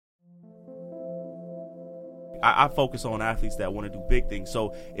I focus on athletes that want to do big things.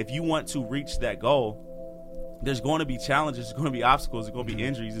 So if you want to reach that goal, there's going to be challenges, there's going to be obstacles, there's going to be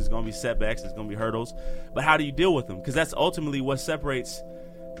injuries, there's going to be setbacks, there's going to be hurdles. But how do you deal with them? Because that's ultimately what separates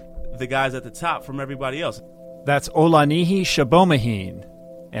the guys at the top from everybody else. That's Olaniyi Sobomehin,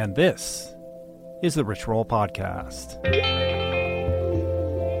 and this is the Rich Roll Podcast.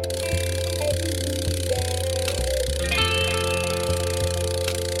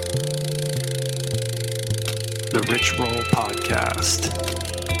 The Rich Roll Podcast.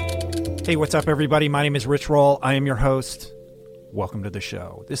 Hey, what's up, everybody? My name is Rich Roll. I am your host. Welcome to the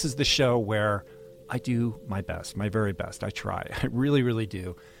show. This is the show where I do my best, my very best. I try. I really, really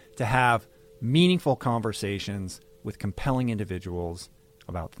do, to have meaningful conversations with compelling individuals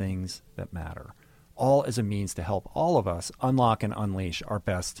about things that matter, all as a means to help all of us unlock and unleash our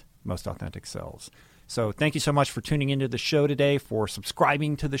best, most authentic selves. So thank you so much for tuning into the show today, for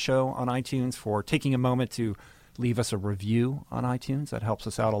subscribing to the show on iTunes, for taking a moment to leave us a review on iTunes. That helps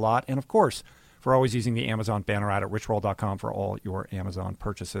us out a lot. And of course, for always using the Amazon banner ad at richroll.com for all your Amazon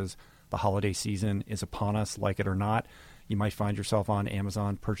purchases. The holiday season is upon us, like it or not. You might find yourself on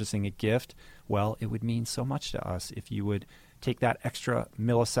Amazon purchasing a gift. Well, it would mean so much to us if you would take that extra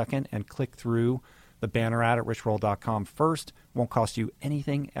millisecond and click through the banner ad at richroll.com first. Won't cost you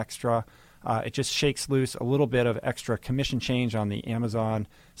anything extra. It just shakes loose a little bit of extra commission change on the Amazon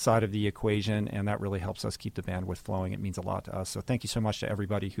side of the equation, and that really helps us keep the bandwidth flowing. It means a lot to us. So thank you so much to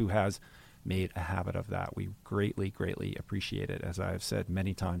everybody who has made a habit of that. We greatly, greatly appreciate it, as I have said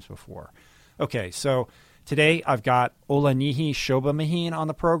many times before. Okay, so today I've got Olaniyi Sobomehin on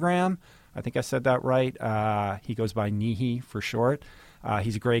the program. I think I said that right. He goes by Nihi for short.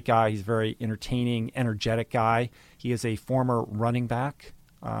 He's a great guy. He's a very entertaining, energetic guy. He is a former running back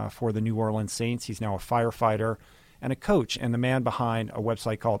for the New Orleans Saints. He's now a firefighter and a coach, and the man behind a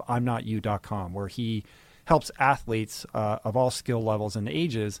website called I'mNotYou.com, where he helps athletes of all skill levels and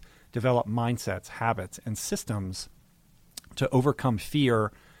ages develop mindsets, habits, and systems to overcome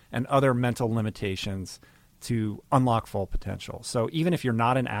fear and other mental limitations to unlock full potential. So even if you're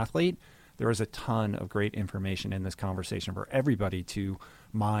not an athlete, there is a ton of great information in this conversation for everybody to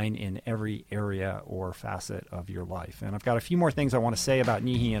mine in every area or facet of your life. And I've got a few more things I want to say about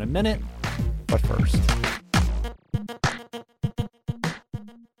Nihi in a minute, but first.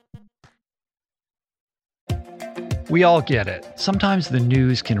 We all get it. Sometimes the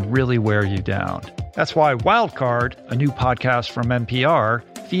news can really wear you down. That's why Wildcard, a new podcast from NPR,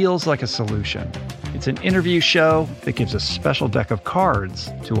 feels like a solution. It's an interview show that gives a special deck of cards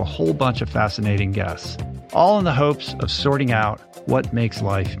to a whole bunch of fascinating guests, all in the hopes of sorting out what makes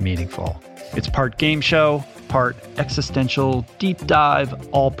life meaningful. It's part game show, part existential, deep dive,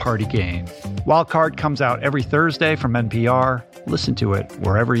 all party game. Wildcard comes out every Thursday from NPR. Listen to it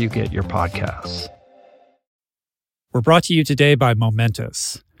wherever you get your podcasts. We're brought to you today by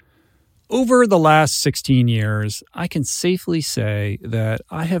Momentous. Over the last 16 years, I can safely say that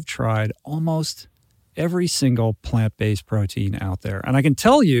I have tried almost every single plant-based protein out there. And I can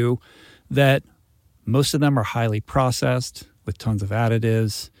tell you that most of them are highly processed with tons of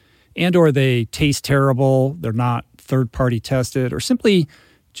additives, and or they taste terrible, they're not third-party tested, or simply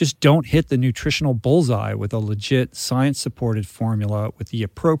just don't hit the nutritional bullseye with a legit science-supported formula with the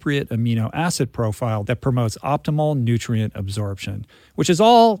appropriate amino acid profile that promotes optimal nutrient absorption, which is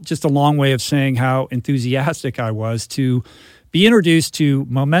all just a long way of saying how enthusiastic I was to be introduced to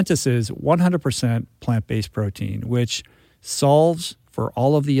Momentous's 100% plant-based protein, which solves for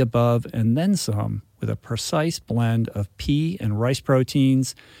all of the above and then some with a precise blend of pea and rice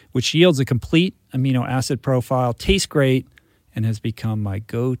proteins, which yields a complete amino acid profile, tastes great, and has become my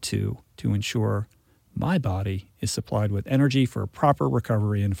go-to to ensure my body is supplied with energy for proper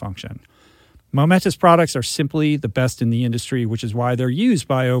recovery and function. Momentous products are simply the best in the industry, which is why they're used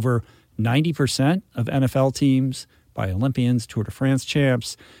by over 90% of NFL teams, by Olympians, Tour de France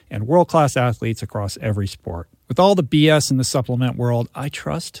champs, and world-class athletes across every sport. With all the BS in the supplement world, I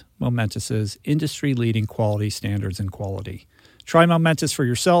trust Momentous's industry-leading quality standards and quality. Try Momentous for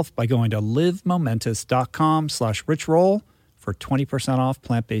yourself by going to livemomentous.com/richroll for 20% off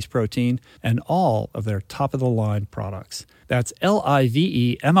plant-based protein and all of their top-of-the-line products. That's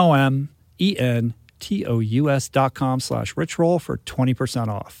livemomentous.com/richroll for 20%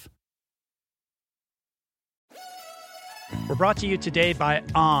 off. We're brought to you today by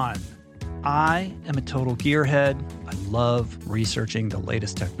On. I am a total gearhead. I love researching the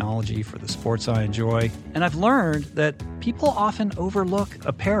latest technology for the sports I enjoy. And I've learned that people often overlook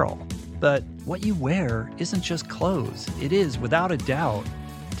apparel. But what you wear isn't just clothes. It is, without a doubt,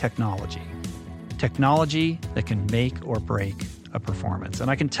 technology. Technology that can make or break a performance.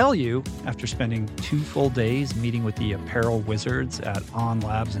 And I can tell you, after spending 2 full days meeting with the apparel wizards at On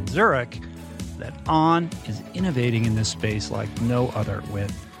Labs in Zurich, that On is innovating in this space like no other,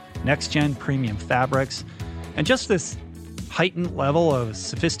 with next-gen premium fabrics and just this heightened level of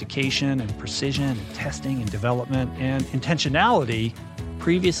sophistication and precision and testing and development and intentionality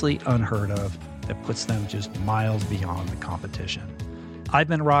previously unheard of that puts them just miles beyond the competition. I've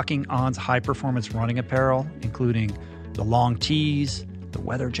been rocking On's high-performance running apparel, including the long tees, the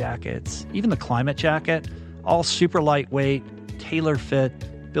weather jackets, even the climate jacket, all super lightweight,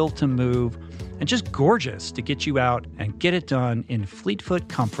 tailor-fit, built to move, and just gorgeous to get you out and get it done in fleet-foot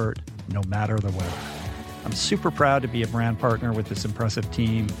comfort no matter the weather. I'm super proud to be a brand partner with this impressive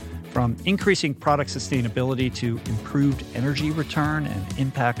team, from increasing product sustainability to improved energy return and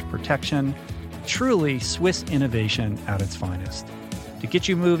impact protection. Truly Swiss innovation at its finest. To get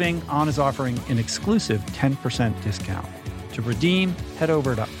you moving, On is offering an exclusive 10% discount. To redeem, head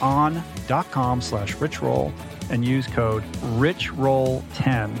over to on.com/richroll and use code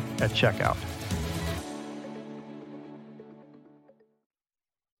RICHROLL10 at checkout.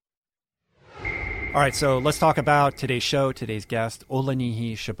 All right, so let's talk about today's show, today's guest,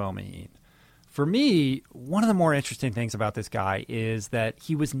 Olaniyi Sobomehin. For me, one of the more interesting things about this guy is that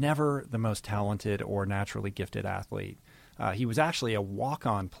he was never the most talented or naturally gifted athlete. He was actually a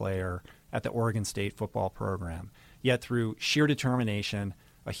walk-on player at the Oregon State football program. Yet through sheer determination,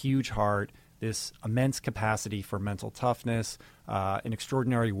 a huge heart, this immense capacity for mental toughness, an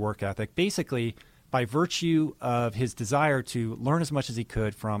extraordinary work ethic, basically by virtue of his desire to learn as much as he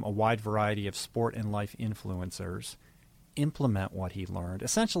could from a wide variety of sport and life influencers, implement what he learned,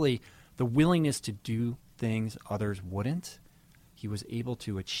 essentially the willingness to do things others wouldn't, he was able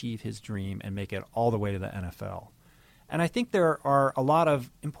to achieve his dream and make it all the way to the NFL. And I think there are a lot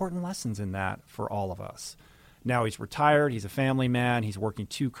of important lessons in that for all of us. Now he's retired, he's a family man, he's working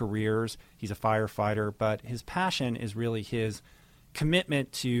 2 careers, he's a firefighter, but his passion is really his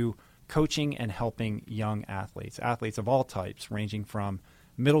commitment to coaching and helping young athletes of all types, ranging from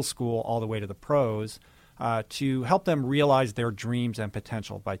middle school all the way to the pros, to help them realize their dreams and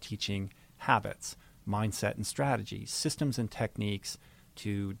potential by teaching habits, mindset and strategies, systems and techniques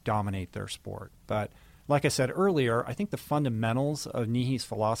to dominate their sport. But like I said earlier, I think the fundamentals of Niyi's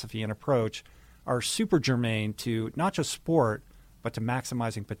philosophy and approach are super germane to not just sport, but to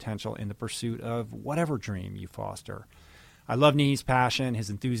maximizing potential in the pursuit of whatever dream you foster. I love Niyi's passion, his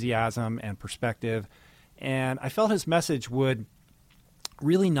enthusiasm, and perspective, and I felt his message would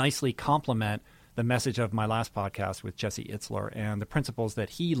really nicely complement the message of my last podcast with Jesse Itzler and the principles that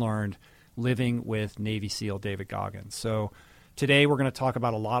he learned living with Navy SEAL David Goggins. So today we're going to talk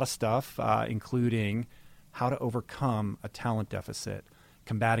about a lot of stuff, including how to overcome a talent deficit,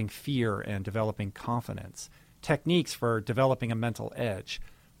 combating fear and developing confidence, techniques for developing a mental edge,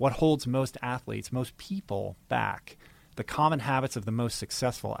 what holds most athletes, most people back, the common habits of the most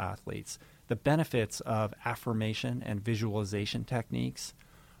successful athletes, the benefits of affirmation and visualization techniques,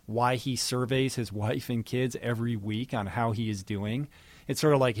 why he surveys his wife and kids every week on how he is doing. It's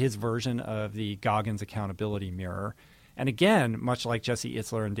sort of like his version of the Goggins accountability mirror. And again, much like Jesse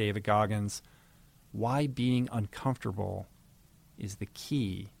Itzler and David Goggins, why being uncomfortable is the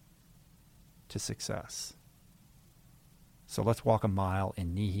key to success. So let's walk a mile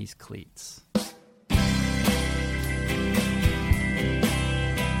in Niyi's cleats.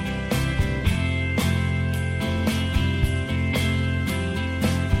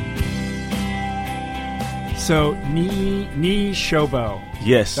 So Niyi Shobo.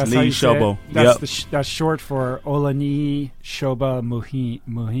 Yes, Niyi Shobo. That's short for Olaniyi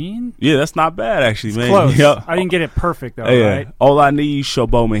Sobomehin. Yeah, that's not bad actually, man. Close. Yep. I didn't get it perfect though, Yeah. right? Olaniyi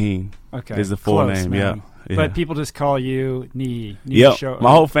Sobomehin is the full Close, name. Man. Yeah. But people just call you Niyi. Yep.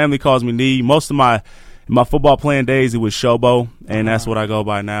 My whole family calls me Niyi. Most of my football playing days, it was Shobo, and that's what I go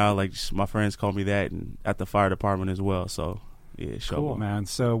by now. Like my friends call me that, and at the fire department as well. So yeah, Shobo. Cool, man.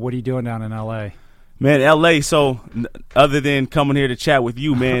 So what are you doing down in L.A.? Man, L.A., so other than coming here to chat with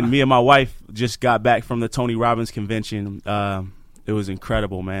you, man, me and my wife just got back from the Tony Robbins convention. It was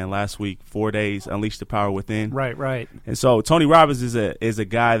incredible, man. Last week, 4 days, Unleash the Power Within. Right. And so Tony Robbins is a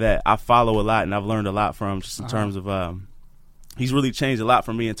guy that I follow a lot and I've learned a lot from, just in terms of he's really changed a lot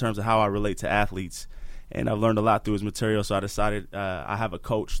for me in terms of how I relate to athletes. And I've learned a lot through his material, so I decided I have a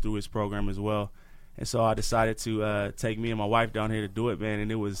coach through his program as well. And so I decided to take me and my wife down here to do it, man,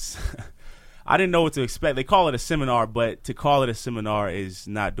 and it was – I didn't know what to expect. They call it a seminar, but to call it a seminar is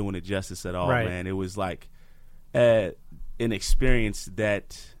not doing it justice at all, man. It was like an experience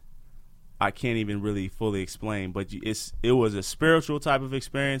that I can't even really fully explain. But it was a spiritual type of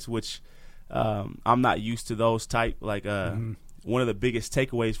experience, which I'm not used to those type. Like one of the biggest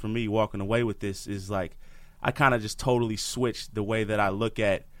takeaways for me walking away with this is like I kind of just totally switched the way that I look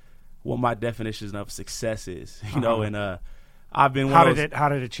at what my definition of success is, you know. And I've been how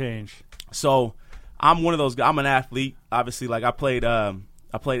did it change? So I'm one of those guys. I'm an athlete, obviously. Like I played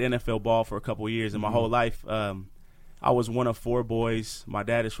NFL ball for a couple of years, and my whole life I was one of 4 boys. My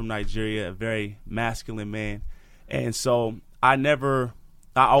dad is from Nigeria, a very masculine man, and so I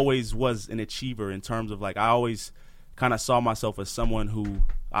always was an achiever in terms of like I always kind of saw myself as someone who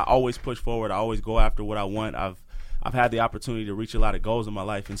I always push forward. I always go after what I want. I've had the opportunity to reach a lot of goals in my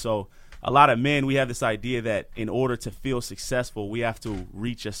life, and so a lot of men, we have this idea that in order to feel successful, we have to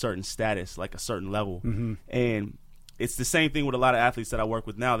reach a certain status, like a certain level. And it's the same thing with a lot of athletes that I work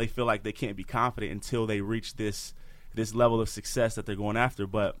with now. They feel like they can't be confident until they reach this level of success that they're going after.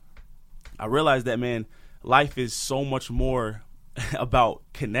 But I realized that, man, life is so much more about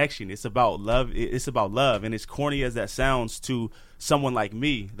connection. It's about love. It's about love. And as corny as that sounds to someone like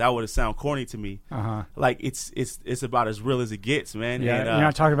me, that would sound corny to me. Like it's about as real as it gets, man. Yeah, and, you're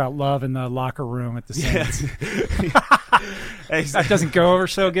not talking about love in the locker room at the Saints. Yeah. That doesn't go over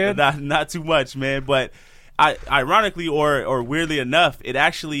so good. Not too much, man. But ironically or weirdly enough, it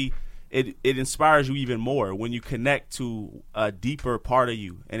actually it inspires you even more when you connect to a deeper part of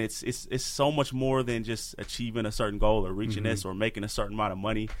you, and it's so much more than just achieving a certain goal or reaching this or making a certain amount of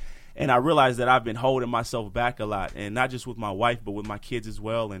money. And I realized that I've been holding myself back a lot, and not just with my wife, but with my kids as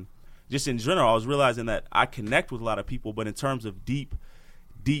well, and just in general. I was realizing that I connect with a lot of people, but in terms of deep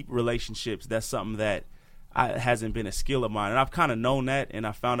relationships, that's something that hasn't been a skill of mine, and I've kind of known that, and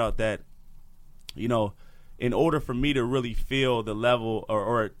I found out that, you know, in order for me to really feel the level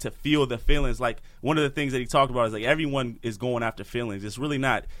or to feel the feelings, like one of the things that he talked about is like everyone is going after feelings. It's really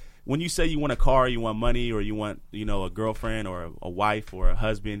not. When you say you want a car, you want money, or you want, you know, a girlfriend or a wife or a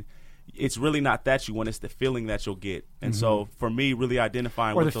husband, it's really not that you want. It's the feeling that you'll get. And so for me, really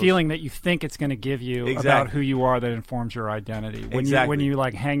identifying or with the feeling that you think it's going to give you about who you are that informs your identity. When you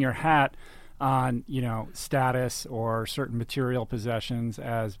like hang your hat on, you know, status or certain material possessions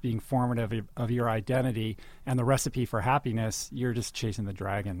as being formative of your identity and the recipe for happiness, you're just chasing the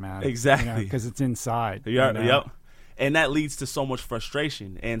dragon, man. Exactly. Because it's inside. Yep. And that leads to so much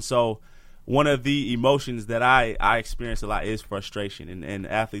frustration. And so one of the emotions that I experience a lot is frustration. And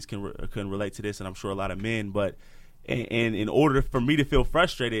athletes can relate to this, and I'm sure a lot of men. But and in order for me to feel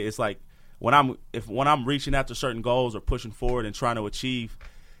frustrated, it's like when I'm reaching after certain goals or pushing forward and trying to achieve,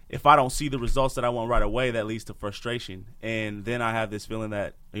 if I don't see the results that I want right away, that leads to frustration. And then I have this feeling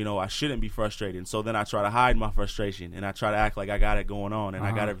that, you know, I shouldn't be frustrated. And so then I try to hide my frustration, and I try to act like I got it going on and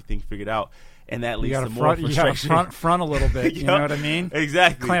I got everything figured out. And that leads to more frustration. You got to front a little bit. You know what I mean?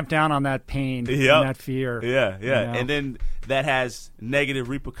 Exactly. Clamp down on that pain and that fear. Yeah. You know? And then that has negative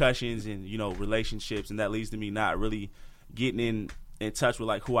repercussions in, you know, relationships, and that leads to me not really getting in touch with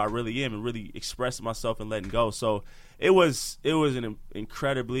like who I really am and really expressing myself and letting go. So it was an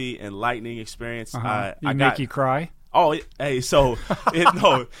incredibly enlightening experience. Make you cry? Oh, hey, so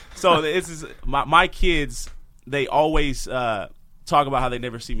it's my kids. They always talk about how they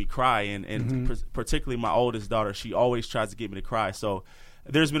never see me cry, and particularly my oldest daughter. She always tries to get me to cry. So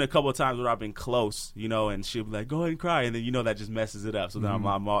there's been a couple of times where I've been close, you know, and she'll be like, "Go ahead and cry," and then, you know, that just messes it up. So then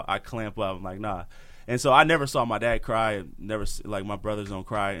I clamp up. I'm like, nah. And so I never saw my dad cry. Never, like, my brothers don't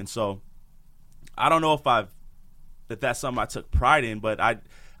cry. And so I don't know if that's something I took pride in, but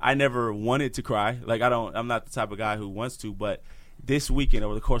I never wanted to cry. Like, I'm not the type of guy who wants to. But this weekend,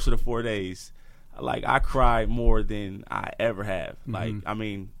 over the course of the 4 days, like, I cried more than I ever have. Like, I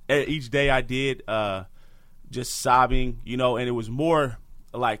mean, each day I did, just sobbing, you know, and it was more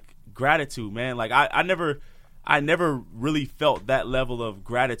like gratitude, man. Like, I never really felt that level of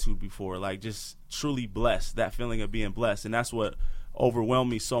gratitude before, like just truly blessed, that feeling of being blessed. And that's what overwhelmed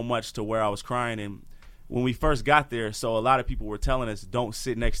me so much to where I was crying. And when we first got there, so a lot of people were telling us, don't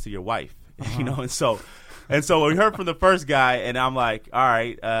sit next to your wife, you know. And so we heard from the first guy, and I'm like, all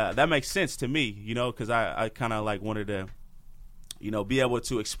right, that makes sense to me, you know, because I kind of like wanted to, you know, be able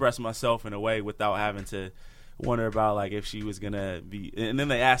to express myself in a way without having to wonder about like if she was gonna be. And then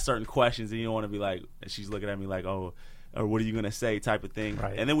they ask certain questions, and you don't want to be like, she's looking at me like, oh, or what are you gonna say, type of thing.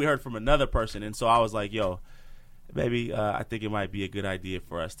 Right. And then we heard from another person, and so I was like, yo, baby, I think it might be a good idea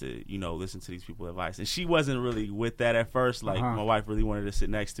for us to, you know, listen to these people's advice. And she wasn't really with that at first. Like, my wife really wanted to sit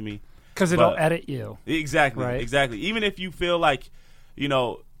next to me. Because it'll edit you. Exactly, right? Exactly. Even if you feel like, you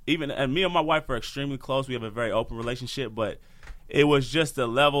know, and me and my wife are extremely close. We have a very open relationship, but it was just a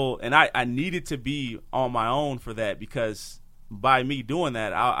level, and I needed to be on my own for that, because by me doing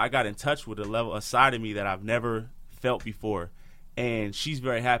that, I got in touch with a side of me that I've never felt before. And she's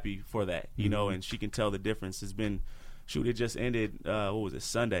very happy for that, you know, and she can tell the difference. It's been shoot, it just ended. What was it,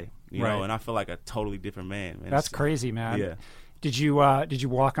 Sunday? You Right. know, and I feel like a totally different man. That's crazy, man. Yeah. Did you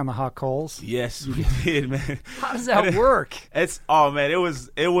walk on the hot coals? Yes, we did, man. How does that work? Man,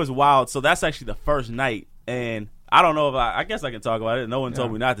 it was wild. So that's actually the first night, and I don't know if I guess I can talk about it. No one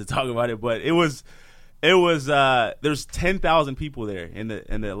told me not to talk about it, but it was there's 10,000 people there in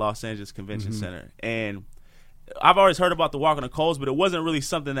the Los Angeles Convention Center, and I've always heard about the walk on the coals, but it wasn't really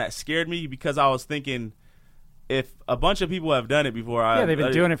something that scared me because I was thinking, if a bunch of people have done it before, they've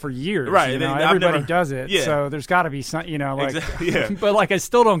been doing it for years. Right, you know, I've everybody never, does it. Yeah. So there's got to be some, you know, like. Exactly, yeah. But like, I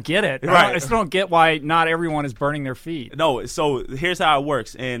still don't get it. Right. I still don't get why not everyone is burning their feet. No, so here's how it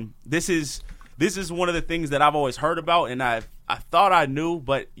works, and this is one of the things that I've always heard about, and I thought I knew,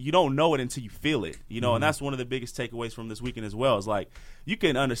 but you don't know it until you feel it, you know, and that's one of the biggest takeaways from this weekend as well. Is like, you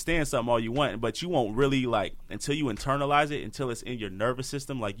can understand something all you want, but you won't really, like, until you internalize it, until it's in your nervous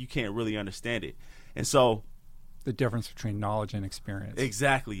system, like, you can't really understand it. And so the difference between knowledge and experience.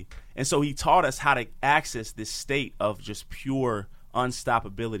 Exactly. And so he taught us how to access this state of just pure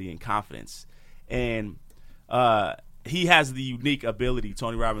unstoppability and confidence. And he has the unique ability,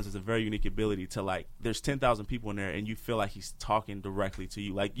 Tony Robbins has a very unique ability to, like, there's 10,000 people in there and you feel like he's talking directly to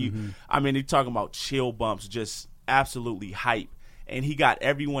you. Like, you, I mean, he's talking about chill bumps, just absolutely hype. And he got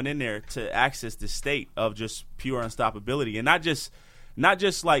everyone in there to access this state of just pure unstoppability. And not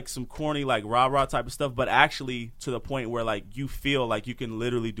just like some corny, like, rah-rah type of stuff, but actually to the point where, like, you feel like you can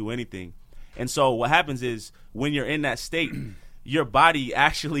literally do anything. And so what happens is when you're in that state, your body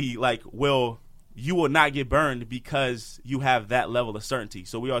actually, like, you will not get burned because you have that level of certainty.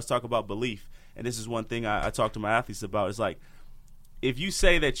 So we always talk about belief, and this is one thing I talk to my athletes about. It's like, if you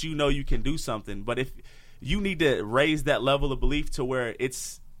say that you know you can do something, but if you need to raise that level of belief to where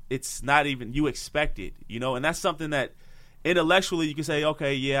it's not even, you expect it, you know, and that's something that intellectually you can say,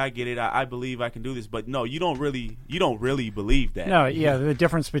 okay, yeah, I get it, I believe I can do this, but no, you don't really believe that. No, yeah, the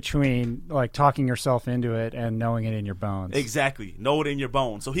difference between, like, talking yourself into it and knowing it in your bones. Exactly, know it in your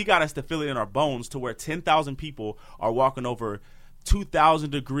bones. So he got us to feel it in our bones to where 10,000 people are walking over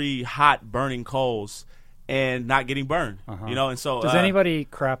 2,000 degree hot burning coals and not getting burned, you know. And so does anybody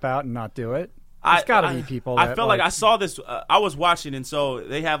crap out and not do it? There's got to be people that, I felt like I saw this. I was watching, and so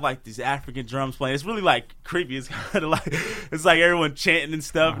they have, like, these African drums playing. It's really, like, creepy. It's kind of like, it's like everyone chanting and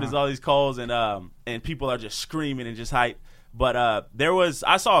stuff, and there's all these calls, and people are just screaming and just hype. But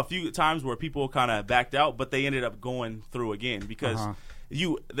I saw a few times where people kind of backed out, but they ended up going through again because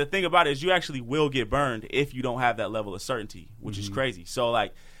the thing about it is you actually will get burned if you don't have that level of certainty, which is crazy. So,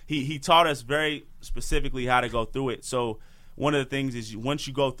 like, he taught us very specifically how to go through it. So one of the things is once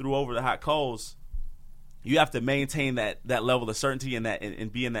you go through over the hot coals, you have to maintain that level of certainty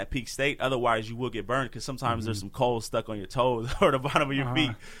and be in that peak state. Otherwise, you will get burned because sometimes there's some coals stuck on your toes or the bottom of your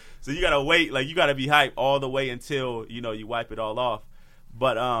feet. So you got to wait. Like, you got to be hyped all the way until, you know, you wipe it all off.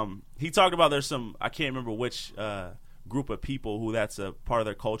 But he talked about there's some, I can't remember which group of people who that's a part of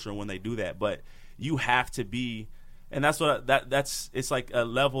their culture and when they do that. But you have to be, and that's what it's like a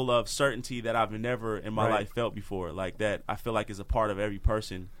level of certainty that I've never in my life felt before. Like, that I feel like is a part of every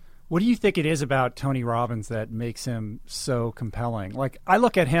person. What do you think it is about Tony Robbins that makes him so compelling? Like, I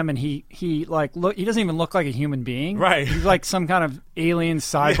look at him and he doesn't even look like a human being. Right. He's like some kind of alien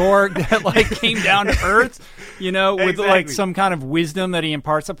cyborg that, like, came down to Earth, you know, with like some kind of wisdom that he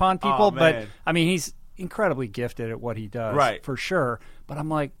imparts upon people. But I mean, he's incredibly gifted at what he does, right, for sure. But I'm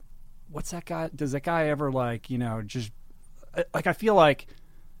like, what's that guy? Does that guy ever, like, you know, just like, I feel like,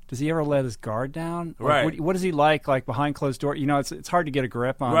 does he ever let his guard down? Like, what is he like behind closed doors? You know, it's hard to get a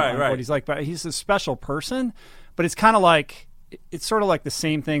grip on what he's like. But he's a special person. But it's kind of like, it's sort of like the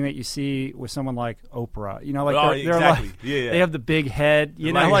same thing that you see with someone like Oprah. You know, like they're exactly. like, they have the big head.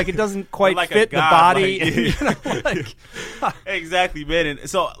 You know, like, like it doesn't quite like fit the body. Like, you know, like, exactly, man. And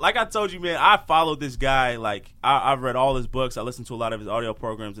so, like I told you, man, I followed this guy. Like, I've read all his books. I listened to a lot of his audio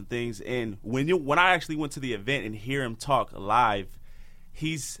programs and things. And when I actually went to the event and hear him talk live,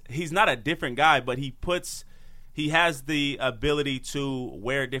 he's not a different guy, but he has the ability to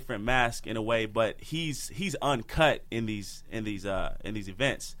wear different masks in a way, but he's uncut in these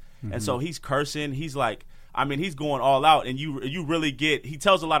events. And so he's cursing, he's like, I mean, he's going all out, and you really get, he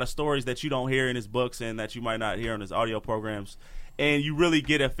tells a lot of stories that you don't hear in his books and that you might not hear on his audio programs, and you really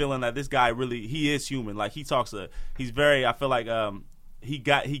get a feeling that this guy really, he is human. Like, he talks he's very, I feel like he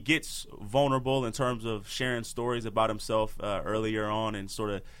gets vulnerable in terms of sharing stories about himself earlier on, and sort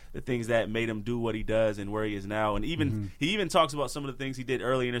of the things that made him do what he does and where he is now. And even he even talks about some of the things he did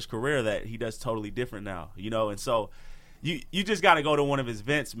early in his career that he does totally different now, you know. And so you just got to go to one of his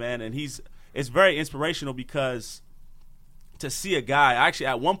events, man. And it's very inspirational because to see a guy. Actually,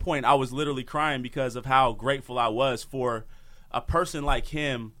 at one point, I was literally crying because of how grateful I was for a person like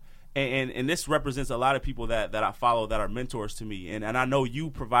him. And this represents a lot of people that I follow that are mentors to me. And I know you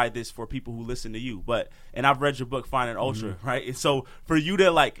provide this for people who listen to you. And I've read your book, Finding Ultra, right? And so for you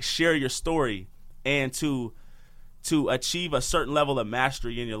to like share your story and to achieve a certain level of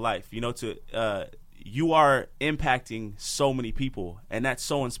mastery in your life, you are impacting so many people. And that's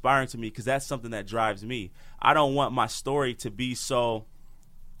so inspiring to me because that's something that drives me. I don't want my story to be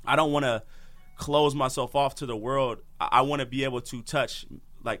I don't want to close myself off to the world. I want to be able to touch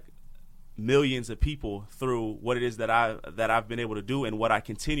like millions of people through what it is that I've been able to do and what I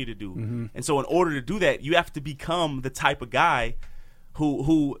continue to do. Mm-hmm. And so in order to do that, you have to become the type of guy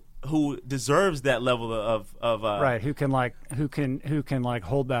who deserves that level of right, who can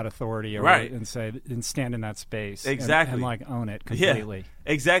hold that authority, right, and stand in that space, exactly, and like own it completely.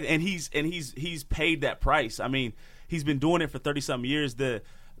 Yeah, exactly. And he's paid that price. I mean, he's been doing it for 30-something years.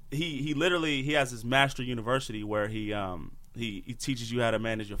 He literally has his master university where he teaches you how to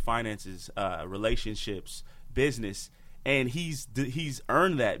manage your finances, relationships, business, and he's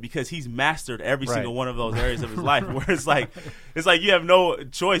earned that because he's mastered every single one of those areas of his life. Where it's like you have no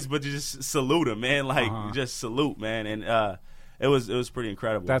choice but to just salute him, man. Like just salute, man. And it was pretty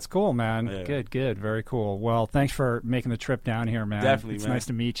incredible. That's cool, man. Yeah. Good, very cool. Well, thanks for making the trip down here, man. Definitely, it's man. Nice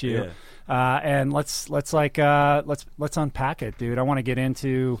to meet you. Yeah. And let's unpack it, dude. I want to get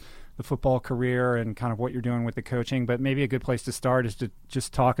into the football career and kind of what you're doing with the coaching, but maybe a good place to start is to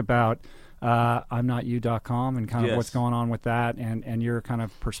just talk about I'mNotYou.com and kind of what's going on with that and your kind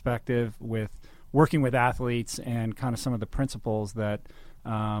of perspective with working with athletes and kind of some of the principles that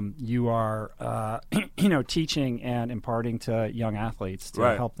you are teaching and imparting to young athletes to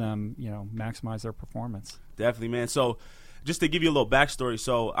help them maximize their performance. Definitely, man. So just to give you a little backstory,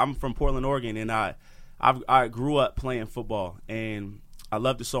 so I'm from Portland, Oregon, and I grew up playing football, and I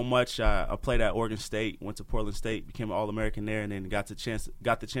loved it so much. I played at Oregon State, went to Portland State, became an All-American there, and then got the chance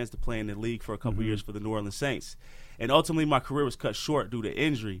to play in the league for a couple years for the New Orleans Saints. And ultimately, my career was cut short due to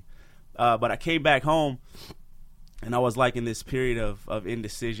injury. But I came back home, and I was like in this period of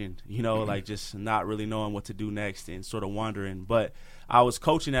indecision, like just not really knowing what to do next and sort of wondering. But I was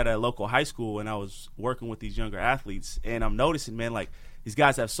coaching at a local high school, and I was working with these younger athletes, and I'm noticing, man, like these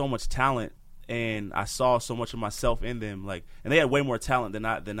guys have so much talent. And I saw so much of myself in them, and they had way more talent than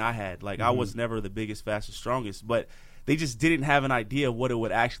I had. I was never the biggest, fastest, strongest, but they just didn't have an idea of what it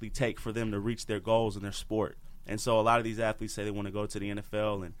would actually take for them to reach their goals in their sport. And so a lot of these athletes say they want to go to the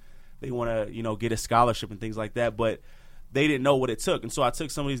NFL and they want to, get a scholarship and things like that, but they didn't know what it took. And so I took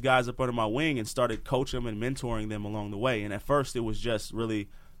some of these guys up under my wing and started coaching them and mentoring them along the way. And at first it was just really,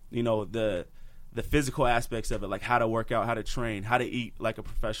 the physical aspects of it, like how to work out, how to train, how to eat like a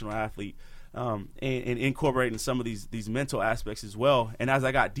professional athlete. And incorporating some of these mental aspects as well. And as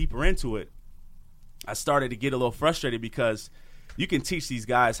I got deeper into it, I started to get a little frustrated because you can teach these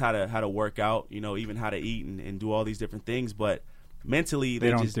guys how to work out, even how to eat and do all these different things, but mentally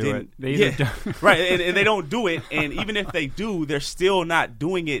they just didn't. Right, and they don't do it. And even if they do, they're still not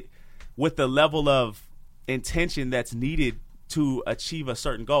doing it with the level of intention that's needed to achieve a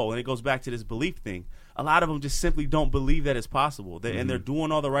certain goal. And it goes back to this belief thing. A lot of them just simply don't believe that it's possible. And they're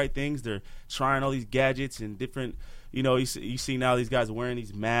doing all the right things. They're trying all these gadgets and different, you see now these guys wearing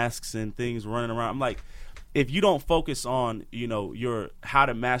these masks and things running around. I'm like, if you don't focus on, how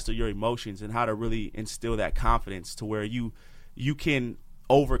to master your emotions and how to really instill that confidence to where you can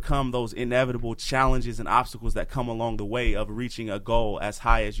overcome those inevitable challenges and obstacles that come along the way of reaching a goal as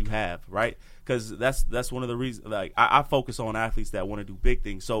high as you have, right? Because that's one of the reasons. Like I focus on athletes that want to do big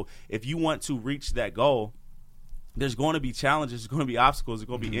things. So if you want to reach that goal, there's going to be challenges, there's going to be obstacles, there's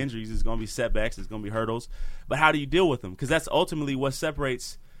going to be injuries, there's going to be setbacks, there's going to be hurdles. But how do you deal with them? Because that's ultimately what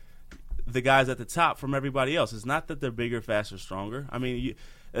separates the guys at the top from everybody else. It's not that they're bigger, faster, stronger. I mean,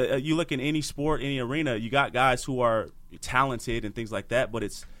 you look in any sport, any arena, you got guys who are talented and things like that, but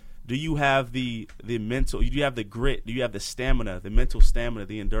it's, do you have the mental, do you have the grit, do you have the stamina, the mental stamina,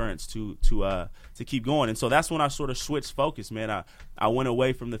 the endurance to keep going? And so that's when I sort of switched focus, man. I went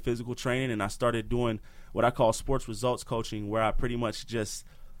away from the physical training and I started doing what I call sports results coaching, where I pretty much just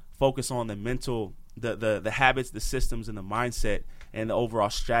focus on the mental, the habits, the systems, and the mindset, and the overall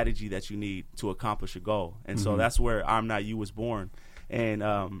strategy that you need to accomplish a goal. And so that's where I'm Not You was born. And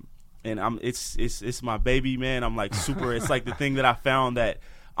it's my baby, man. I'm like super. It's like the thing that I found that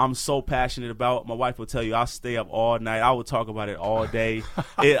I'm so passionate about. My wife will tell you I'll stay up all night. I will talk about it all day.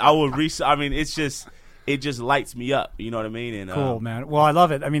 I mean, it's just it just lights me up. You know what I mean? And cool, man. Well, I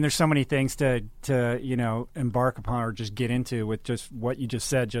love it. I mean, there's so many things to embark upon or just get into with just what you just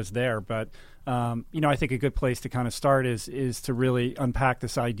said just there. But I think a good place to kind of start is to really unpack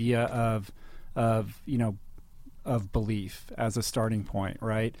this idea of belief as a starting point,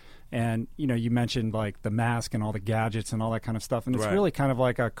 right? And you mentioned like the mask and all the gadgets and all that kind of stuff, and it's really kind of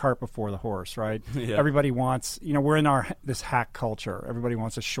like a cart before the horse, right? Yeah. Everybody wants, we're in this hack culture. Everybody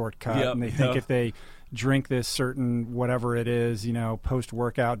wants a shortcut, and they think if they drink this certain whatever it is,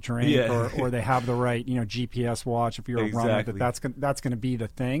 post-workout drink, or they have the right, GPS watch if you're a runner, that's going to be the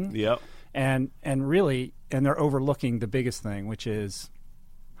thing. Yep. And they're overlooking the biggest thing, which is,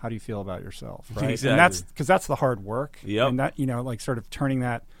 how do you feel about yourself, right? Exactly. And that's because that's the hard work. Yep. And that, like sort of turning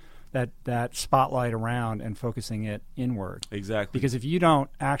that spotlight around and focusing it inward. Exactly. Because if you don't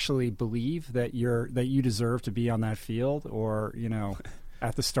actually believe that you deserve to be on that field, or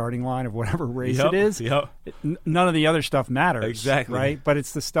at the starting line of whatever race it is, none of the other stuff matters. Exactly. Right? But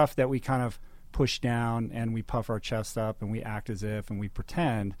it's the stuff that we kind of push down and we puff our chest up and we act as if and we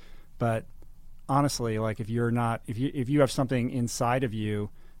pretend. But honestly, like if you have something inside of you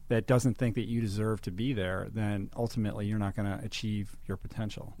that doesn't think that you deserve to be there, then ultimately you're not going to achieve your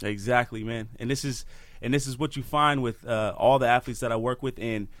potential. Exactly, man. And this is what you find with all the athletes that I work with,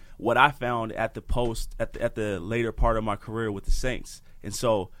 and what I found at the later part of my career with the Saints. And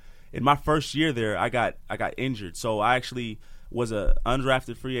so, in my first year there, I got injured. So I actually was a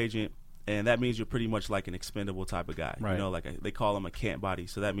undrafted free agent, and that means you're pretty much like an expendable type of guy. Right. They call them a camp body.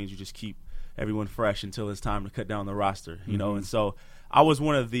 So that means you just keep everyone fresh until it's time to cut down the roster. And so I was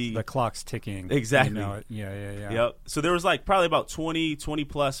one of the clock's ticking. Exactly. Yeah. Yep. So there was like probably about 20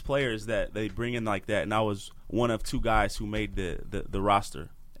 plus players that they bring in like that, and I was one of two guys who made the roster.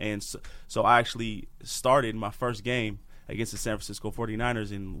 And so I actually started my first game against the San Francisco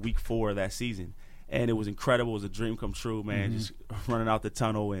 49ers in week 4 of that season, and it was incredible. It was a dream come true, man. Just running out the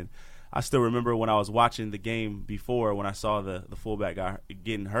tunnel. And I still remember when I was watching the game before, when I saw the fullback got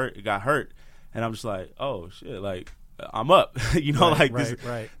hurt, and I'm just like, oh shit, like I'm up, this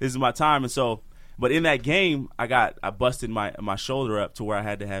is my time. And so, but in that game, I busted my shoulder up to where I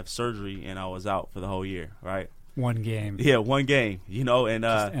had to have surgery, and I was out for the whole year. Right. One game. Yeah, one game. And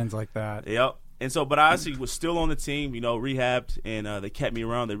just ends like that. Yep. And so, but I actually was still on the team, rehabbed, and they kept me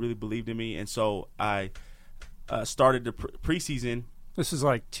around. They really believed in me, and so I started the preseason. This is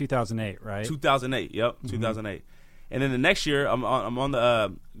like 2008, right? 2008. Yep, 2008. And then the next year, I'm on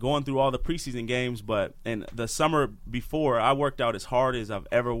the going through all the preseason games. But in the summer before, I worked out as hard as I've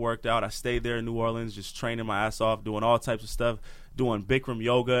ever worked out. I stayed there in New Orleans, just training my ass off, doing all types of stuff, doing Bikram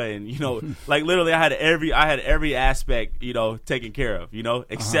yoga, and like literally, I had every aspect taken care of,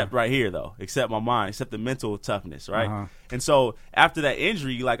 except right here though, except my mind, except the mental toughness, right? And so after that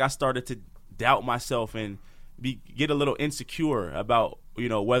injury, like I started to doubt myself and get a little insecure about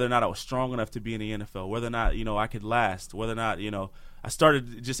whether or not I was strong enough to be in the NFL, whether or not I could last, whether or not I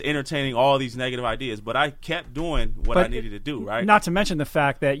started just entertaining all these negative ideas, but I kept doing what I needed to do, right? Not to mention the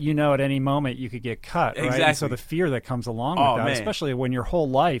fact that at any moment you could get cut, right? Exactly. And so the fear that comes along with that, especially when your whole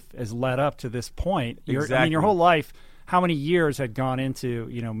life is led up to this point. Your whole life, how many years had gone into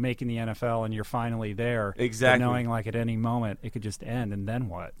making the NFL, and you're finally there, exactly, knowing like at any moment it could just end, and then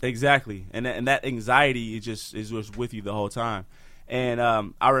what? Exactly, and that anxiety is with you the whole time. And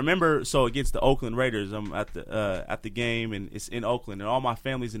I remember, so against the Oakland Raiders, I'm at the game, and it's in Oakland, and all my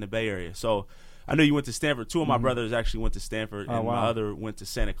family's in the Bay Area. So I know you went to Stanford. 2 of my brothers actually went to Stanford, and my other went to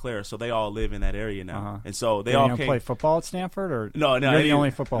Santa Clara. So they all live in that area now. And so they all came. Play football at Stanford, or no? You're the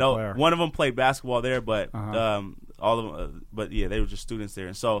only football player. One of them played basketball there, but all of them. But yeah, they were just students there.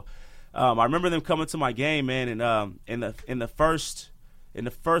 And so I remember them coming to my game, man. And in the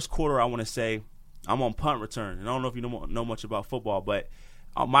first quarter, I want to say, I'm on punt return, and I don't know if you know much about football, but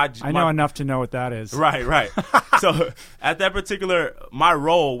I know enough to know what that is. Right. So at that particular, my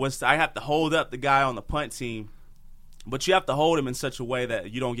role was I have to hold up the guy on the punt team, but you have to hold him in such a way that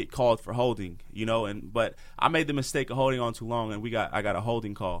you don't get called for holding, but I made the mistake of holding on too long, and I got a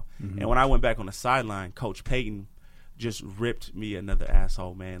holding call. And when I went back on the sideline, Coach Payton just ripped me another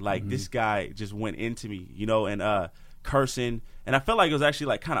asshole, man. Like this guy just went into me, and cursing, and I felt like it was actually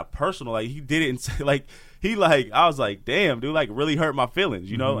like kind of personal. Like he did it, and I was like, damn, dude, like really hurt my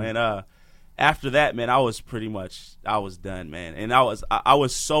feelings, And after that, man, I was done, man, and I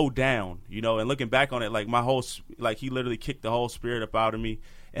was so down, And looking back on it, like my whole, like he literally kicked the whole spirit up out of me.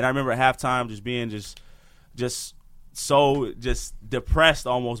 And I remember at halftime just being just so depressed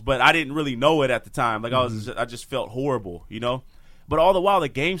almost, but I didn't really know it at the time. Like I just felt horrible, But all the while, the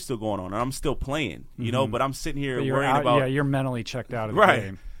game's still going on, and I'm still playing, But I'm sitting here worrying about. Yeah, you're mentally checked out of the right.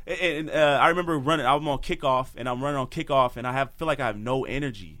 game. And I remember I'm on kickoff, and I'm running on kickoff, and feel like I have no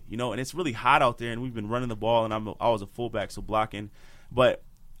energy, and it's really hot out there, and we've been running the ball, and I was a fullback, so blocking. But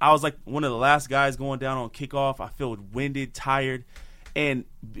I was like one of the last guys going down on kickoff. I feel winded, tired, and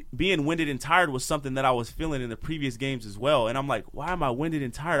being winded and tired was something that I was feeling in the previous games as well. And I'm like, why am I winded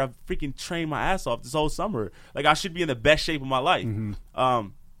and tired? I've freaking trained my ass off this whole summer. Like, I should be in the best shape of my life.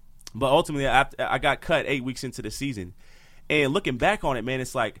 But ultimately, I got cut 8 weeks into the season. And looking back on it, man,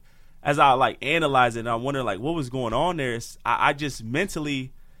 it's like, as I like analyze it, and I'm wondering like what was going on there. I just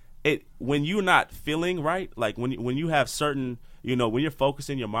mentally, when you're not feeling right, like when you have certain, when you're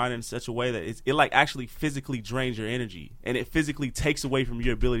focusing your mind in such a way that it like actually physically drains your energy, and it physically takes away from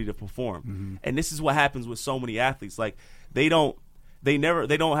your ability to perform. And this is what happens with so many athletes. Like they don't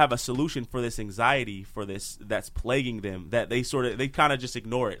have a solution for this anxiety, for this that's plaguing them, that they kind of just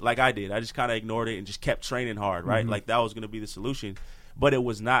ignore it. Like I did. I just kind of ignored it and just kept training hard, right? Like that was going to be the solution, but it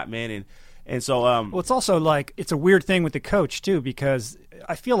was not, man. And so well, it's also like it's a weird thing with the coach too, because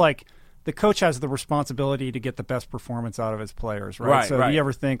I feel like the coach has the responsibility to get the best performance out of his players, right? So do you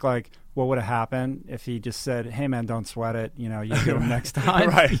ever think like, what would have happened if he just said, "Hey man, don't sweat it. You get him next time."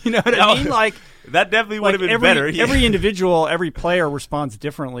 Right. You know what I mean? Like that definitely would have been better. Yeah. Every individual, every player responds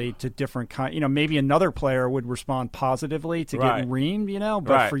differently to different kind. Maybe another player would respond positively to getting reamed.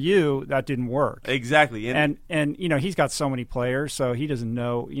 But for you, that didn't work. Exactly. And he's got so many players, so he doesn't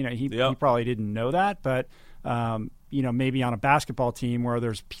know. He probably didn't know that, but. Maybe on a basketball team where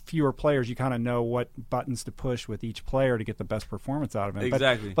there's fewer players, you kind of know what buttons to push with each player to get the best performance out of it.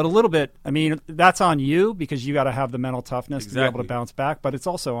 Exactly. But a little bit, I mean, that's on you because you got to have the mental toughness to be able to bounce back, but it's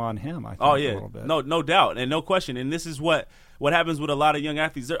also on him, I think, a little bit. No doubt and no question. And this is what happens with a lot of young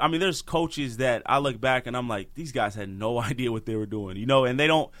athletes. There's coaches that I look back and I'm like, these guys had no idea what they were doing, and they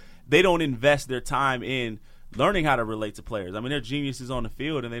don't invest their time in learning how to relate to players. I mean, they're geniuses on the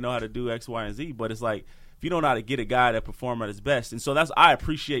field and they know how to do X, Y, and Z, but it's like, if you don't know how to get a guy to perform at his best. And so I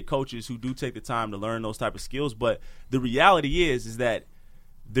appreciate coaches who do take the time to learn those type of skills. But the reality is that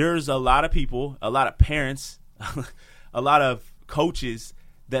there's a lot of people, a lot of parents, a lot of coaches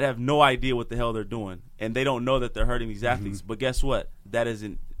that have no idea what the hell they're doing. And they don't know that they're hurting these athletes. But guess what? That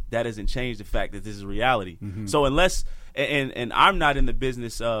doesn't change the fact that this is reality. So unless and I'm not in the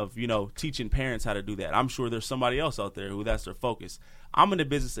business of, teaching parents how to do that. I'm sure there's somebody else out there who that's their focus. I'm in the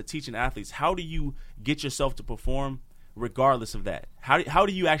business of teaching athletes how do you get yourself to perform regardless of that. How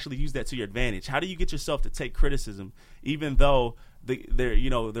do you actually use that to your advantage? How do you get yourself to take criticism even though they're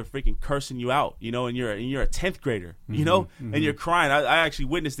freaking cursing you out, and you're a 10th grader, and you're crying. I actually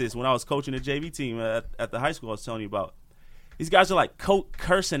witnessed this when I was coaching the JV team at the high school I was telling you about. These guys are like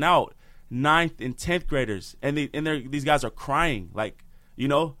cursing out 9th and 10th graders, and these guys are crying, like,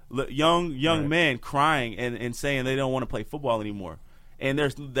 young men crying and saying they don't want to play football anymore. And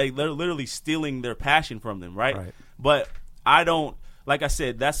they're literally stealing their passion from them, right? But I don't, like I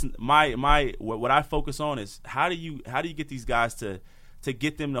said, that's my what I focus on is how do you get these guys to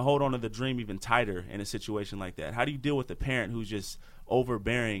get them to hold on to the dream even tighter in a situation like that? How do you deal with the parent who's just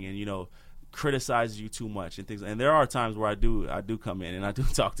overbearing and criticizes you too much and things? And there are times where I do come in and I do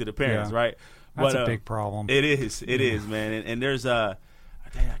talk to the parents, right? That's a big problem. It is, man. And there's I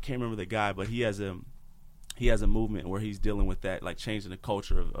can't remember the guy, but he has a movement where he's dealing with that, like changing the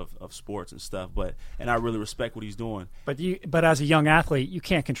culture of sports and stuff. And I really respect what he's doing. But as a young athlete, you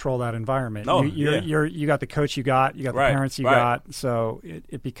can't control that environment. No, you got the coach you got the parents you got. So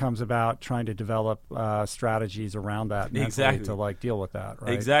it becomes about trying to develop strategies around that mentally to like deal with that.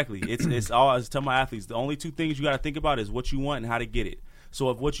 Right? Exactly. It's all I tell my athletes. The only two things you got to think about is what you want and how to get it. So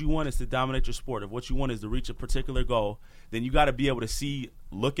if what you want is to dominate your sport, if what you want is to reach a particular goal, then you got to be able to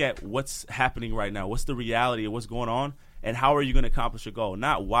look at what's happening right now. What's the reality of what's going on, and how are you going to accomplish your goal?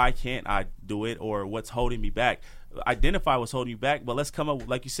 Not why can't I do it or what's holding me back. Identify what's holding you back, but let's come up,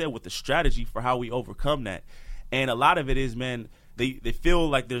 like you said, with the strategy for how we overcome that. And a lot of it is, man, they feel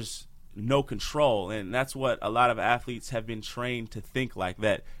like there's no control, and that's what a lot of athletes have been trained to think, like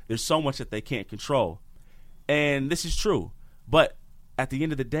that. There's so much that they can't control. And this is true. But at the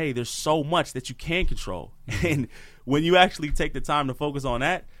end of the day, there's so much that you can control. And when you actually take the time to focus on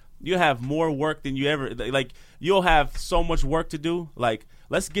that, you'll have more work than you ever, like, you'll have so much work to do. Like,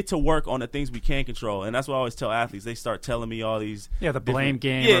 let's get to work on the things we can control. And that's what I always tell athletes. They start telling me all these. Yeah, the blame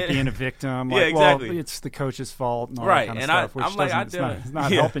game or being a victim. Like, exactly. Well, it's the coach's fault and all right. that kind of and stuff, which it's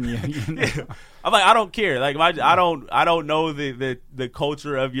not helping you. I'm like, I don't care. Like, I don't know the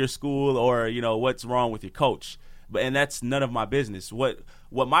culture of your school or, what's wrong with your coach. and that's none of my business. What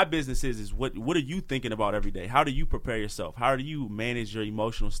my business is what are you thinking about every day? How do you prepare yourself? How do you manage your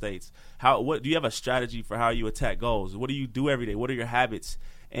emotional states? What do you have a strategy for how you attack goals? What do you do every day? What are your habits?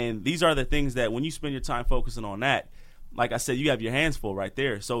 And these are the things that when you spend your time focusing on that, like I said, you have your hands full right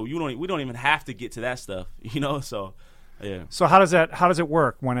there. So we don't even have to get to that stuff, so yeah. So how does it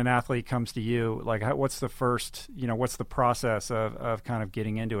work when an athlete comes to you? Like, what's the first, what's the process of kind of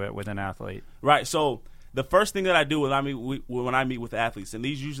getting into it with an athlete? Right. So the first thing that I do when I meet with athletes, and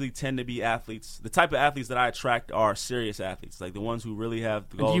these usually tend to be athletes, the type of athletes that I attract are serious athletes, like the ones who really have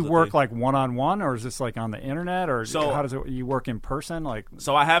the goals. Do you work like one-on-one, or is this like on the internet, or how does it? You work in person, like?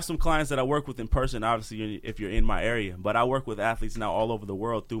 So I have some clients that I work with in person. Obviously, if you're in my area, but I work with athletes now all over the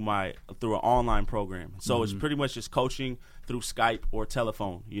world through an online program. So it's pretty much just coaching through Skype or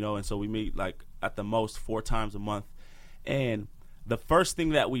telephone, and so we meet like at the most 4 times a month, and the first thing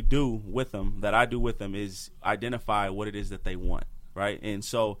that we do with them, that I do with them, is identify what it is that they want, right? And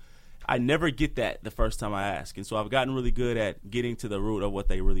so I never get that the first time I ask. And so I've gotten really good at getting to the root of what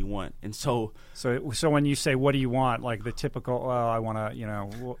they really want. And so when you say, what do you want? Like the typical, I want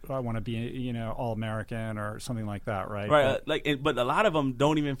to be, All-American or something like that, right? Right. But a lot of them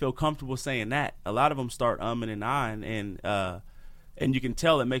don't even feel comfortable saying that. A lot of them start umming and ahhing, and you can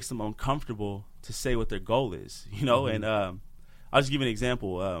tell it makes them uncomfortable to say what their goal is, and I'll just give you an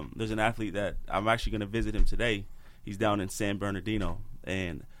example. There's an athlete that I'm actually going to visit him today. He's down in San Bernardino.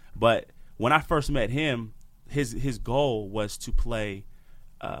 But when I first met him, his goal was to play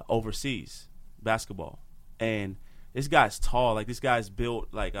overseas basketball. And this guy's tall. Like, this guy's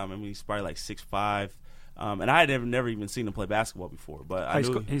built like, he's probably like 6'5". And I had never even seen him play basketball before. But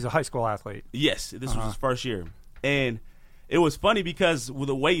he's a high school athlete. Yes, this was his first year. And it was funny because with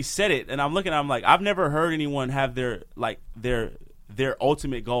the way he said it, and I'm like, I've never heard anyone have their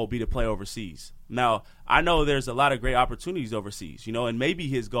ultimate goal be to play overseas. Now, I know there's a lot of great opportunities overseas, and maybe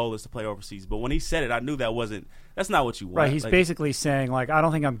his goal is to play overseas. But when he said it, I knew that's not what you want. Right, he's basically saying, like, I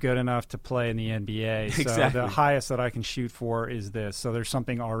don't think I'm good enough to play in the NBA. So exactly. The highest that I can shoot for is this. So there's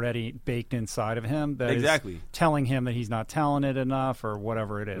something already baked inside of him that is telling him that he's not talented enough or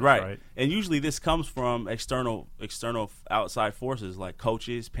whatever it is. Right. And usually this comes from external outside forces like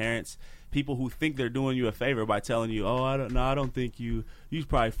coaches, parents, people who think they're doing you a favor by telling you, I don't think you should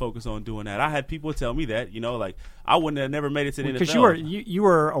probably focus on doing that. I had people tell me that, like I wouldn't have never made it to the NFL. Because you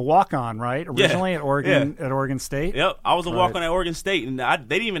were a walk-on, right? Originally at Oregon State? Yep, I was a walk-on at Oregon State, and they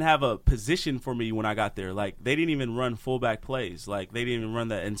didn't even have a position for me when I got there. Like, they didn't even run fullback plays. Like, they didn't even run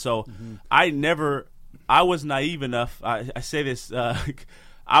that. And so I was naive enough. I say this,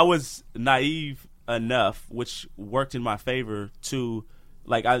 I was naive enough, which worked in my favor to –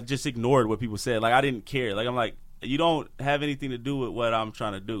 like, I just ignored what people said. Like, I didn't care. Like, I'm like, you don't have anything to do with what I'm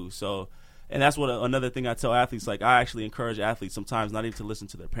trying to do. So, and that's what another thing I tell athletes. Like, I actually encourage athletes sometimes not even to listen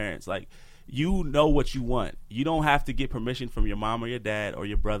to their parents. Like, you know what you want. You don't have to get permission from your mom or your dad or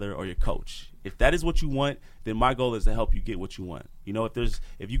your brother or your coach. If that is what you want, then my goal is to help you get what you want.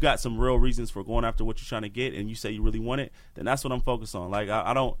 If you got some real reasons for going after what you're trying to get and you say you really want it, then that's what I'm focused on. Like,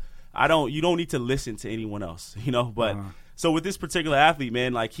 you don't need to listen to anyone else, but so with this particular athlete,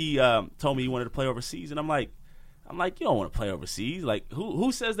 man, like, he told me he wanted to play overseas, and I'm like, you don't want to play overseas. Like,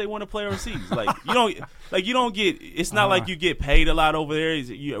 who says they want to play overseas? Like, you don't get. It's not like you get paid a lot over there.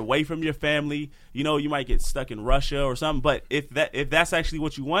 You're away from your family. You might get stuck in Russia or something. But if that's actually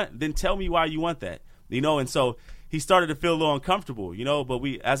what you want, then tell me why you want that. And so he started to feel a little uncomfortable. But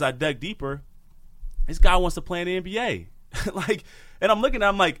as I dug deeper, this guy wants to play in the NBA. And I'm looking at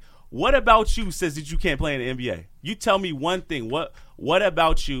him like, what about you says that you can't play in the NBA? You tell me one thing. What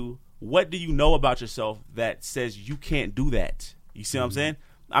about you? What do you know about yourself that says you can't do that? You see what I'm saying?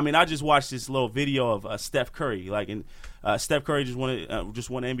 I just watched this little video of Steph Curry. Steph Curry just won an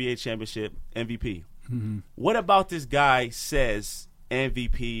NBA championship, MVP. Mm-hmm. What about this guy says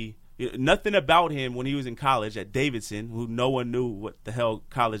MVP? Nothing about him when he was in college at Davidson, who no one knew what the hell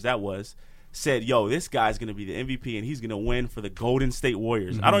college that was, said, yo, this guy's going to be the MVP and he's going to win for the Golden State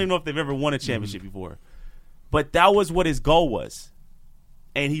Warriors. Mm-hmm. I don't even know if they've ever won a championship before. But that was what his goal was.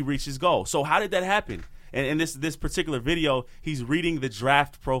 And he reached his goal. So how did that happen? And in this particular video, he's reading the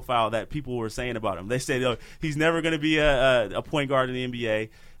draft profile that people were saying about him. They said, oh, he's never going to be a point guard in the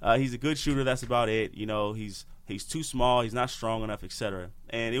NBA. He's a good shooter. That's about it. He's too small. He's not strong enough, etc.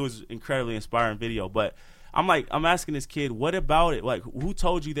 And it was incredibly inspiring video. But I'm asking this kid, what about it? Like, who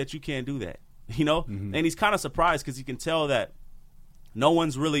told you that you can't do that? Mm-hmm. And he's kind of surprised because you can tell that no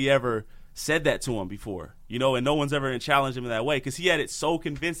one's really ever said that to him before, and no one's ever challenged him in that way because he had it so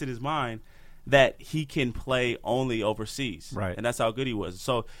convinced in his mind that he can play only overseas. Right. And that's how good he was.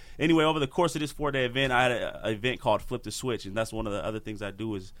 So anyway, over the course of this 4-day event, I had an event called Flip the Switch, and that's one of the other things I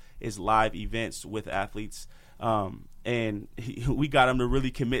do is live events with athletes. And we got him to really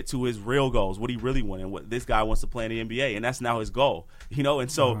commit to his real goals, what he really wanted, and what this guy wants to play in the NBA, and that's now his goal,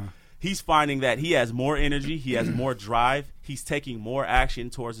 and so he's finding that he has more energy, he has more drive, he's taking more action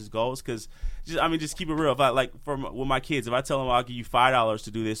towards his goals, because just keep it real. If I, with my kids, if I tell them I'll give you $5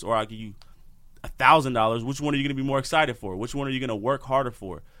 to do this, or I'll give you $1,000, which one are you going to be more excited for? Which one are you going to work harder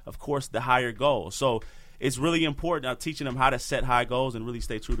for? Of course, the higher goal. So it's really important teaching them how to set high goals and really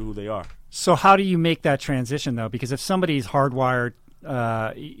stay true to who they are. So how do you make that transition, though? Because if somebody's hardwired,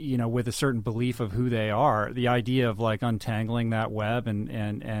 with a certain belief of who they are, the idea of untangling that web and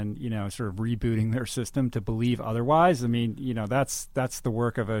sort of rebooting their system to believe otherwise, I mean, that's the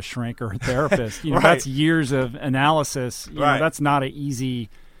work of a shrink or a therapist. Right. That's years of analysis. Right. That's not an easy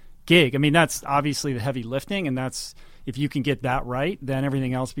gig. I mean, that's obviously the heavy lifting, and that's, if you can get that right, then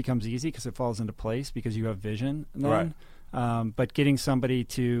everything else becomes easy because it falls into place because you have vision then. Right. But getting somebody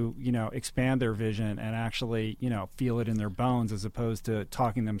to, expand their vision and actually, feel it in their bones as opposed to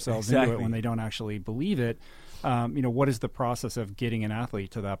talking themselves into it when they don't actually believe it. What is the process of getting an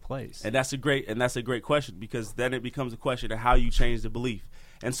athlete to that place? And that's a great question, because then it becomes a question of how you change the belief.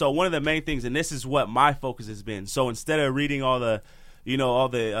 And so one of the main things, and this is what my focus has been. So instead of reading all the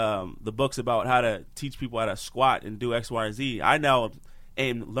books about how to teach people how to squat and do X, Y, and Z, I now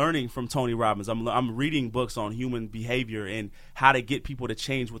am learning from Tony Robbins. I'm reading books on human behavior and how to get people to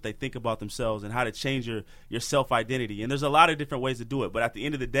change what they think about themselves and how to change your self-identity. And there's a lot of different ways to do it. But at the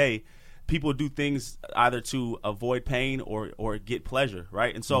end of the day, people do things either to avoid pain or get pleasure,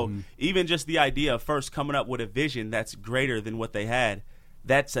 right? And so even just the idea of first coming up with a vision that's greater than what they had,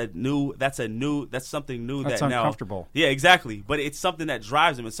 that's something new that's that uncomfortable. Now, yeah, exactly. But it's something that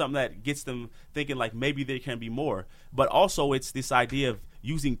drives them. It's something that gets them thinking maybe there can be more. But also it's this idea of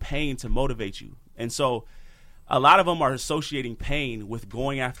using pain to motivate you. And so a lot of them are associating pain with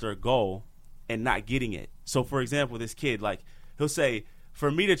going after a goal and not getting it. So for example, this kid, he'll say, for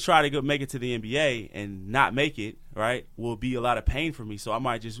me to try to make it to the NBA and not make it, right, will be a lot of pain for me. So I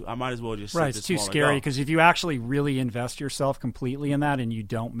might as well just right. It's too scary, because if you actually really invest yourself completely in that and you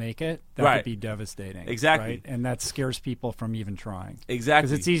don't make it, that could be devastating. Exactly, right? And that scares people from even trying. Exactly,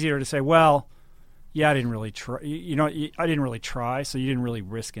 because it's easier to say, well, yeah, I didn't really try. I didn't really try, so you didn't really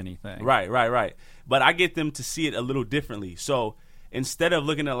risk anything. Right. But I get them to see it a little differently. So instead of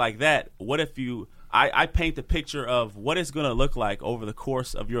looking at it like that, what if I paint the picture of what it's going to look like over the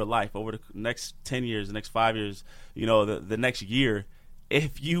course of your life, over the next 10 years, the next 5 years, the next year,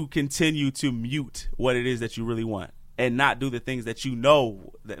 if you continue to mute what it is that you really want and not do the things that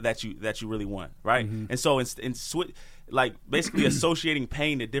that you really want, right? And so basically associating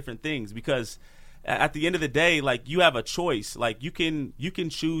pain to different things, because at the end of the day, you have a choice. You can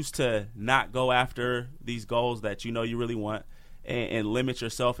choose to not go after these goals that you really want, and limit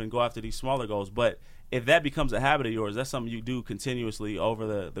yourself and go after these smaller goals. But if that becomes a habit of yours, that's something you do continuously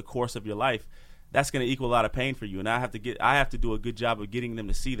over the course of your life, that's going to equal a lot of pain for you. And I have to do a good job of getting them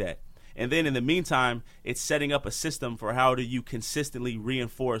to see that. And then in the meantime, it's setting up a system for how do you consistently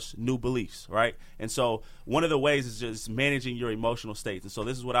reinforce new beliefs, right? And so one of the ways is just managing your emotional states. And so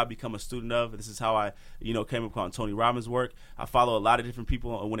this is what I've become a student of. This is how I, came upon Tony Robbins' work. I follow a lot of different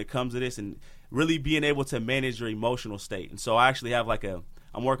people when it comes to this, and really being able to manage your emotional state. And so I actually have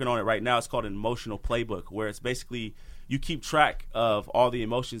I'm working on it right now. It's called an emotional playbook, where it's basically you keep track of all the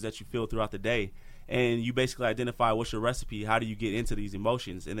emotions that you feel throughout the day. And you basically identify what's your recipe, how do you get into these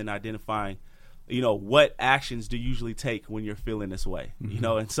emotions, and then identifying, what actions do you usually take when you're feeling this way,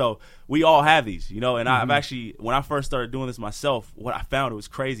 And so we all have these, and I've actually, when I first started doing this myself, what I found, it was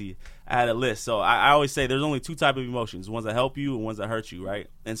crazy. I had a list. So I always say there's only two types of emotions, ones that help you and ones that hurt you, right?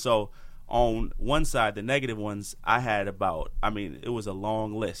 And so on one side, the negative ones, I had it was a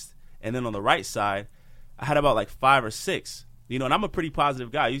long list. And then on the right side, I had about 5 or 6. And I'm a pretty positive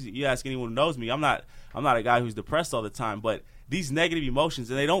guy. You ask anyone who knows me, I'm not a guy who's depressed all the time. But these negative emotions,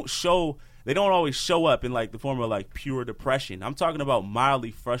 and they don't always show up in the form of pure depression. I'm talking about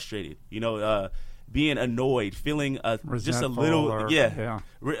mildly frustrated, being annoyed, feeling just a little,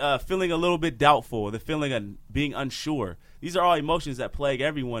 feeling a little bit doubtful, the feeling of being unsure. These are all emotions that plague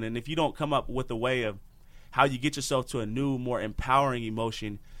everyone. And if you don't come up with a way of how you get yourself to a new, more empowering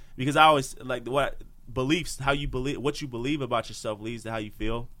emotion, because I always beliefs, what you believe about yourself leads to how you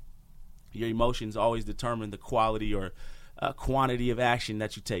feel. Your emotions always determine the quality or quantity of action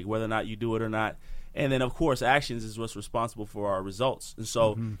that you take, whether or not you do it or not. And then, of course, actions is what's responsible for our results. And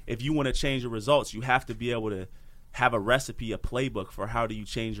so if you want to change your results, you have to be able to have a recipe, a playbook for how do you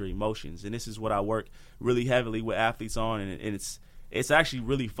change your emotions. And this is what I work really heavily with athletes on, and it's actually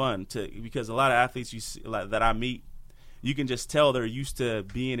really fun because a lot of athletes that I meet, you can just tell they're used to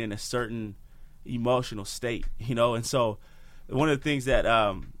being in a certain emotional state, and so one of the things that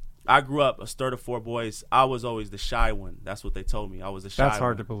I grew up a third of 4 boys. I was always the shy one. That's what they told me. I was the shy one. That's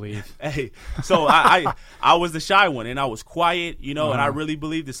hard to believe. Hey, so I was the shy one, and I was quiet, and I really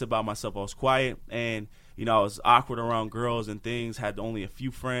believed this about myself. I was quiet, and I was awkward around girls and things, had only a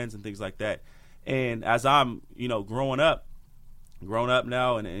few friends and things like that. And as I'm, grown up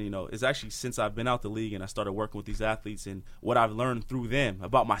now, and it's actually since I've been out the league and I started working with these athletes, and what I've learned through them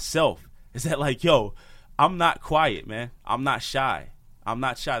about myself is that, like, I'm not quiet, man. I'm not shy.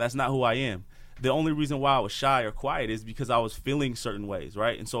 That's not who I am. The only reason why I was shy or quiet is because I was feeling certain ways,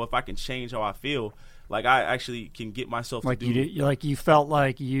 right? And so if I can change how I feel, like, I actually can get myself to do. You felt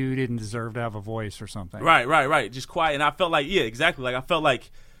like you didn't deserve to have a voice or something. Right. Just quiet. And I felt like, yeah, exactly. Like, I felt like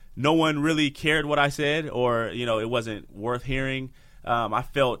no one really cared what I said, or, it wasn't worth hearing. I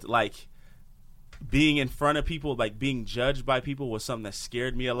felt like being in front of people, like being judged by people, was something that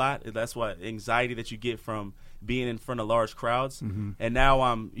scared me a lot. That's what anxiety that you get from being in front of large crowds. Mm-hmm. And now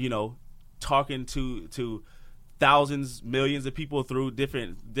I'm, talking to thousands, millions of people through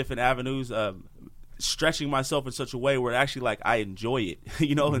different avenues, stretching myself in such a way where actually, like, I enjoy it,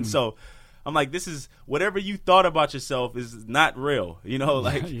 Mm-hmm. And so I'm like, this is whatever you thought about yourself is not real,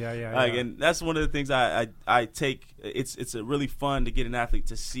 like, and that's one of the things I take. It's a really fun to get an athlete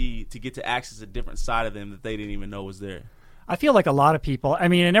to get to access a different side of them that they didn't even know was there. I feel like a lot of people,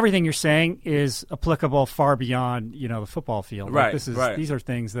 and everything you're saying is applicable far beyond, the football field. Right. Like these are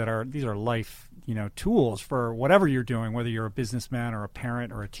things these are life, tools for whatever you're doing, whether you're a businessman or a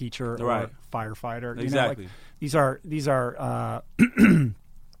parent or a teacher or a firefighter. Exactly. These are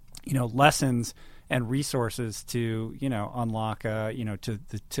lessons and resources to, unlock,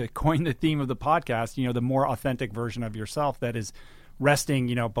 to coin the theme of the podcast, the more authentic version of yourself that is resting,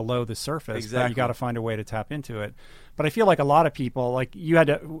 below the surface. Exactly. You got to find a way to tap into it. But I feel like a lot of people, like you had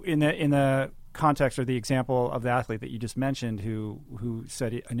to, in the context or the example of the athlete that you just mentioned, who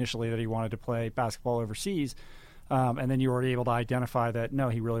said initially that he wanted to play basketball overseas, and then you were able to identify that no,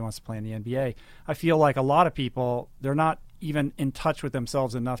 he really wants to play in the NBA. I feel like a lot of people, they're not even in touch with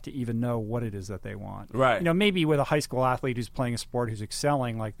themselves enough to even know what it is that they want. Right. Maybe with a high school athlete who's playing a sport, who's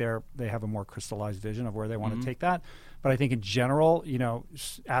excelling, like they have a more crystallized vision of where they want to take that. But I think in general,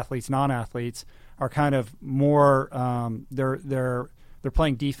 athletes, non-athletes are kind of more they're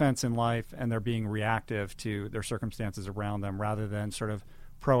playing defense in life, and they're being reactive to their circumstances around them rather than sort of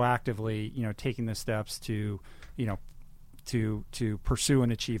proactively, taking the steps to pursue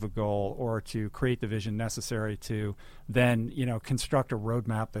and achieve a goal, or to create the vision necessary to then, construct a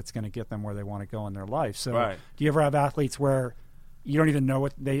roadmap that's going to get them where they want to go in their life. So do you ever have athletes where you don't even know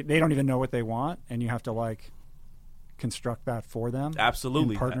what they don't even know what they want, and you have to, like, construct that for them?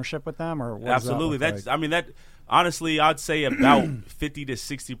 Absolutely. In partnership with them? Or what absolutely. Does that look like? That honestly, I'd say about 50 to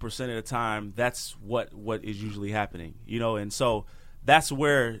 60% of the time, that's what is usually happening, and so that's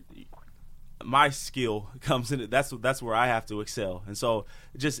where my skill comes in. That's where I have to excel. And so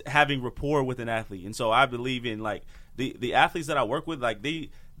just having rapport with an athlete. And so I believe in, like, the athletes that I work with, like, they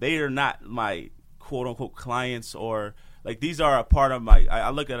are not my quote unquote clients, or like, these are a part of my,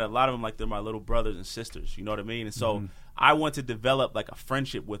 I look at a lot of them like they're my little brothers and sisters, you know what I mean? And so I want to develop, like, a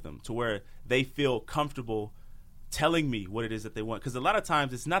friendship with them to where they feel comfortable telling me what it is that they want. Because a lot of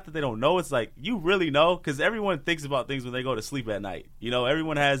times it's not that they don't know, it's like, you really know, because everyone thinks about things when they go to sleep at night.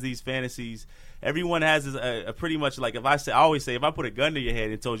 Everyone has these fantasies. Everyone has a pretty much, like, I always say, if I put a gun to your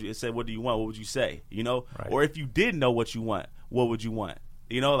head and told you, it said, what do you want? What would you say? Right. Or if you did know what you want, what would you want?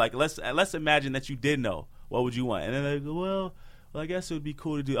 Like, let's imagine that you did know. What would you want? And then they go, well, I guess it would be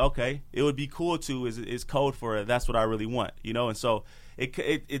cool to do. Okay, it would be cool to is code for that's what I really want, And so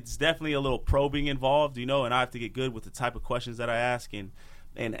it's definitely a little probing involved, and I have to get good with the type of questions that I ask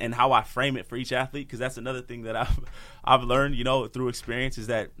and how I frame it for each athlete, because that's another thing that I've learned, through experience, is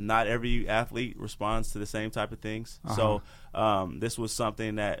that not every athlete responds to the same type of things. So this was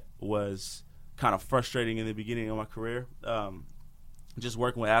something that was kind of frustrating in the beginning of my career. Just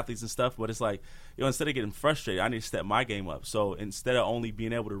working with athletes and stuff, but it's like, instead of getting frustrated, I need to step my game up. So instead of only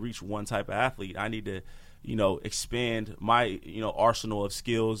being able to reach one type of athlete, I need to, expand my, arsenal of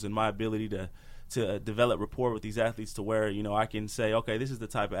skills and my ability to develop rapport with these athletes to where, I can say, okay, this is the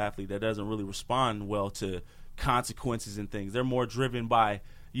type of athlete that doesn't really respond well to consequences and things. They're more driven by,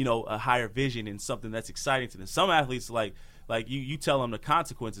 a higher vision and something that's exciting to them. Some athletes, like you tell them the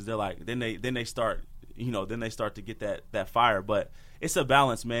consequences, they're like, then they start to get that fire. But it's a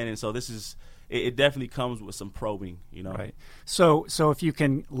balance, man. And so it definitely comes with some probing, Right. So if you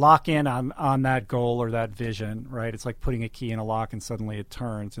can lock in on that goal or that vision, right, it's like putting a key in a lock and suddenly it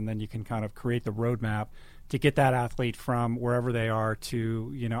turns, and then you can kind of create the roadmap to get that athlete from wherever they are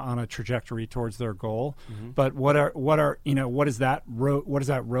to, on a trajectory towards their goal. Mm-hmm. But what does that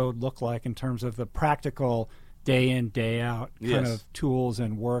road look like in terms of the practical day in, day out kind of tools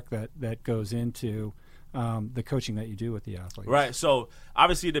and work that goes into the coaching that you do with the athletes? Right. So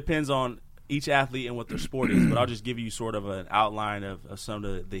obviously it depends on each athlete and what their sport is, but I'll just give you sort of an outline of some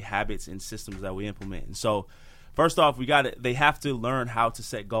of the habits and systems that we implement. And so first off, they have to learn how to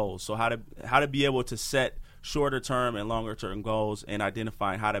set goals. So how to be able to set shorter term and longer term goals, and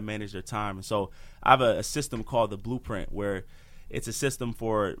identifying how to manage their time. And so I have a system called the Blueprint, where it's a system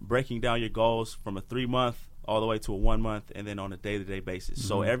for breaking down your goals from a 3-month all the way to a 1 month, and then on a day-to-day basis. Mm-hmm.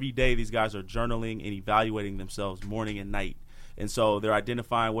 So every day these guys are journaling and evaluating themselves morning and night. And so they're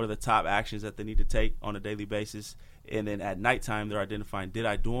identifying what are the top actions that they need to take on a daily basis. And then at nighttime, they're identifying, did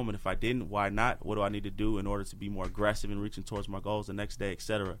I do them? And if I didn't, why not? What do I need to do in order to be more aggressive in reaching towards my goals the next day, et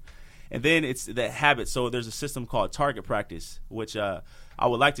cetera? And then it's the habit. So there's a system called target practice, which I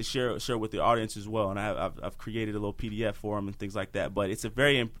would like to share with the audience as well. And I've created a little PDF for them and things like that. But it's a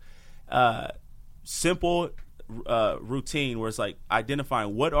very simple routine where it's like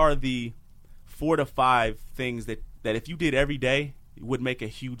identifying what are the 4 to 5 things that if you did every day would make a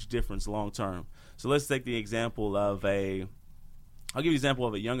huge difference long term. So let's take the example of I'll give you an example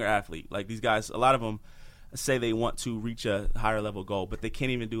of a younger athlete. Like these guys, a lot of them say they want to reach a higher level goal, but they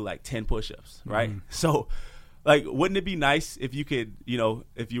can't even do like 10 push-ups, right? Mm-hmm. So like, wouldn't it be nice if you could,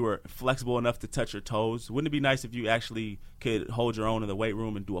 if you were flexible enough to touch your toes? Wouldn't it be nice if you actually could hold your own in the weight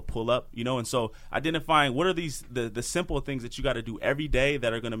room and do a pull-up, And so identifying what are the simple things that you got to do every day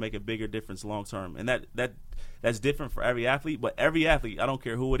that are going to make a bigger difference long term. And that's different for every athlete, but every athlete, I don't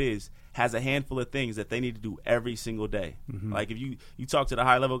care who it is, has a handful of things that they need to do every single day. Mm-hmm. Like if you talk to the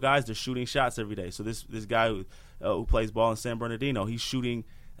high-level guys, they're shooting shots every day. So this guy who plays ball in San Bernardino, he's shooting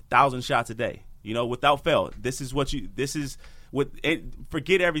 1,000 shots a day. Without fail.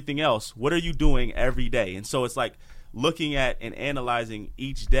 Forget everything else. What are you doing every day? And so it's like looking at and analyzing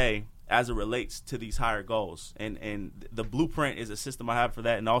each day as it relates to these higher goals. And the Blueprint is a system I have for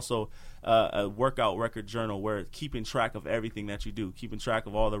that, and also a workout record journal where keeping track of everything that you do, keeping track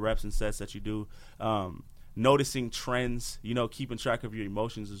of all the reps and sets that you do, noticing trends, keeping track of your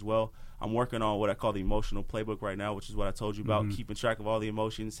emotions as well. I'm working on what I call the emotional playbook right now, which is what I told you about, mm-hmm. keeping track of all the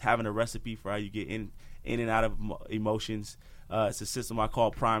emotions, having a recipe for how you get in and out of emotions. It's a system I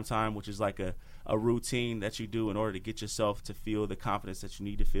call Prime Time, which is like a routine that you do in order to get yourself to feel the confidence that you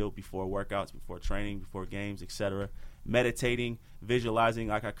need to feel before workouts, before training, before games, etc. Meditating, visualizing,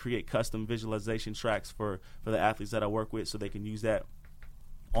 like I create custom visualization tracks for the athletes that I work with so they can use that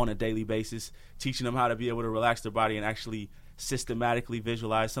on a daily basis, teaching them how to be able to relax their body and actually systematically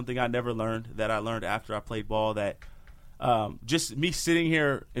visualize, something I never learned, that I learned after I played ball, that just me sitting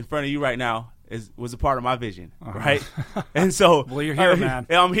here in front of you right now was a part of my vision, right? And so well, you're here, man.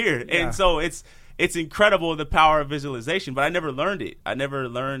 I'm here. Yeah. And so it's incredible, the power of visualization, but I never learned it. I never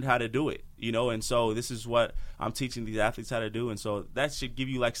learned how to do it, and so this is what I'm teaching these athletes how to do. And so that should give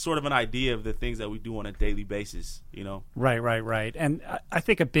you like sort of an idea of the things that we do on a daily basis, Right. And I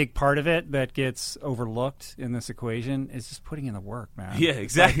think a big part of it that gets overlooked in this equation is just putting in the work, man. Yeah,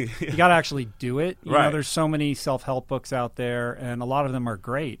 exactly. Like, you got to actually do it. Right. There's so many self-help books out there, and a lot of them are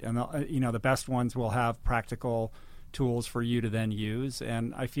great. And, the best ones will have practical tools for you to then use,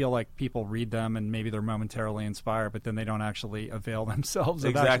 and I feel like people read them and maybe they're momentarily inspired, but then they don't actually avail themselves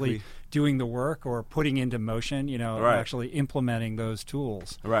of actually doing the work or putting into motion, right. actually implementing those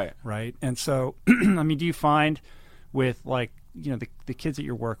tools. Right. And so, I mean, do you find with like, the kids that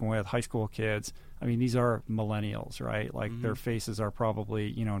you're working with, high school kids, I mean, these are millennials, right? Like mm-hmm. their faces are probably,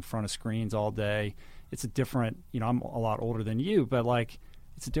 in front of screens all day. It's a different, I'm a lot older than you, but like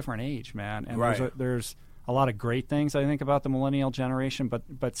it's a different age, man. And right. there's a lot of great things I think about the millennial generation,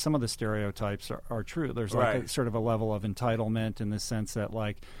 but some of the stereotypes are true. There's like right. a sort of a level of entitlement in the sense that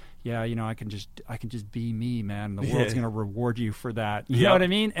like, yeah, I can just be me, man. The world's going to reward you for that. You know what I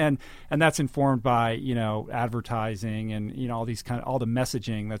mean? And that's informed by, advertising and, all the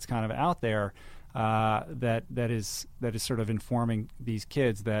messaging that's kind of out there that is sort of informing these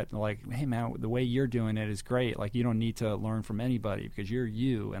kids that like, hey man, the way you're doing it is great. Like you don't need to learn from anybody because you're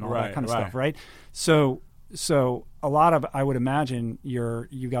you and all that kind of stuff, right? So a lot of, I would imagine you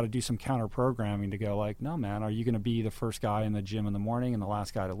got to do some counter programming to go like, no man, are you going to be the first guy in the gym in the morning and the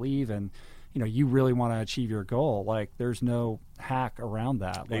last guy to leave? And you really want to achieve your goal. Like there's no hack around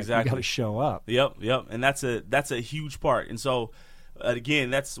that. Like, exactly. You got to show up. Yep. And that's a huge part. And so again,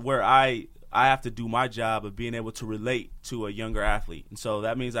 that's where I I have to do my job of being able to relate to a younger athlete. And so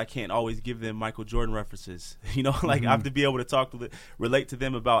that means I can't always give them Michael Jordan references. You know, like I have to be able to relate to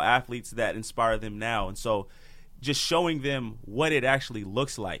them about athletes that inspire them now. And so just showing them what it actually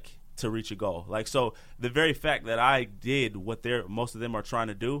looks like to reach a goal. Like, so the very fact that I did what most of them are trying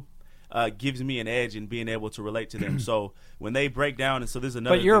to do gives me an edge in being able to relate to them. So when they break down, and so there's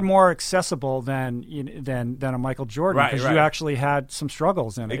another. But you're thing. more accessible than a Michael Jordan, because you actually had some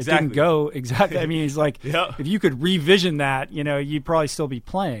struggles in it. Exactly. It didn't go exactly. I mean, he's like, Yep. if you could revision that, you'd probably still be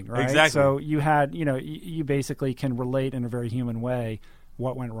playing, right? Exactly. So you had, you basically can relate in a very human way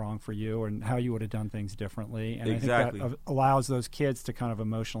what went wrong for you and how you would have done things differently. And Exactly. I think that allows those kids to kind of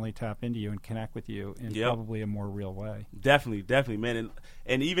emotionally tap into you and connect with you in probably a more real way. Definitely, man.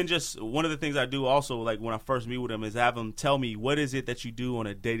 And even just one of the things I do also, like when I first meet with them, is have them tell me, what is it that you do on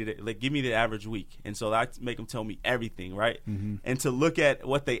a day-to-day, like give me the average week. And so I make them tell me everything, right? Mm-hmm. And to look at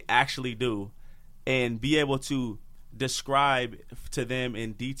what they actually do and be able to describe to them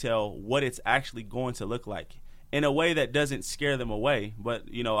in detail what it's actually going to look like, in a way that doesn't scare them away. But,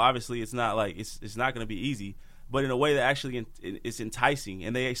 obviously it's not like it's not going to be easy, but in a way that actually is enticing,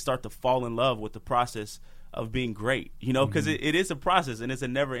 and they start to fall in love with the process of being great, because it is a process, and it's a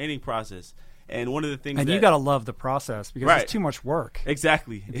never-ending process. And one of the things you got to love the process, because it's too much work.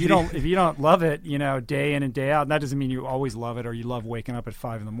 Exactly. If you don't love it, day in and day out, and that doesn't mean you always love it or you love waking up at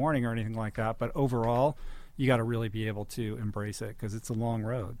 5 a.m. or anything like that, but overall, you got to really be able to embrace it, because it's a long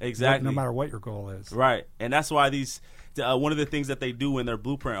road. Exactly. No matter what your goal is. Right. And that's why these one of the things that they do in their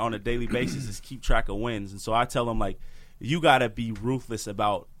blueprint on a daily basis is keep track of wins. And so I tell them, like, you got to be ruthless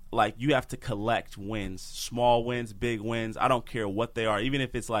about, like, you have to collect wins, small wins, big wins. I don't care what they are. Even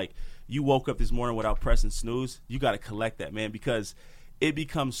if it's like you woke up this morning without pressing snooze, you got to collect that, man, because it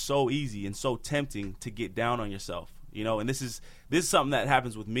becomes so easy and so tempting to get down on yourself, and this is something that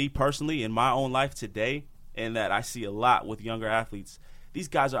happens with me personally in my own life today. And that I see a lot with younger athletes. These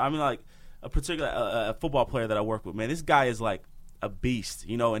guys are, like a particular a football player that I work with, man, this guy is like a beast,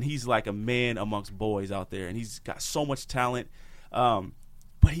 and he's like a man amongst boys out there, and he's got so much talent,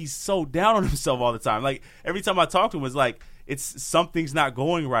 but he's so down on himself all the time. Like, every time I talk to him, it's like something's not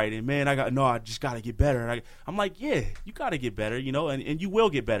going right, and man, I just got to get better. And I'm like, yeah, you got to get better, and you will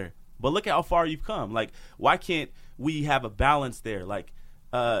get better. But look at how far you've come. Like, why can't we have a balance there? Like,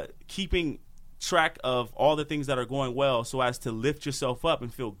 keeping track of all the things that are going well, so as to lift yourself up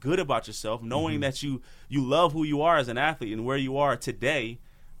and feel good about yourself, knowing that you love who you are as an athlete and where you are today,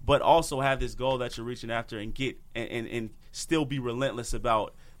 but also have this goal that you're reaching after, and get and still be relentless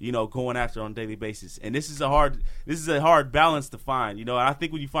about going after on a daily basis. And this is a hard balance to find, and I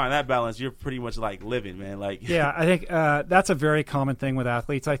think when you find that balance, you're pretty much like living, man. Like, yeah, I think that's a very common thing with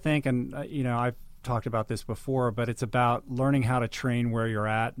athletes, I think. And I've talked about this before, but it's about learning how to train where you're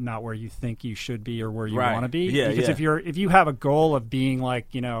at, not where you think you should be or where you want to be. Yeah, because if you have a goal of being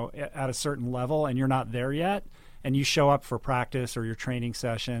like, at a certain level and you're not there yet, and you show up for practice or your training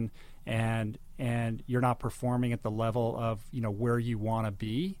session and you're not performing at the level of, where you want to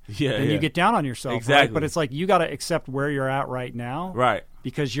be, then you get down on yourself. Exactly. Right? But it's like, you got to accept where you're at right now. Right.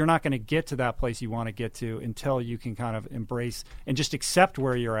 Because you're not going to get to that place you want to get to until you can kind of embrace and just accept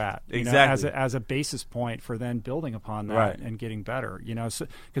where you're at, as a basis point for then building upon that and getting better,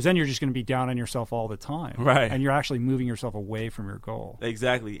 because then you're just going to be down on yourself all the time. Right. And you're actually moving yourself away from your goal.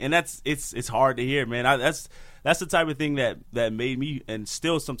 Exactly. And it's hard to hear, man. That's the type of thing that made me, and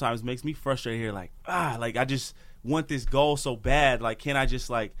still sometimes makes me frustrated here. Like, I just want this goal so bad. Like, can I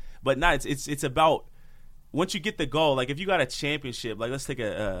just but not, it's about, once you get the goal, like if you got a championship, like let's take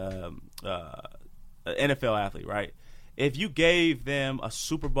a NFL athlete, right? If you gave them a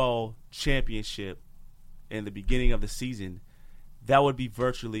Super Bowl championship in the beginning of the season, that would be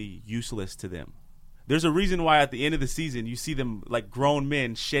virtually useless to them. There's a reason why at the end of the season you see them like grown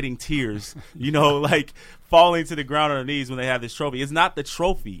men shedding tears, like falling to the ground on their knees when they have this trophy. It's not the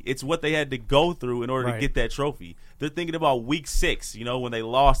trophy. It's what they had to go through in order to get that trophy. They're thinking about week 6, when they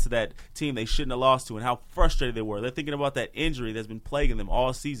lost to that team they shouldn't have lost to, and how frustrated they were. They're thinking about that injury that's been plaguing them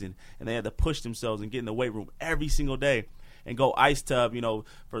all season, and they had to push themselves and get in the weight room every single day and go ice tub,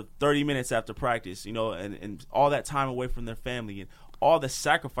 for 30 minutes after practice, and all that time away from their family and all the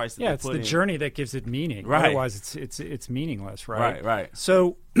sacrifice that they put in. Yeah, it's the journey that gives it meaning. Right. Otherwise, it's meaningless, right? Right.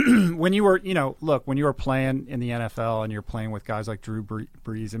 So when you were, when you were playing in the NFL and you're playing with guys like Drew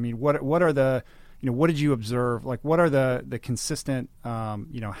Brees, I mean, what are the, what did you observe? Like, what are the consistent,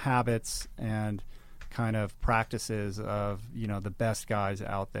 habits and kind of practices of, the best guys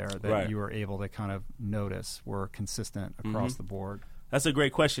out there that you were able to kind of notice were consistent across the board? That's a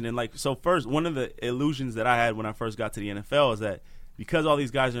great question. And so first, one of the illusions that I had when I first got to the NFL is that because all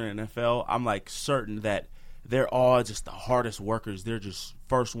these guys are in the NFL, I'm like certain that they're all just the hardest workers. They're just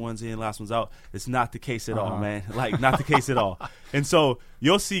first ones in, last ones out. It's not the case at all, man. Like, not the case at all. And so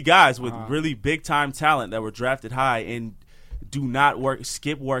you'll see guys with really big-time talent that were drafted high and do not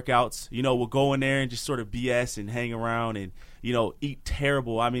skip workouts, will go in there and just sort of BS and hang around and, eat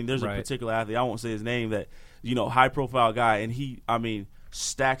terrible. I mean, there's a particular athlete, I won't say his name, that, high-profile guy, and he,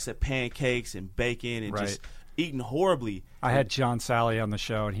 stacks of pancakes and bacon and just eating horribly. I had John Sally on the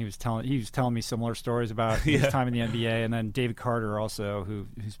show, and he was telling me similar stories about his time in the NBA, and then David Carter also,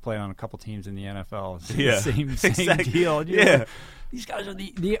 who's played on a couple teams in the NFL. Same exactly. Deal. These guys are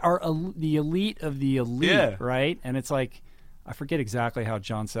the elite of the elite, right? And it's like, I forget exactly how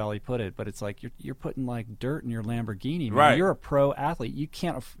John Sally put it, but it's like you're putting like dirt in your Lamborghini, man. Right. You're a pro athlete. You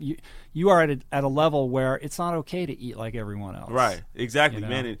can't. You are at a level where it's not okay to eat like everyone else. Right. Exactly,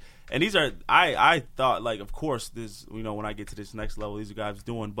 man. And these are I thought, like, of course, this, when I get to this next level, these are guys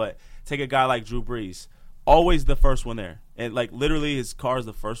doing. But take a guy like Drew Brees, always the first one there, and like literally his car is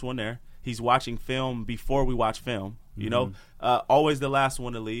the first one there. He's watching film before we watch film. Always the last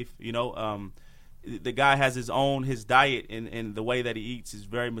one to leave. The guy has his diet and the way that he eats is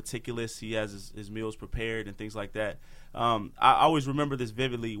very meticulous. He has his meals prepared and things like that. I always remember this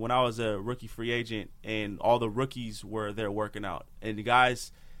vividly when I was a rookie free agent and all the rookies were there working out. And the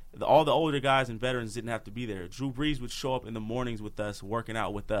guys, all the older guys and veterans didn't have to be there. Drew Brees would show up in the mornings with us, working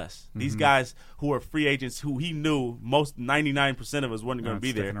out with us. These guys who were free agents who he knew most 99% of us weren't going to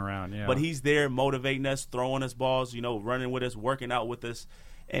be there. Around, But he's there motivating us, throwing us balls, running with us, working out with us.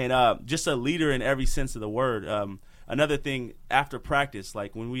 And just a leader in every sense of the word. Another thing, after practice,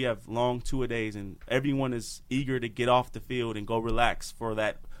 like when we have long two-a-days and everyone is eager to get off the field and go relax for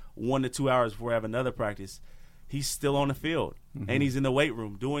that 1 to 2 hours before we have another practice, he's still on the field. And he's in the weight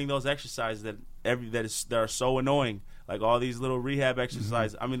room doing those exercises that are so annoying, like all these little rehab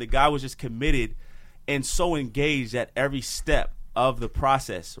exercises. I mean, the guy was just committed and so engaged at every step of the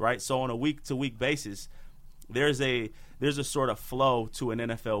process, right? So on a week-to-week basis, there's a sort of flow to an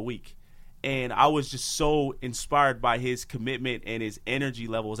NFL week. And I was just so inspired by his commitment and his energy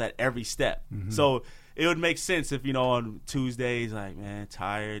levels at every step. So it would make sense if, on Tuesdays, like, man,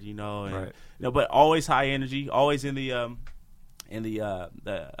 tired, but always high energy, always in the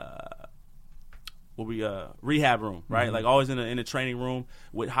rehab room, right? Like always in the training room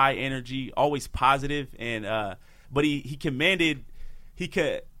with high energy, always positive. And but he didn't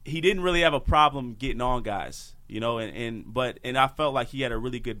really have a problem getting on guys. And I felt like he had a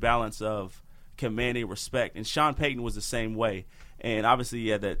really good balance of commanding respect. And Sean Payton was the same way. And obviously he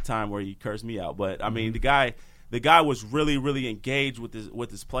had that time where he cursed me out. But I mean, the guy was really, really engaged with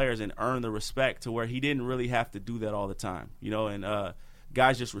his players and earned the respect to where he didn't really have to do that all the time. And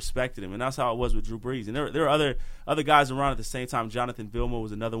guys just respected him. And that's how it was with Drew Brees. And there were other guys around at the same time. Jonathan Vilma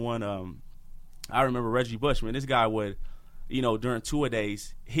was another one. I remember Reggie Bush. Man, this guy would, during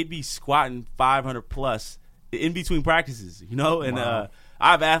two-a-days, he'd be squatting 500 plus in between practices, and I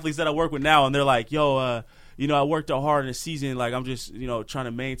have athletes that I work with now, and they're like, "Yo, I worked out hard in the season. Like, I'm just, trying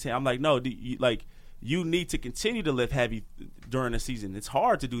to maintain." I'm like, "No, you need to continue to lift heavy during the season. It's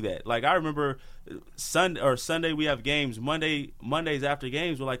hard to do that." Like, I remember Sunday we have games. Mondays after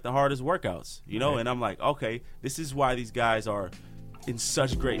games were like the hardest workouts, And I'm like, okay, this is why these guys are in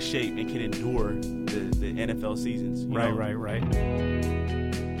such great shape and can endure the NFL seasons. Right.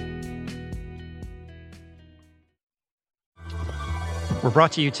 We're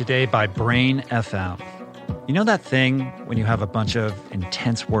brought to you today by Brain FM. You know that thing when you have a bunch of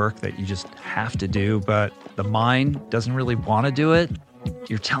intense work that you just have to do, but the mind doesn't really want to do it?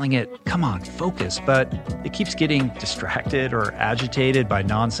 You're telling it, come on, focus, but it keeps getting distracted or agitated by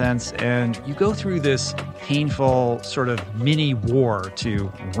nonsense, and you go through this painful sort of mini war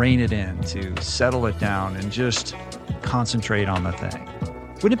to rein it in, to settle it down, and just concentrate on the thing.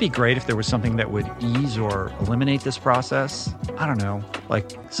 Wouldn't it be great if there was something that would ease or eliminate this process? I don't know, like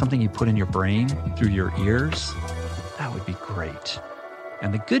something you put in your brain through your ears? That would be great.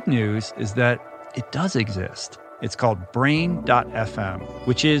 And the good news is that it does exist. It's called Brain.fm,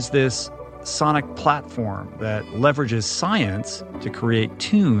 which is this sonic platform that leverages science to create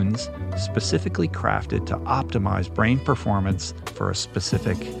tunes specifically crafted to optimize brain performance for a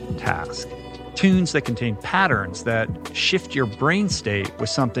specific task. Tunes that contain patterns that shift your brain state with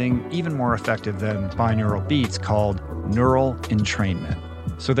something even more effective than binaural beats called neural entrainment,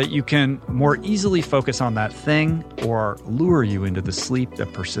 so that you can more easily focus on that thing or lure you into the sleep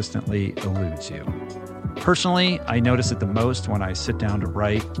that persistently eludes you. Personally, I notice it the most when I sit down to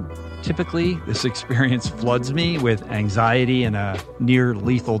write. Typically, this experience floods me with anxiety and a near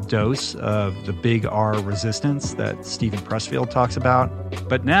lethal dose of the big R resistance that Stephen Pressfield talks about.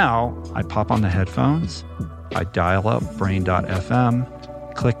 But now I pop on the headphones, I dial up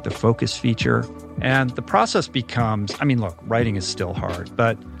brain.fm, click the focus feature, and the process becomes, look, writing is still hard,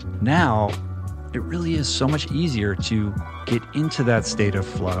 but now it really is so much easier to get into that state of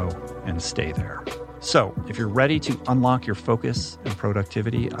flow and stay there. So, if you're ready to unlock your focus and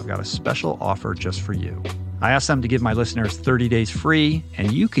productivity, I've got a special offer just for you. I asked them to give my listeners 30 days free,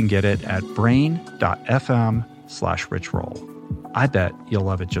 and you can get it at brain.fm/richroll. I bet you'll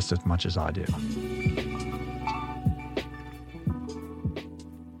love it just as much as I do.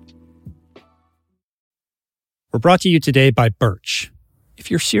 We're brought to you today by Birch.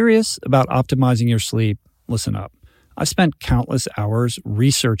 If you're serious about optimizing your sleep, listen up. I've spent countless hours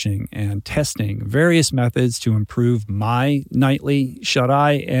researching and testing various methods to improve my nightly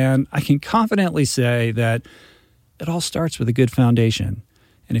shut-eye, and I can confidently say that it all starts with a good foundation.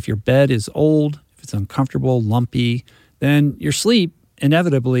 And if your bed is old, if it's uncomfortable, lumpy, then your sleep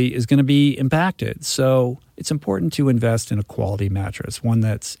inevitably is going to be impacted. So it's important to invest in a quality mattress, one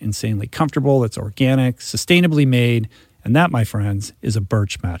that's insanely comfortable, that's organic, sustainably made, and that, my friends, is a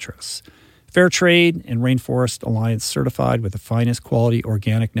Birch mattress. Fair Trade and Rainforest Alliance certified with the finest quality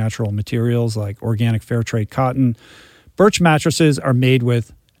organic natural materials like organic fair trade cotton. Birch mattresses are made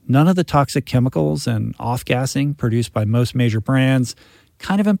with none of the toxic chemicals and off-gassing produced by most major brands.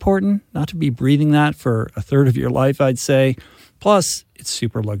 Kind of important not to be breathing that for a third of your life, I'd say. Plus, it's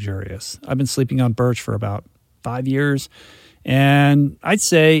super luxurious. I've been sleeping on Birch for about 5 years, and I'd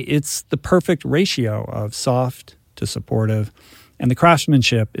say it's the perfect ratio of soft to supportive. And the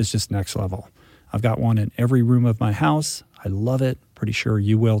craftsmanship is just next level. I've got one in every room of my house. I love it. Pretty sure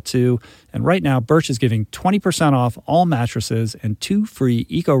you will too. And right now, Birch is giving 20% off all mattresses and 2 free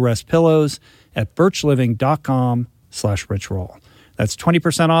EcoRest pillows at birchliving.com/richroll. That's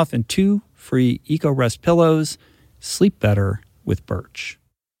 20% off and 2 free EcoRest pillows. Sleep better with Birch.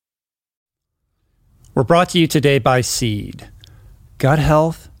 We're brought to you today by Seed. Gut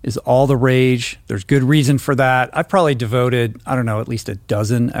health is all the rage. There's good reason for that. I've probably devoted, at least a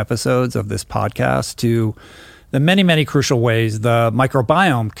dozen episodes of this podcast to the many, many crucial ways the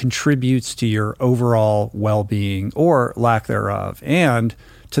microbiome contributes to your overall well-being or lack thereof, and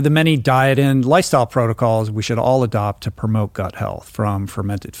to the many diet and lifestyle protocols we should all adopt to promote gut health, from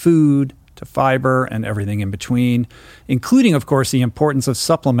fermented food to fiber and everything in between, including, of course, the importance of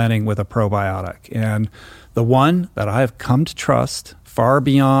supplementing with a probiotic. And the one that I have come to trust far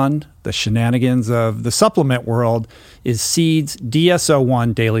beyond the shenanigans of the supplement world is Seed's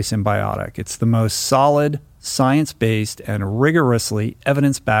DSO1 Daily Symbiotic. It's the most solid, science-based, and rigorously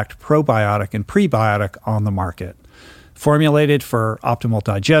evidence-backed probiotic and prebiotic on the market. Formulated for optimal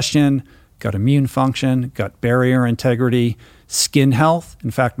digestion, gut immune function, gut barrier integrity, skin health.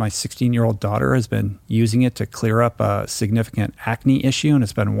 In fact, my 16-year-old daughter has been using it to clear up a significant acne issue, and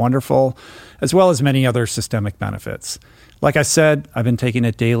it's been wonderful, as well as many other systemic benefits. Like I said, I've been taking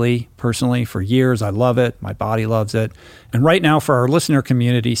it daily personally for years. I love it. My body loves it. And right now, for our listener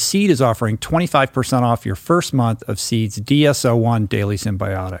community, Seed is offering 25% off your first month of Seed's DSO1 Daily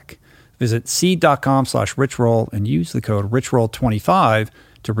Symbiotic. Visit seed.com/richroll and use the code richroll25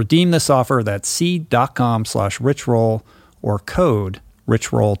 to redeem this offer. That's seed.com/richroll or code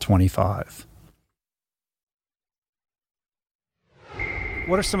richroll25.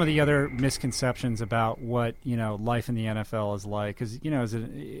 What are some of the other misconceptions about what, life in the NFL is like? Because, as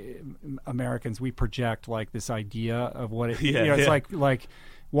Americans, we project like this idea of what it, it's like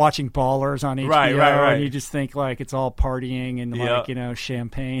watching Ballers on HBO, right. and you just think like it's all partying and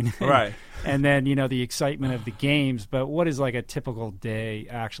champagne, right? And then the excitement of the games. But what is like a typical day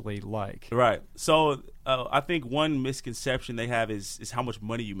actually like? Right. So I think one misconception they have is how much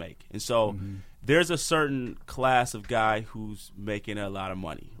money you make, and so. Mm-hmm. There's a certain class of guy who's making a lot of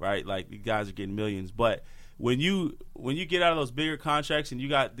money, right? Like, the guys are getting millions. But when you get out of those bigger contracts and you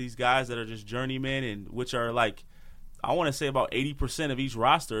got these guys that are just journeymen, and which are like, I want to say about 80% of each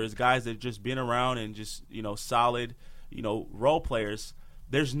roster is guys that have just been around and just, solid, role players.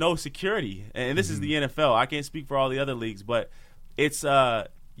 There's no security. And this is the NFL. I can't speak for all the other leagues, but it's number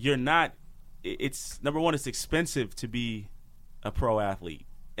one, it's expensive to be a pro athlete.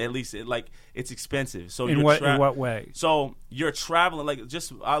 At least it's expensive. So in what way? So you're traveling,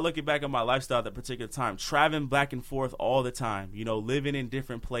 I look back at my lifestyle at that particular time, traveling back and forth all the time, living in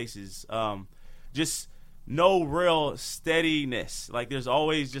different places, just no real steadiness. Like, there's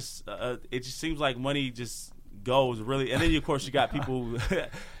always just it just seems like money just goes really, and then of course you got people who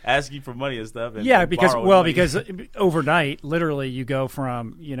ask you for money and stuff. And, yeah, and because borrow money. because overnight, literally, you go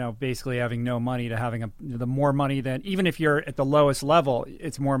from basically having no money to having the more money than, even if you're at the lowest level,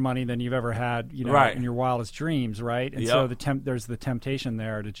 it's more money than you've ever had right. in your wildest dreams, right? And so there's the temptation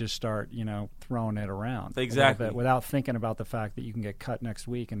there to just start throwing it around exactly a little bit without thinking about the fact that you can get cut next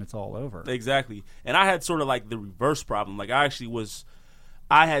week and it's all over. Exactly. And I had sort of like the reverse problem. Like I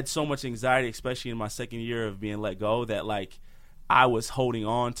had so much anxiety, especially in my second year of being let go, that like I was holding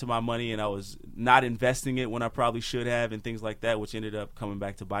on to my money and I was not investing it when I probably should have and things like that, which ended up coming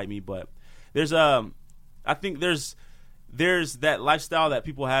back to bite me. But there's I think there's that lifestyle that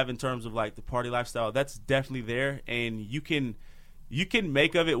people have in terms of like the party lifestyle. That's definitely there, and you can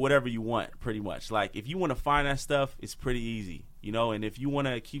make of it whatever you want, pretty much. Like if you want to find that stuff, it's pretty easy, and if you want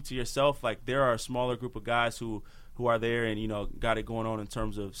to keep to yourself, like there are a smaller group of guys who are there and got it going on in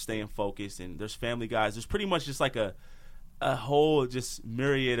terms of staying focused, and there's family guys. There's pretty much just like a whole just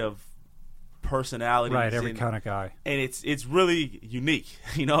myriad of personalities, right? Every kind of guy, and it's really unique,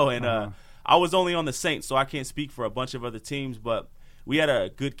 and I was only on the Saints, so I can't speak for a bunch of other teams, but we had a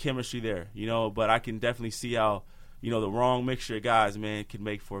good chemistry there, but I can definitely see how the wrong mixture of guys, man, can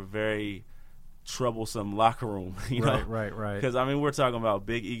make for a very troublesome locker room, Right. Because I mean, we're talking about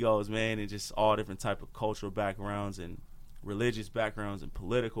big egos, man, and just all different type of cultural backgrounds and religious backgrounds and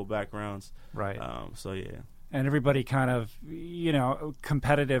political backgrounds, right? So yeah, and everybody kind of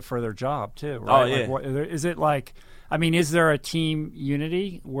competitive for their job too, right? Oh yeah. Like, is it like? I mean, is there a team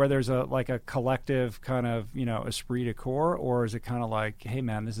unity where there's a collective kind of esprit de corps, or is it kind of like, hey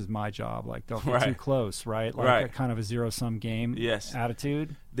man, this is my job, like don't get too close, right? Like a kind of a zero-sum game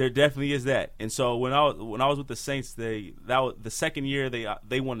attitude. There definitely is that. And so when I was with the Saints, that was the second year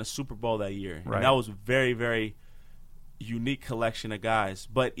they won the Super Bowl that year, right. And that was a very, very unique collection of guys.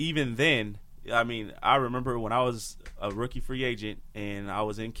 But even then, I mean, I remember when I was a rookie free agent and I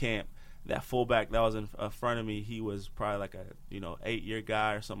was in camp. That fullback that was in front of me, he was probably like a 8-year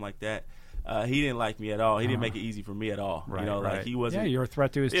guy or something like that. He didn't like me at all. He didn't make it easy for me at all. Right, like he wasn't. Yeah, you're a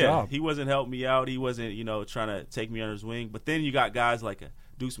threat to his job. He wasn't helping me out. He wasn't trying to take me under his wing. But then you got guys like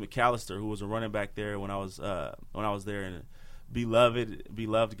Deuce McAllister, who was a running back there when I was there, and a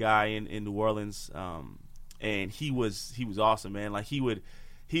beloved guy in New Orleans. And he was awesome, man. Like he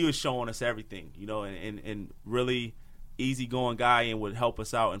was showing us everything, and really easygoing guy, and would help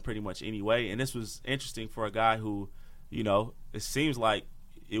us out in pretty much any way. And this was interesting for a guy who, it seems like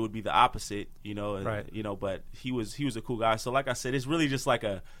it would be the opposite, right. But he was a cool guy. So like I said, it's really just like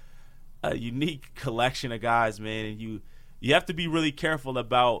a unique collection of guys, man. And you have to be really careful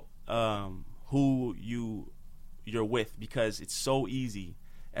about who you're with, because it's so easy.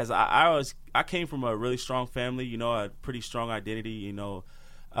 As I came from a really strong family, a pretty strong identity,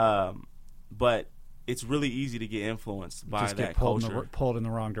 but it's really easy to get influenced by just that get pulled culture. Pulled in the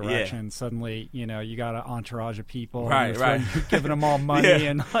wrong direction. Yeah. Suddenly, you got an entourage of people, right? You're giving them all money,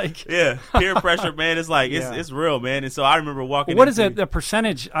 and like, peer pressure, man. It's like it's real, man. And so I remember walking. What is it? The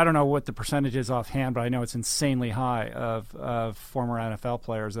percentage? I don't know what the percentage is offhand, but I know it's insanely high of former NFL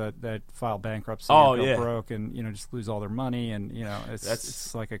players that file bankruptcy, go broke, and just lose all their money, and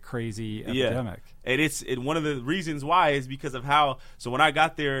it's like a crazy epidemic. And one of the reasons why is because of how. So when I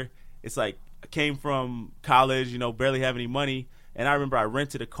got there, it's like. I came from college, barely have any money, and I remember I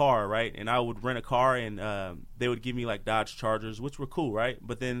rented a car, right? And I would rent a car, and they would give me like Dodge Chargers, which were cool, right?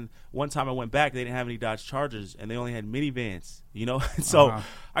 But then one time I went back, they didn't have any Dodge Chargers, and they only had minivans, So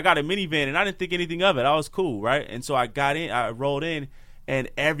I got a minivan, and I didn't think anything of it. I was cool, right? And so I rolled in,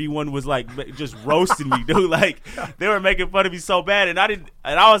 and everyone was like just roasting me, dude. Like they were making fun of me so bad, and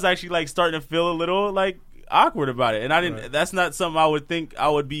I was actually like starting to feel a little like awkward about it, and I didn't. Right. That's not something I would think I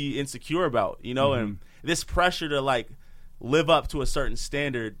would be insecure about, Mm-hmm. And this pressure to like live up to a certain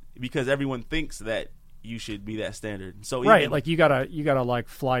standard because everyone thinks that you should be that standard. So like you gotta like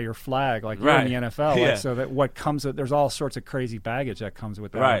fly your flag, like you're in the NFL, like, so that what comes with, there's all sorts of crazy baggage that comes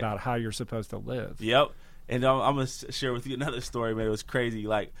with that about how you're supposed to live. Yep. And I'm gonna share with you another story, man. It was crazy.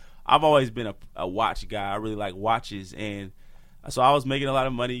 Like I've always been a watch guy. I really like watches, and so I was making a lot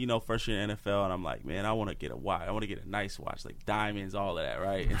of money, first year in NFL, and I'm like, man, I want to get a watch. I want to get a nice watch, like diamonds, all of that,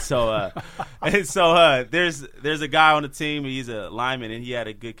 right? And so, there's a guy on the team. He's a lineman, and he had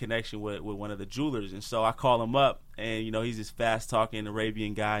a good connection with one of the jewelers. And so I call him up, and he's this fast talking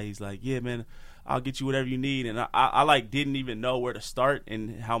Arabian guy. He's like, yeah, man, I'll get you whatever you need. And I like didn't even know where to start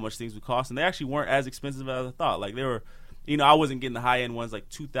and how much things would cost, and they actually weren't as expensive as I thought. Like they were. I wasn't getting the high end ones, like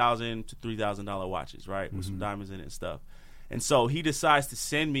 $2,000 to $3,000 watches, right, with some diamonds in it and stuff. And so he decides to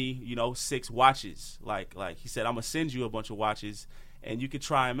send me, 6 watches. Like he said, I'm gonna send you a bunch of watches, and you could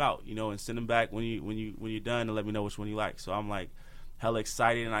try them out, you know, and send them back when you're done and let me know which one you like. So I'm like hella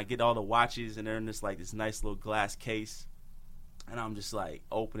excited, and I get all the watches, and they're in this nice little glass case. And I'm just like,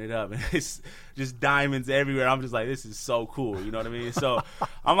 open it up, and it's just diamonds everywhere. I'm just like, this is so cool, you know what I mean? So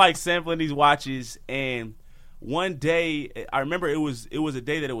I'm like sampling these watches, and one day, I remember it was a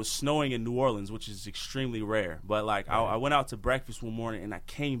day that it was snowing in New Orleans, which is extremely rare. But like, I went out to breakfast one morning, and I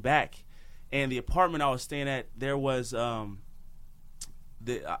came back, and the apartment I was staying at, there was I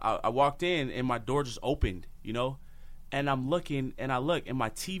walked in, and my door just opened, you know, and I'm looking, and I look, and my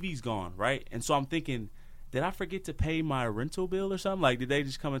TV's gone, right? And so I'm thinking, did I forget to pay my rental bill or something? Like, did they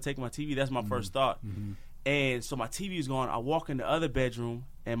just come and take my TV? That's my first thought. Mm-hmm. And so my TV is gone. I walk in the other bedroom,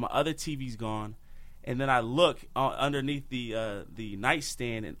 and my other TV's gone. And then I look underneath the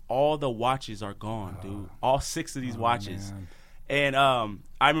nightstand, and all the watches are gone, dude. All 6 of these watches. Man. And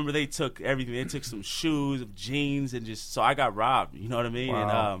I remember they took everything. They took some shoes, jeans, and so I got robbed. You know what I mean?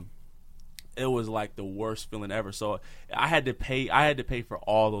 Wow. And it was like the worst feeling ever. So I had to pay for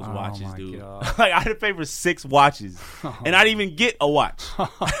all those watches, dude. Like, I had to pay for 6 watches, and I didn't even get a watch.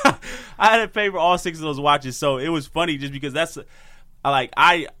 I had to pay for all 6 of those watches. So it was funny just because that's like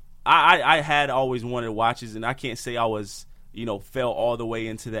I had always wanted watches, and I can't say I was, you know, fell all the way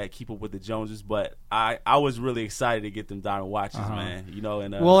into that keep up with the Joneses, but I was really excited to get them diamond watches, man. You know,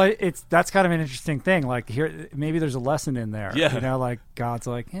 and well, that's kind of an interesting thing. Like, here, maybe there's a lesson in there. Yeah, you know, like God's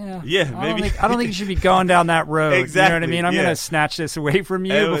like, maybe. I don't think you should be going down that road. Exactly. You know what I mean? I'm gonna snatch this away from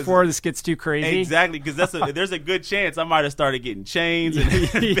you before this gets too crazy. Exactly, because there's a good chance I might have started getting chains and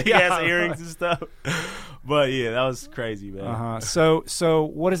big ass earrings and stuff. But yeah, that was crazy, man. So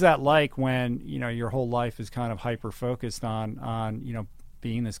what is that like when, you know, your whole life is kind of hyper focused on you know,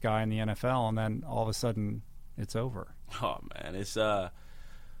 being this guy in the NFL, and then all of a sudden it's over? Oh man,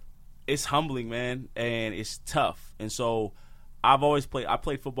 it's humbling, man, and it's tough. And so I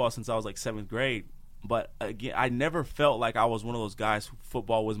played football since I was like 7th grade. But again, I never felt like I was one of those guys who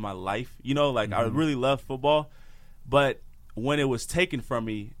football was my life. You know, like I really loved football, but when it was taken from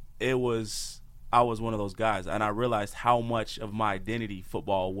me, I was one of those guys, and I realized how much of my identity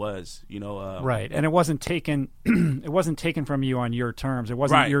football was, you know. Right, and it wasn't taken. It wasn't taken from you on your terms. It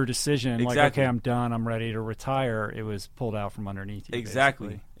wasn't your decision. Exactly. Like, okay, I'm done. I'm ready to retire. It was pulled out from underneath you.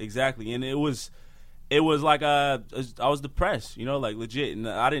 Exactly. And it was like I was depressed, you know, like legit, and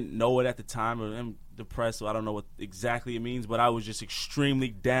I didn't know it at the time. I'm depressed, so I don't know what exactly it means, but I was just extremely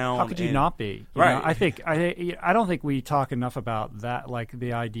down. How could you not be? You know, I don't think we talk enough about that, like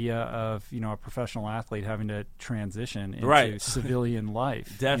the idea of, you know, a professional athlete having to transition into civilian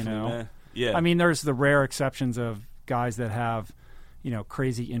life. Definitely, you know? man. Yeah. I mean, there's the rare exceptions of guys that have, you know,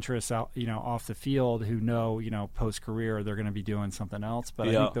 crazy interests out, you know, off the field, who know, you know, post career they're going to be doing something else. But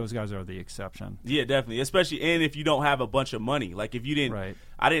I think those guys are the exception. Yeah, definitely. Especially, and if you don't have a bunch of money, like if you didn't,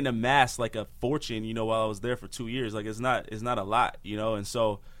 I didn't amass like a fortune, you know, while I was there for 2 years. Like it's not a lot, you know. And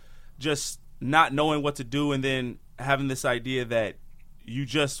so, just not knowing what to do, and then having this idea that you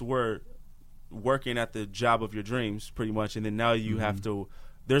just were working at the job of your dreams, pretty much, and then now you have to.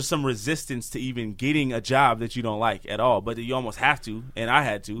 There's some resistance to even getting a job that you don't like at all, but you almost have to, and I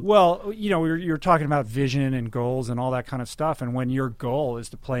had to. Well, you know, you're talking about vision and goals and all that kind of stuff, and when your goal is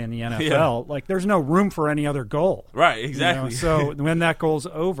to play in the NFL, like there's no room for any other goal. Right, exactly. You know? So when that goal's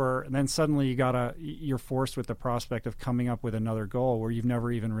over, and then suddenly you're forced with the prospect of coming up with another goal where you've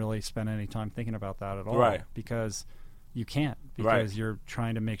never even really spent any time thinking about that at all. Right. Because you can't, because you're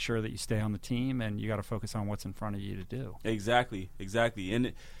trying to make sure that you stay on the team, and you got to focus on what's in front of you to do. Exactly.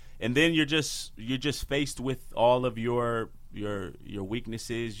 And then you're just faced with all of your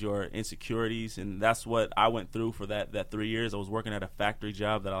weaknesses, your insecurities, and that's what I went through for that 3 years. I was working at a factory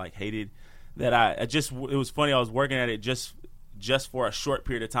job that I hated. It was funny. I was working at it just for a short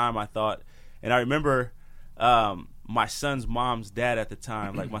period of time, I thought, and I remember my son's mom's dad at the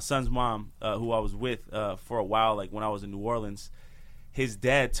time, like my son's mom, who I was with for a while, like when I was in New Orleans, his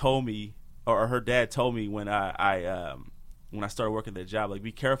dad told me, or her dad told me when I started working at a job, like,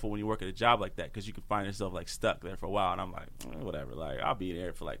 be careful when you work at a job like that, because you can find yourself like stuck there for a while. And I'm like, whatever, like I'll be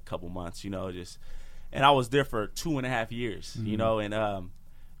there for like a couple months, you know, and I was there for 2.5 years, you know, and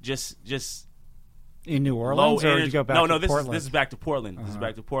just in New Orleans, or did you go back to Portland? This is back to Portland. This is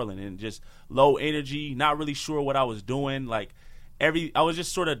back to Portland, and just low energy, not really sure what I was doing. Like I was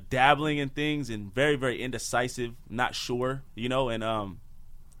just sort of dabbling in things, and very, very indecisive, not sure, you know. And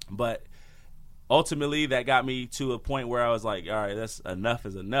but ultimately, that got me to a point where I was like, all right, that's enough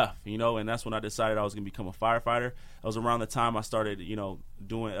is enough, you know. And that's when I decided I was going to become a firefighter. That was around the time I started, you know,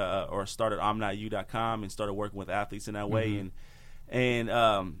 doing or started I'mNotYou.com and started working with athletes in that way, and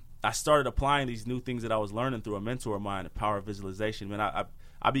I started applying these new things that I was learning through a mentor of mine, the power of visualization. Man,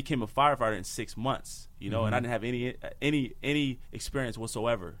 I became a firefighter in 6 months, and I didn't have any experience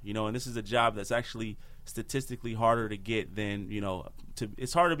whatsoever, and this is a job that's actually statistically harder to get than,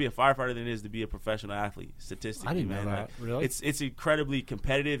 it's harder to be a firefighter than it is to be a professional athlete, statistically. I didn't know that. Really? It's incredibly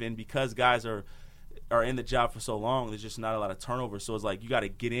competitive, and because guys are in the job for so long, there's just not a lot of turnover. So it's like you got to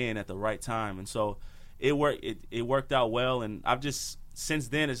get in at the right time, and so it worked out well. And since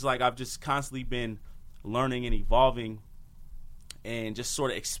then, it's like I've just constantly been learning and evolving, and just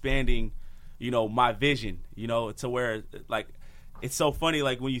sort of expanding, my vision, to where like. It's so funny,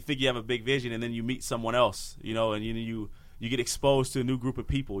 like when you think you have a big vision and then you meet someone else, and you get exposed to a new group of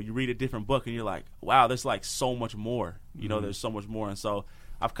people. You read a different book and you're like, wow, there's like so much more. There's so much more, and so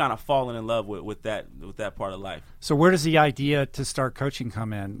I've kind of fallen in love with that part of life. So where does the idea to start coaching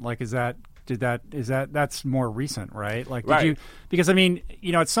come in? Like, that's more recent, right? Like, did you? Because I mean,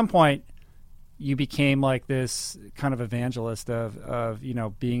 at some point, you became like this kind of evangelist of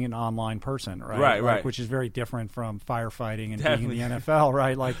being an online person, right? Right. Which is very different from firefighting and Definitely. being in the NFL,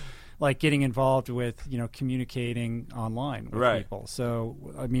 right? Like getting involved with, communicating online with people.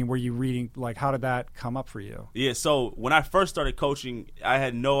 So, I mean, were you reading, like, how did that come up for you? Yeah, so when I first started coaching, I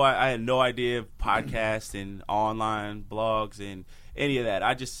had no idea of podcasts and online blogs and any of that.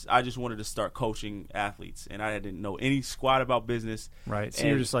 I just wanted to start coaching athletes, and I didn't know any squat about business. Right. So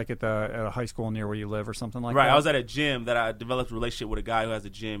you're just like at a high school near where you live or something like that? Right. I was at a gym that I developed a relationship with a guy who has a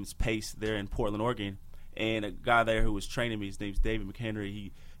gym, it's Pace, there in Portland, Oregon, and a guy there who was training me. His name's David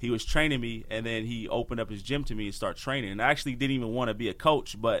McHenry. He was training me, and then he opened up his gym to me and started training. And I actually didn't even want to be a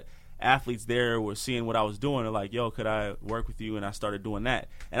coach, but athletes there were seeing what I was doing. They're like, yo, could I work with you? And I started doing that.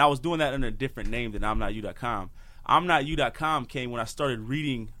 And I was doing that under a different name than I'mNotYou.com. I'mNotYou.com came when I started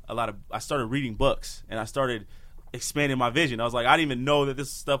reading books, and I started expanding my vision. I was like, I didn't even know that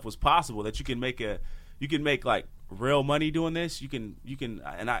this stuff was possible, that you can make like real money doing this. You can,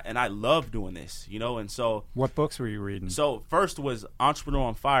 and I love doing this, and so. What books were you reading? So first was Entrepreneur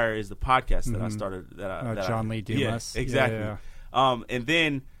on Fire is the podcast that I started. John Lee Dumas. Yeah, exactly. Yeah. And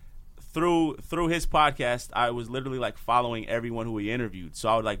then through his podcast, I was literally like following everyone who he interviewed. So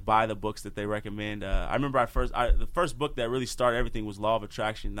I would like buy the books that they recommend. I remember the first book that really started everything was Law of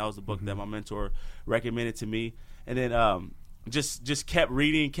Attraction. That was the book that my mentor recommended to me. And then just kept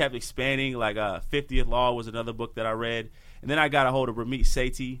reading, kept expanding. Like 50th Law was another book that I read. And then I got a hold of Ramit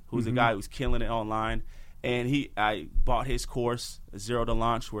Sethi, who's a guy who's killing it online. And I bought his course, Zero to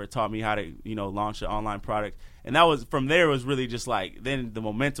Launch, where it taught me how to, launch an online product. And that was, from there, it was really just like, then the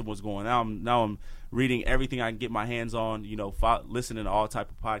momentum was going. Now I'm reading everything I can get my hands on, listening to all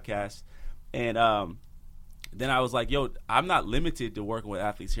type of podcasts. And then I was like, yo, I'm not limited to working with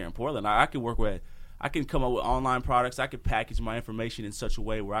athletes here in Portland. I can come up with online products. I can package my information in such a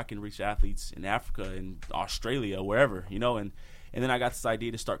way where I can reach athletes in Africa and Australia, wherever, And then I got this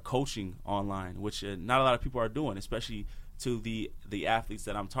idea to start coaching online, which not a lot of people are doing, especially to the athletes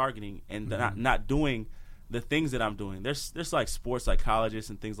that I'm targeting, and not doing the things that I'm doing. There's like sports psychologists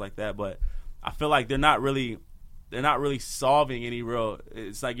and things like that, but I feel like they're not really solving any real.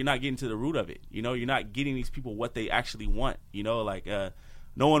 It's like you're not getting to the root of it. You're not getting these people what they actually want.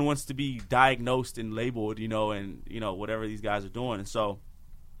 No one wants to be diagnosed and labeled. And whatever these guys are doing. And so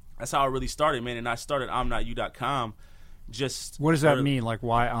that's how it really started, man. And I started I'mNotYou.com. Just what does that mean? Like,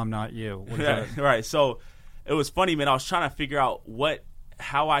 why I'm not you? What is that? Right. So it was funny, man. I was trying to figure out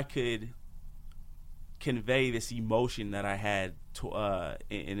how I could convey this emotion that I had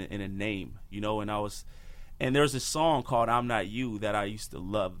in a name, and there's a song called "I'm Not You" that I used to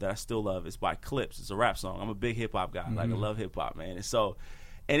love, that I still love. It's by Clips. It's a rap song. I'm a big hip hop guy. Like, I love hip hop, man.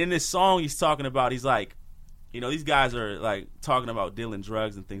 And in this song, he's talking about, he's like, these guys are like talking about dealing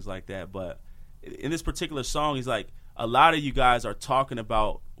drugs and things like that. But in this particular song, he's like, a lot of you guys are talking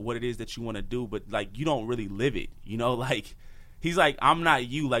about what it is that you want to do, but like you don't really live it, like he's like, I'm not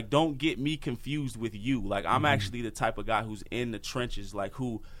you, like don't get me confused with you, like I'm actually the type of guy who's in the trenches, like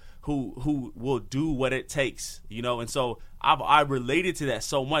who will do what it takes, and so I related to that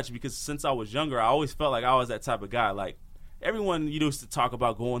so much because since I was younger, I always felt like I was that type of guy. Like everyone used to talk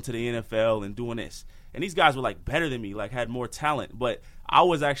about going to the NFL and doing this, and these guys were like better than me, like had more talent, but I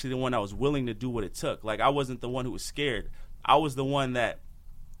was actually the one that was willing to do what it took. Like I wasn't the one who was scared. I was the one that,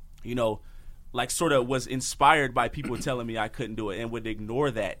 like sort of was inspired by people telling me I couldn't do it and would ignore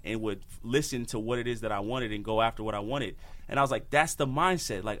that and would listen to what it is that I wanted and go after what I wanted. And I was like, that's the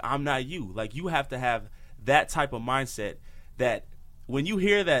mindset. Like, I'm not you. Like, you have to have that type of mindset that when you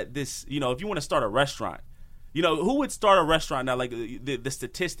hear that this, if you want to start a restaurant, who would start a restaurant now? Like the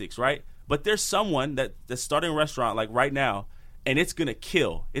statistics, right? But there's someone that's starting a restaurant like right now, and it's gonna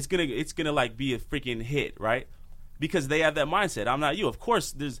kill. It's gonna like be a freaking hit, right? Because they have that mindset. I'm not you. Of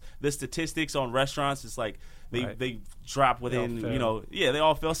course, there's the statistics on restaurants. It's like they drop within, they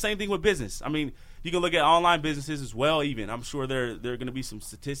all fail. Same thing with business. I mean, you can look at online businesses as well. Even I'm sure there are going to be some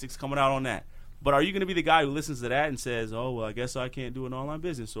statistics coming out on that. But are you going to be the guy who listens to that and says, "Oh, well, I guess I can't do an online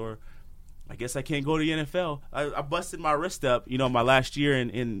business," or "I guess I can't go to the NFL"? I busted my wrist up, my last year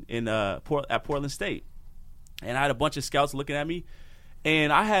at Portland State, and I had a bunch of scouts looking at me,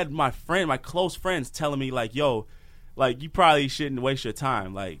 and I had my close friends telling me like, "Yo, like you probably shouldn't waste your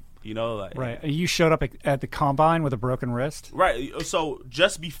time," like. Right. You showed up at the combine with a broken wrist? Right. So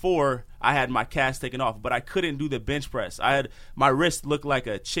just before I had my cast taken off, but I couldn't do the bench press. My wrist looked like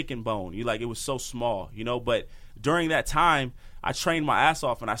a chicken bone. It was so small, but during that time I trained my ass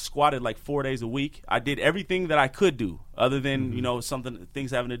off and I squatted like 4 days a week. I did everything that I could do other than,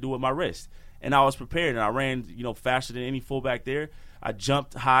 things having to do with my wrist. And I was prepared and I ran, faster than any fullback there. I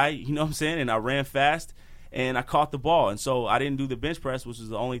jumped high, and I ran fast. And I caught the ball, and so I didn't do the bench press, which was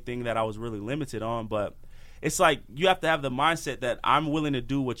the only thing that I was really limited on. But it's like you have to have the mindset that I'm willing to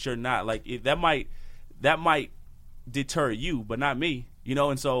do what you're not. Like that might deter you, but not me.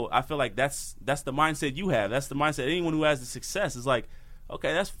 And so I feel like that's the mindset you have. That's the mindset anyone who has the success is like,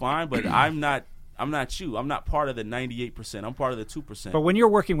 okay, that's fine, but I'm not you. I'm not part of the 98%. I'm part of the 2%. But when you're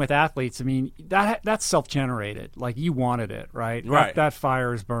working with athletes, I mean, that's self-generated. Like you wanted it, right? Right. That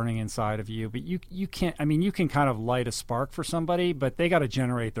fire is burning inside of you. But you can't. I mean, you can kind of light a spark for somebody, but they got to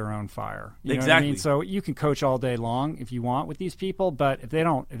generate their own fire. You know what I mean? So you can coach all day long if you want with these people, but if they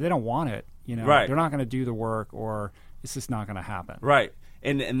don't want it, right. They're not going to do the work, or it's just not going to happen. Right.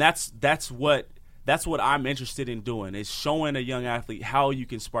 And that's what I'm interested in doing, is showing a young athlete how you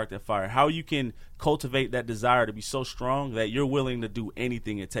can spark that fire, how you can cultivate that desire to be so strong that you're willing to do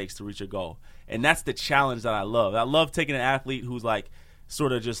anything it takes to reach your goal. And that's the challenge that I love. I love taking an athlete who's like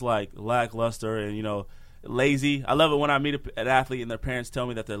sort of just like lackluster and, lazy. I love it when I meet an athlete and their parents tell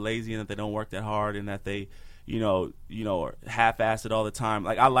me that they're lazy and that they don't work that hard and that they are half-assed it all the time.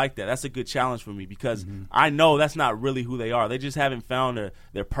 Like I like that. That's a good challenge for me because I know that's not really who they are. They just haven't found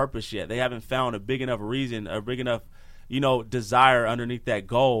their purpose yet. They haven't found a big enough reason, a big enough, desire underneath that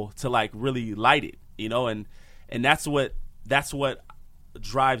goal to like really light it, and that's what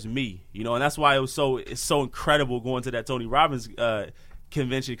drives me, and that's why it's so incredible going to that Tony Robbins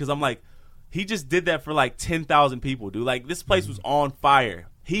convention, because I'm like, he just did that for like 10,000 people, dude. Like this place was on fire.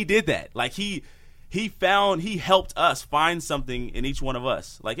 He did that. Like he helped us find something in each one of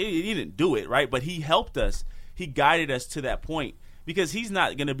us. Like he didn't do it, right? But he helped us. He guided us to that point, because he's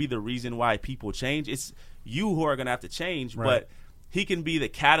not going to be the reason why people change. It's you who are going to have to change, right. But he can be the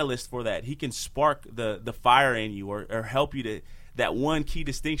catalyst for that. He can spark the fire in you or help you to that one key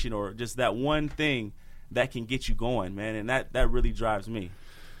distinction or just that one thing that can get you going, man. And that really drives me.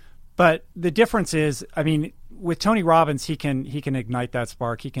 But the difference is, I mean, with Tony Robbins, he can ignite that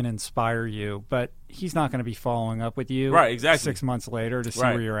spark. He can inspire you, but he's not going to be following up with you right, exactly. 6 months later to see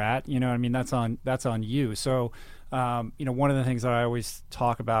right. where you're at. You know what I mean? That's on you. So, one of the things that I always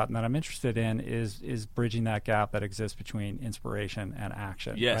talk about and that I'm interested in is bridging that gap that exists between inspiration and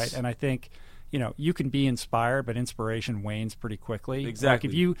action. Yes. Right? And I think, you can be inspired, but inspiration wanes pretty quickly. Exactly.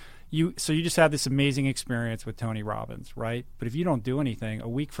 Like if you just had this amazing experience with Tony Robbins, right? But if you don't do anything, a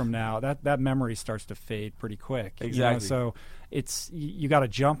week from now, that memory starts to fade pretty quick. Exactly. So you got to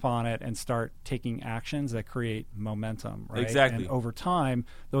jump on it and start taking actions that create momentum, right? Exactly. And over time,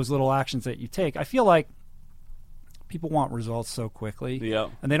 those little actions that you take, I feel like people want results so quickly, yeah,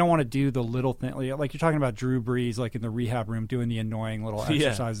 and they don't want to do the little thing. Like you're talking about Drew Brees, like in the rehab room, doing the annoying little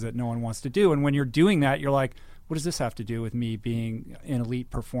exercises that no one wants to do. And when you're doing that, you're like, what does this have to do with me being an elite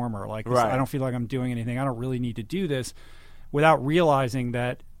performer? Like, right. I don't feel like I'm doing anything. I don't really need to do this, without realizing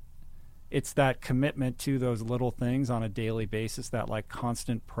that it's that commitment to those little things on a daily basis, that like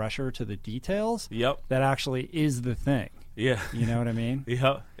constant pressure to the details, yep, that actually is the thing. Yeah. You know what I mean?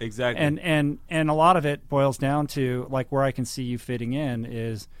 Yeah, exactly. And a lot of it boils down to, like, where I can see you fitting in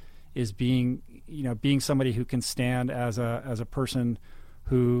is being somebody who can stand as a person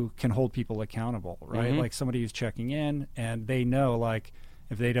who can hold people accountable, right? Mm-hmm. Like somebody who's checking in and they know, like,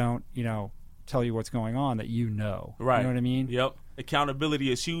 if they don't, tell you what's going on, that right. You know what I mean? Yep.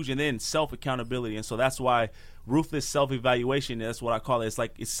 Accountability is huge, and then self-accountability. And so that's why ruthless self-evaluation, that's what I call it.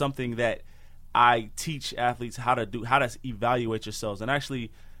 It's something that I teach athletes how to evaluate yourselves and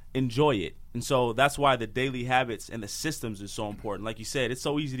actually enjoy it. And so that's why the daily habits and the systems is so important. Like you said, it's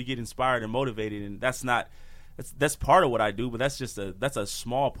so easy to get inspired and motivated, and that's part of what I do, but that's a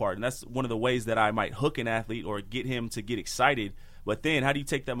small part. And that's one of the ways that I might hook an athlete or get him to get excited But then how do you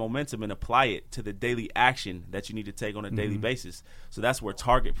take that momentum and apply it to the daily action that you need to take on a daily basis? So that's where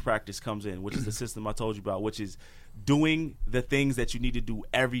target practice comes in, which is the system I told you about, which is doing the things that you need to do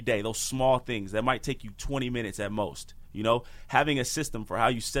every day, those small things that might take you 20 minutes at most. You know, having a system for how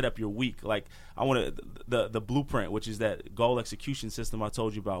you set up your week. Like I want to the blueprint, which is that goal execution system I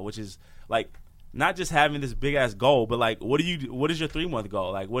told you about, which is like not just having this big ass goal, but like what is your 3-month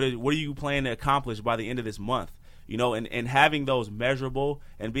goal? Like what are you planning to accomplish by the end of this month? You know, and having those measurable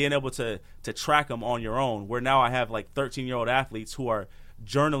and being able to track them on your own. Where now I have like 13-year-old athletes who are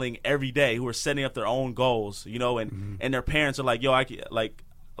journaling every day, who are setting up their own goals. You know, and their parents are like, yo,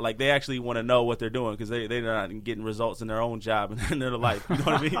 like they actually want to know what they're doing because they're not getting results in their own job and in their life. You know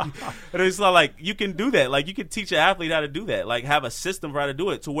what I mean? And it's not like you can do that. Like you can teach an athlete how to do that. Like have a system for how to do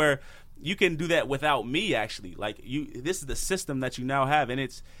it to where you can do that without me actually. Like this is the system that you now have, and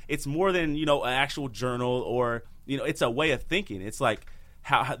it's more than, you know, an actual journal or, you know, it's a way of thinking. It's like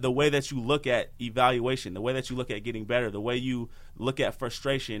how the way that you look at evaluation, the way that you look at getting better, the way you look at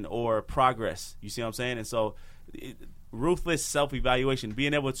frustration or progress. You see what I'm saying? And so ruthless self-evaluation,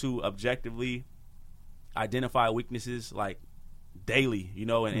 being able to objectively identify weaknesses like daily, you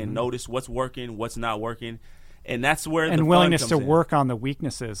know, and notice what's working, what's not working. And that's where the willingness fun to comes in. work on the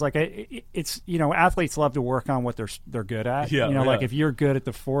weaknesses. Like it's, you know, athletes love to work on what they're good at. Yeah, you know, yeah. like if you're good at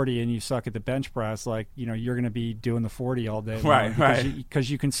the 40 and you suck at the bench press, like, you know, you're going to be doing the 40 all day. Right.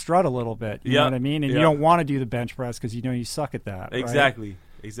 Because you can strut a little bit. You know what I mean? And you don't want to do the bench press because you know you suck at that. Exactly. Right?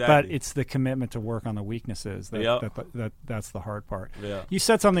 Exactly. But it's the commitment to work on the weaknesses that's the hard part. Yeah. You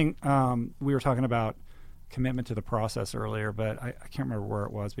said something. We were talking about commitment to the process earlier, but I can't remember where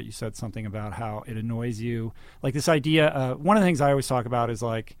it was. But you said something about how it annoys you. Like this idea. One of the things I always talk about is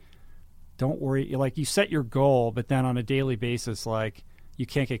like, don't worry. Like you set your goal, but then on a daily basis, like you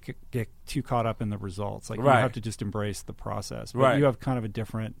can't get too caught up in the results. Like you have to just embrace the process. But you have kind of a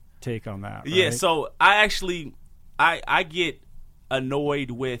different take on that. Right? Yeah. So I actually I get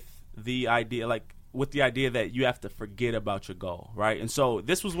annoyed with the idea that you have to forget about your goal, right? And so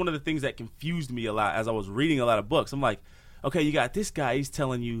this was one of the things that confused me a lot as I was reading a lot of books. I'm like, okay, you got this guy, he's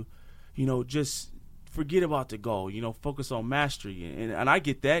telling you, you know, just forget about the goal, you know, focus on mastery. And I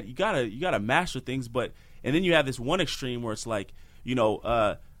get that. You gotta master things, but and then you have this one extreme where it's like, you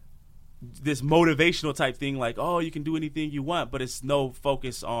know, this motivational type thing, like, oh, you can do anything you want, but it's no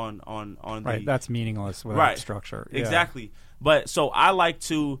focus on right. That's meaningless without structure. Yeah. Exactly. But so I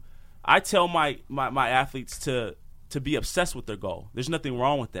tell my athletes to be obsessed with their goal. There's nothing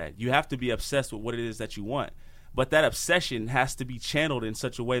wrong with that. You have to be obsessed with what it is that you want. But that obsession has to be channeled in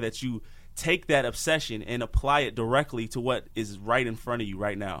such a way that you take that obsession and apply it directly to what is right in front of you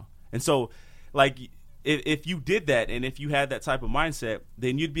right now. And so, like, if you did that and if you had that type of mindset,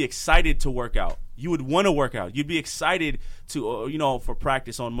 then you'd be excited to work out. You would want to work out. You'd be excited to, you know, for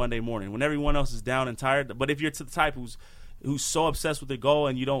practice on Monday morning when everyone else is down and tired. But if you're to the type who's so obsessed with the goal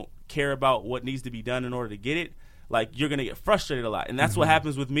and you don't care about what needs to be done in order to get it, like you're going to get frustrated a lot. And that's what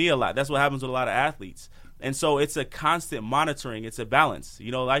happens with me a lot. That's what happens with a lot of athletes. And so it's a constant monitoring. It's a balance.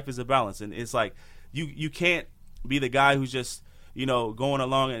 You know, life is a balance. And it's like you can't be the guy who's just, you know, going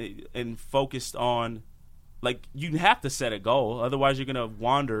along and focused on, like, you have to set a goal, otherwise you're going to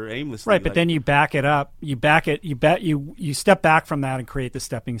wander aimlessly. Right, but then you back it up. You step back from that and create the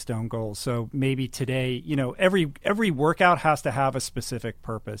stepping stone goals. So maybe today, you know, every workout has to have a specific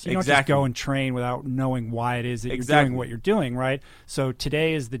purpose. You don't just go and train without knowing why it is that you're doing what you're doing, right? So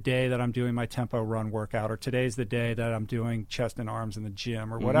today is the day that I'm doing my tempo run workout, or today's the day that I'm doing chest and arms in the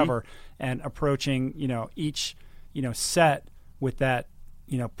gym or whatever, and approaching, you know, each, you know, set with that,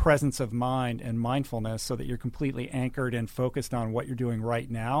 you know, presence of mind and mindfulness, so that you're completely anchored and focused on what you're doing right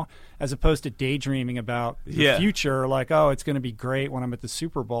now, as opposed to daydreaming about the future. Like, oh, it's going to be great when I'm at the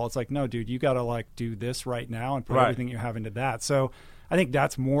Super Bowl. It's like, no, dude, you got to like do this right now and put everything you have into that. So I think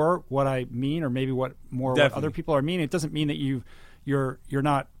that's more what I mean, or maybe what other people are meaning. It doesn't mean that you're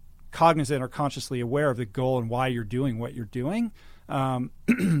not cognizant or consciously aware of the goal and why you're doing what you're doing.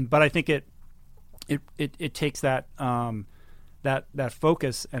 But I think it takes that, that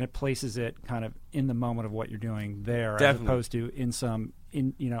focus, and it places it kind of in the moment of what you're doing there, as opposed to in some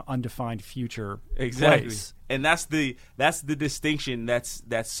undefined future place. And that's the distinction that's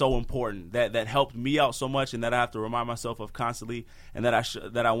so important, that helped me out so much, and that I have to remind myself of constantly, and that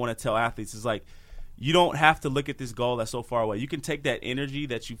I want to tell athletes is like, you don't have to look at this goal that's so far away. You can take that energy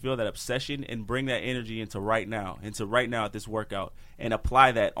that you feel, that obsession, and bring that energy into right now at this workout, and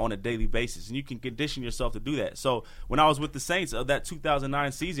apply that on a daily basis. And you can condition yourself to do that. So when I was with the Saints of that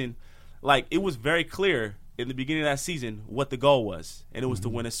 2009 season, like, it was very clear. in the beginning of that season what the goal was, and it was to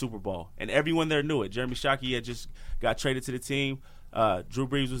win a Super Bowl. And everyone there knew it. Jeremy Shockey had just got traded to the team. Drew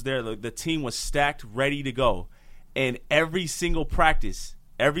Brees was there. The team was stacked, ready to go. And every single practice,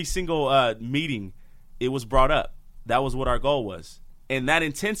 every single meeting, it was brought up. That was what our goal was. And that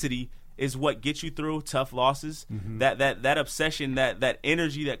intensity is what gets you through tough losses. That obsession, that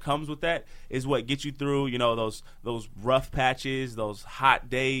energy that comes with that is what gets you through, you know, those rough patches, those hot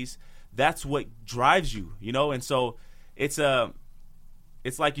days. That's what drives you, you know. And so it's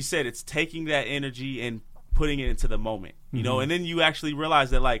like you said, it's taking that energy and putting it into the moment, you know. And then you actually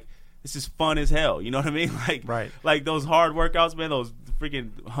realize that, like, this is fun as hell, you know what I mean? Like those hard workouts, man, those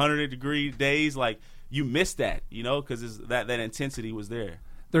freaking 100-degree days, like, you miss that, you know, because that intensity was there.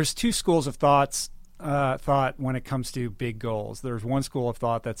 There's two schools of thought when it comes to big goals. There's one school of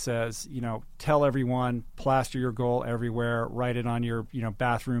thought that says, you know, tell everyone, plaster your goal everywhere, write it on your, you know,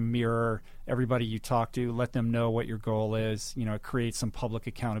 bathroom mirror, everybody you talk to, let them know what your goal is. You know, it creates some public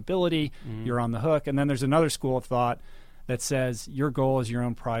accountability. You're on the hook. And then there's another school of thought that says your goal is your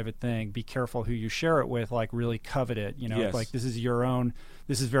own private thing. Be careful who you share it with, like really covet it. You know, Yes. like this is your own,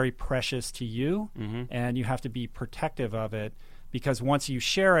 this is very precious to you, and you have to be protective of it. Because once you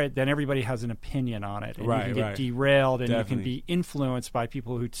share it, then everybody has an opinion on it. And you can get derailed, and you can be influenced by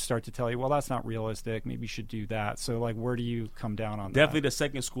people who start to tell you, well, that's not realistic. Maybe you should do that. So, like, where do you come down on that? Definitely the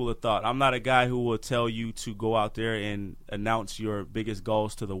second school of thought. I'm not a guy who will tell you to go out there and announce your biggest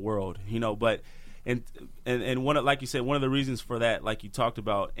goals to the world, you know, but and one of, like you said, one of the reasons for that, like you talked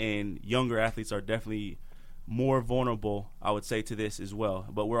about, and younger athletes are definitely more vulnerable, I would say, to this as well.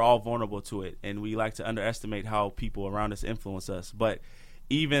 But we're all vulnerable to it, and we like to underestimate how people around us influence us. But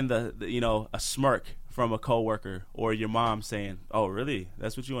even the you know, a smirk from a coworker or your mom saying, "Oh, really?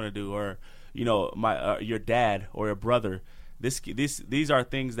 That's what you want to do?" Or, you know, your dad or your brother. These are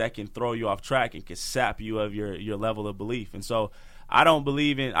things that can throw you off track and can sap you of your level of belief. And so I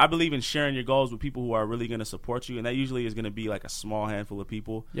believe in sharing your goals with people who are really going to support you, and that usually is going to be like a small handful of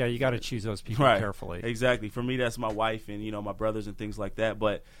people. Yeah, you got to choose those people carefully. Exactly. For me, that's my wife and, you know, my brothers and things like that.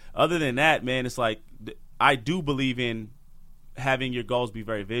 But other than that, man, it's like I do believe in having your goals be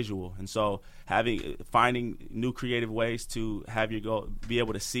very visual, and so finding new creative ways to have your goal, be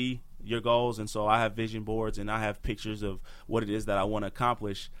able to see your goals. And so I have vision boards and I have pictures of what it is that I want to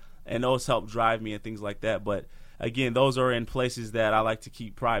accomplish, and those help drive me and things like that. But again, those are in places that I like to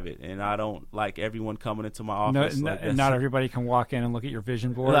keep private, and I don't like everyone coming into my office. Not everybody can walk in and look at your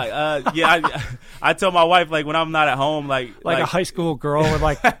vision board. Like, I tell my wife, like, when I'm not at home, like a high school girl with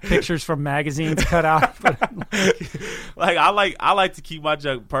like pictures from magazines cut out. Like I like to keep my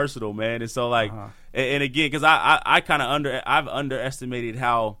junk personal, man. And so like, and again, because I kind of I've underestimated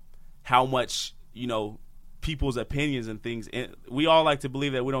how much, you know, people's opinions and things. And we all like to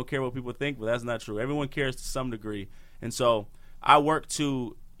believe that we don't care what people think, but that's not true. Everyone cares to some degree. And so I work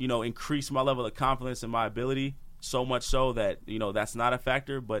to, you know, increase my level of confidence in my ability, so much so that, you know, that's not a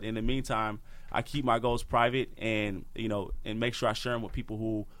factor. But in the meantime, I keep my goals private, and, you know, and make sure I share them with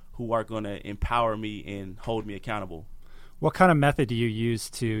people who are going to empower me and hold me accountable. What kind of method do you use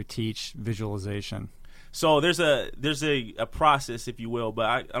to teach visualization? So there's a process, if you will, but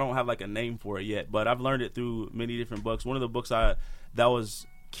I don't have like a name for it yet. But I've learned it through many different books. One of the books that was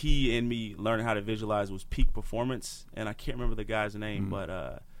key in me learning how to visualize was Peak Performance, and I can't remember the guy's name, but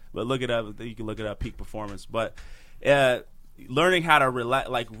look it up. You can look it up, Peak Performance. But learning how to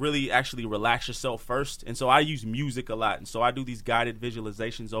really actually relax yourself first. And so I use music a lot, and so I do these guided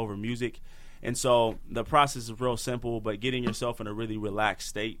visualizations over music. And so the process is real simple, but getting yourself in a really relaxed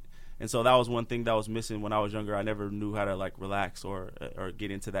state. And so that was one thing that was missing when I was younger. I never knew how to like relax or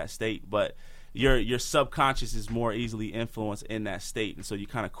get into that state. But your subconscious is more easily influenced in that state, and so you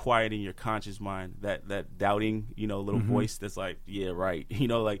kind of quiet in your conscious mind that doubting, you know, little voice that's like, yeah, right, you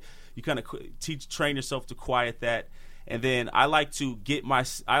know, like you kind of train yourself to quiet that. And then I like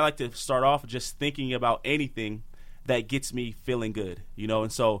to start off just thinking about anything that gets me feeling good, you know.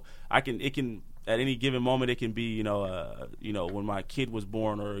 And so it can at any given moment, it can be, you know, when my kid was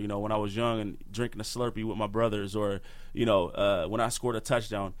born, or, you know, when I was young and drinking a Slurpee with my brothers, or, you know, when I scored a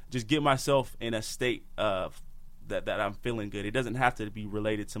touchdown. Just get myself in a state of that I'm feeling good. It doesn't have to be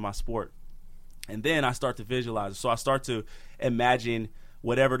related to my sport. And then I start to visualize. So I start to imagine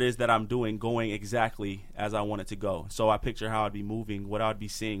whatever it is that I'm doing going exactly as I want it to go. So I picture how I'd be moving, what I'd be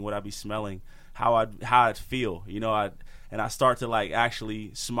seeing, what I'd be smelling, how I'd feel, you know. And I start to like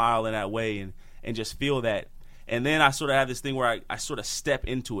actually smile in that way and just feel that. And then I sort of have this thing where I sort of step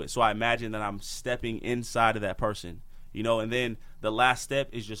into it. So I imagine that I'm stepping inside of that person, you know. And then the last step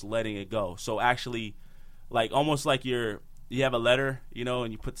is just letting it go. So actually, like almost like you're you have a letter,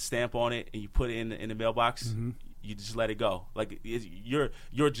 and you put the stamp on it and you put it in the mailbox. Mm-hmm. You just let it go. Like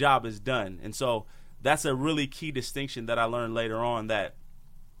your job is done. And so that's a really key distinction that I learned later on that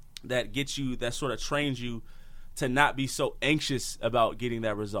gets you, that sort of trains you to not be so anxious about getting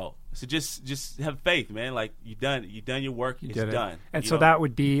that result. So just have faith, man. Like you done your work. It's done. And so that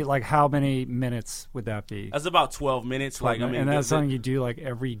would be like, how many minutes would that be? That's about 12 minutes. 12 minutes. And that's something you do like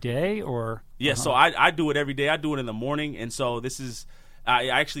every day, or? Yeah. So I do it every day. I do it in the morning. And so I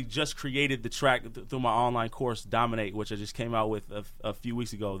actually just created the track through my online course, Dominate, which I just came out with a few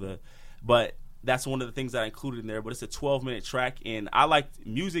weeks ago. But that's one of the things that I included in there. But it's a 12-minute track, and I like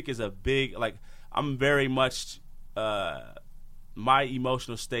music is a big, like, I'm very much my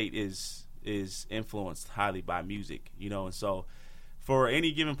emotional state is influenced highly by music, and so for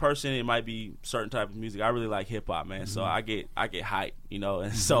any given person it might be certain type of music. I really like hip hop, man. Mm-hmm. So I get hype, and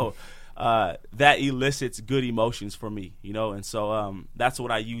mm-hmm. so that elicits good emotions for me, and so that's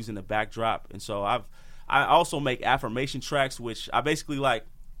what I use in the backdrop. And so I also make affirmation tracks, which I basically like.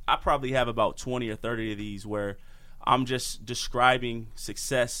 I probably have about 20 or 30 of these where I'm just describing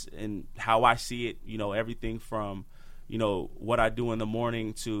success and how I see it, everything from, what I do in the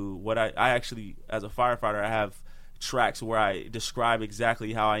morning to what I actually, as a firefighter, I have tracks where I describe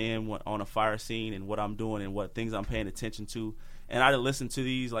exactly how I am on a fire scene and what I'm doing and what things I'm paying attention to. And I listen to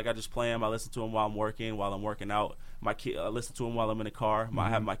these, like I just play them. I listen to them while I'm working out. I listen to them while I'm in the car. Mm-hmm. I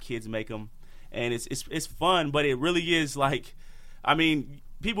have my kids make them. And it's fun, but it really is like, I mean,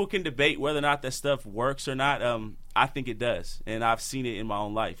 people can debate whether or not that stuff works or not. I think it does, and I've seen it in my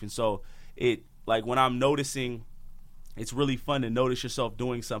own life. And so when I'm noticing, it's really fun to notice yourself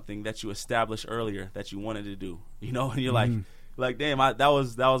doing something that you established earlier that you wanted to do, and you're mm-hmm. like, damn, that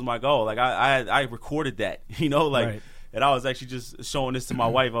was my goal. Like I recorded that, right. And I was actually just showing this to my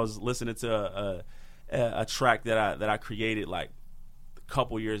wife. I was listening to a track that I created like a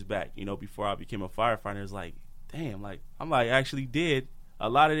couple years back, before I became a firefighter. It's like, damn, like I actually did a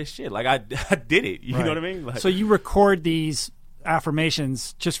lot of this shit. Like I did it. You know what I mean? Like, so you record these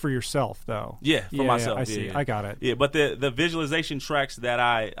affirmations just for yourself, though? Yeah, for myself. I see. Yeah. I got it. Yeah, but the visualization tracks that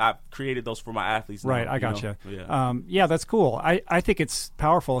I created those for my athletes. Right, now, I gotcha. Yeah. That's cool. I think it's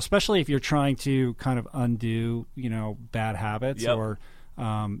powerful, especially if you're trying to kind of undo, bad habits yep. or,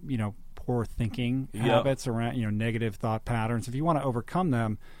 poor thinking habits around, negative thought patterns. If you want to overcome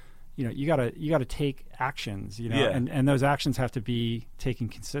them, you gotta take actions, and those actions have to be taken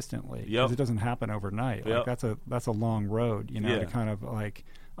consistently because it doesn't happen overnight. Yep. Like that's a long road, to kind of like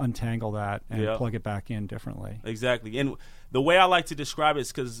untangle that and plug it back in differently. Exactly. And the way I like to describe it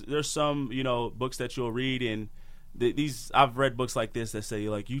is because there's some, books that you'll read, and I've read books like this that say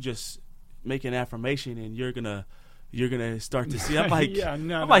like you just make an affirmation and you're gonna start to see. I'm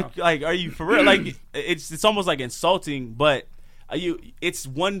like, like, are you for real? Like it's almost like insulting, but. It's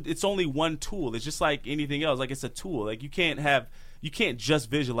only one tool. It's just like anything else. Like it's a tool. Like you can't just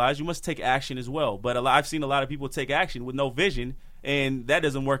visualize. You must take action as well. But I've seen a lot of people take action with no vision, and that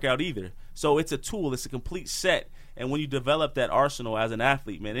doesn't work out either. So it's a tool. It's a complete set. And when you develop that arsenal as an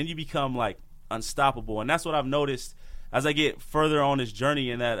athlete, man, then you become like unstoppable. And that's what I've noticed as I get further on this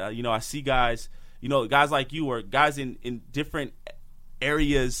journey. And that I see guys, guys like you or guys in different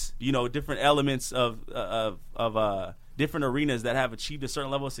areas, different elements of different arenas that have achieved a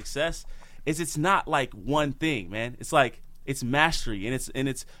certain level of success. It's not like one thing, man. It's like it's mastery, and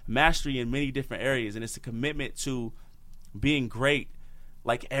it's mastery in many different areas, and it's a commitment to being great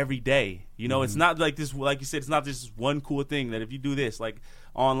like every day. Mm-hmm. It's not like this, like you said, it's not just one cool thing that if you do this, like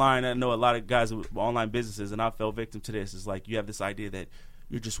online, I know a lot of guys with online businesses, and I fell victim to this. It's like you have this idea that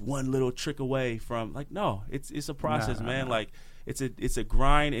you're just one little trick away from, like, no, it's a process, man. Like it's a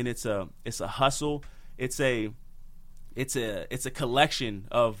grind, and it's a hustle. It's a collection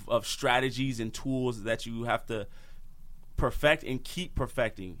of strategies and tools that you have to perfect and keep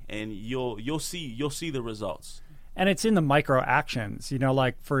perfecting, and you'll see the results. And it's in the micro actions,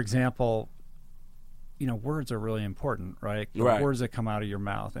 like for example, words are really important, right? Right. Words that come out of your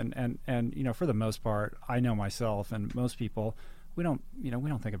mouth, and for the most part, I know myself and most people, we don't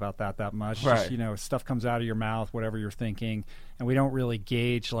think about that much. Right. Just, stuff comes out of your mouth, whatever you're thinking, and we don't really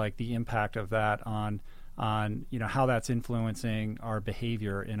gauge like the impact of that on how that's influencing our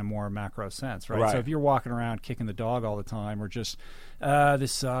behavior in a more macro sense, right? So if you're walking around kicking the dog all the time, or just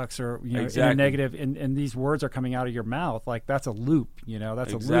this sucks, or exactly. in a negative, and these words are coming out of your mouth, like that's a loop,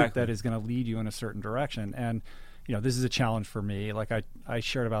 that's exactly. a loop that is going to lead you in a certain direction. And this is a challenge for me. Like I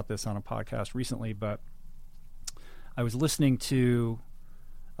shared about this on a podcast recently, but I was listening to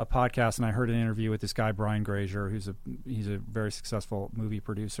a podcast and I heard an interview with this guy Brian Grazer, he's a very successful movie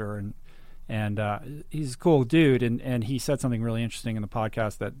producer, And he's a cool dude, and he said something really interesting in the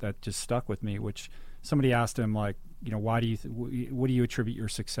podcast that just stuck with me, which somebody asked him, like, why do what do you attribute your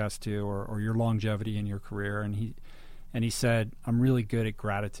success to, or your longevity in your career? And he said, I'm really good at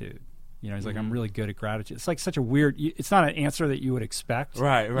gratitude. He's like, I'm really good at gratitude. It's like such a weird, it's not an answer that you would expect.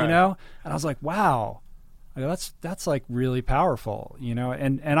 Right. And I was like, wow, that's like really powerful,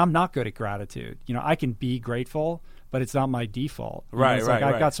 and I'm not good at gratitude. I can be grateful, but it's not my default. It's like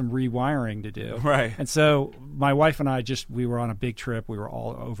I've got some rewiring to do. Right. And so my wife and I we were on a big trip. We were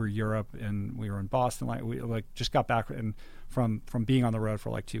all over Europe, and we were in Boston. We just got back from being on the road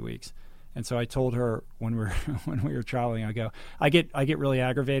for like 2 weeks. And so I told her when we were traveling, I get really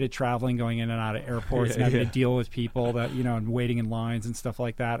aggravated traveling, going in and out of airports and having to deal with people that, and waiting in lines and stuff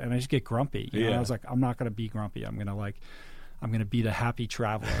like that. And I just get grumpy. I was like, I'm not going to be grumpy. I'm going to be the happy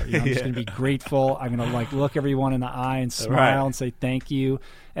traveler. I'm just going to be grateful. I'm going to look everyone in the eye and smile and say thank you.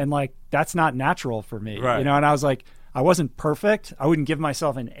 And that's not natural for me. Right. And I was like, I wasn't perfect. I wouldn't give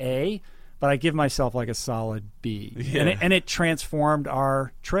myself an A, but I give myself a solid B. Yeah. And it transformed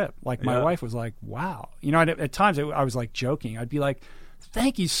our trip. My wife was like, wow. At times I was joking. I'd be like,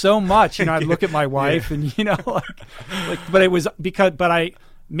 thank you so much. I'd look at my wife and, but it was but I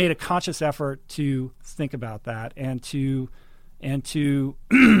made a conscious effort to think about that and to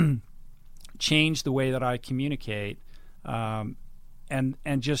change the way that I communicate. And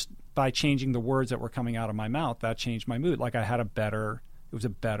just by changing the words that were coming out of my mouth, that changed my mood. It was a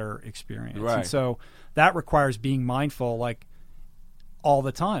better experience. Right. And so that requires being mindful, all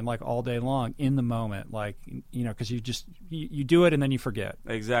the time, all day long, in the moment, because you do it and then you forget.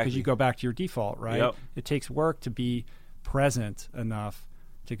 Exactly. Because you go back to your default, right? Yep. It takes work to be present enough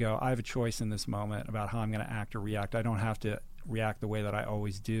to go, I have a choice in this moment about how I'm going to act or react. I don't have to react the way that I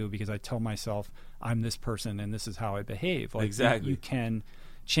always do, because I tell myself I'm this person and this is how I behave. Exactly. You can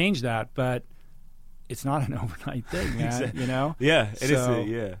change that, but it's not an overnight thing, man. Yeah, it is. So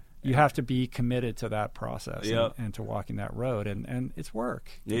you have to be committed to that process and to walking that road, and it's work.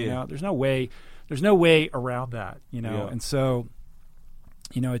 Yeah. There's no way around that. And so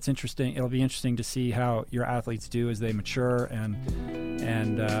it's interesting. It'll be interesting to see how your athletes do as they mature, and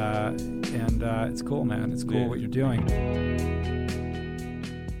it's cool, man. It's cool what you're doing.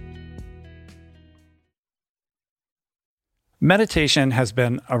 Meditation has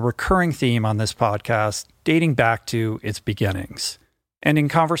been a recurring theme on this podcast dating back to its beginnings. And in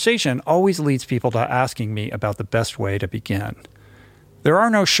conversation, always leads people to asking me about the best way to begin. There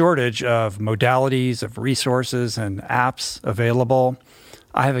are no shortage of modalities, of resources, and apps available.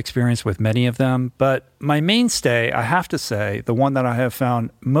 I have experience with many of them, but my mainstay, I have to say, the one that I have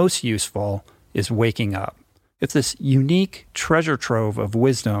found most useful is Waking Up. It's this unique treasure trove of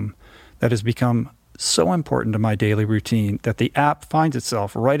wisdom that has become so important to my daily routine that the app finds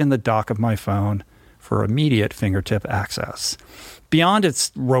itself right in the dock of my phone for immediate fingertip access. Beyond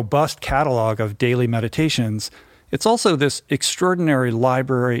its robust catalog of daily meditations, it's also this extraordinary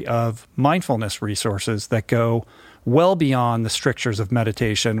library of mindfulness resources that go well beyond the strictures of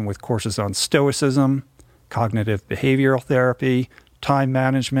meditation, with courses on stoicism, cognitive behavioral therapy, time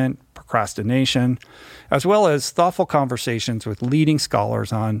management, procrastination, as well as thoughtful conversations with leading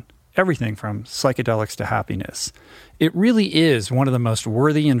scholars on everything from psychedelics to happiness. It really is one of the most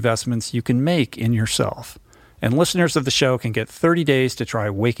worthy investments you can make in yourself. And listeners of the show can get 30 days to try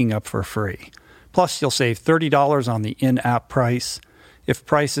Waking Up for free. Plus, you'll save $30 on the in-app price. If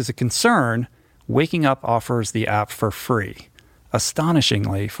price is a concern, Waking Up offers the app for free,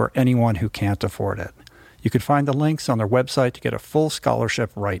 astonishingly for anyone who can't afford it. You can find the links on their website to get a full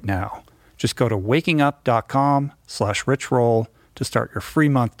scholarship right now. Just go to wakingup.com/richroll to start your free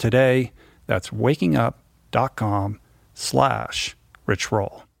month today. That's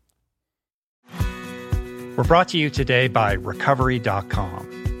wakingup.com/richroll. We're brought to you today by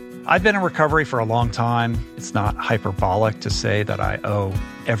recovery.com. I've been in recovery for a long time. It's not hyperbolic to say that I owe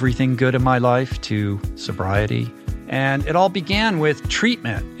everything good in my life to sobriety. And it all began with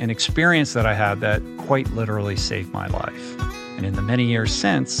treatment, an experience that I had that quite literally saved my life. And in the many years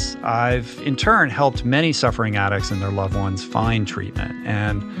since, I've in turn helped many suffering addicts and their loved ones find treatment.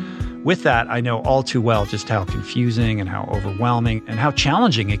 And with that, I know all too well just how confusing and how overwhelming and how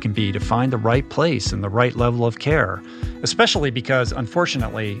challenging it can be to find the right place and the right level of care, especially because,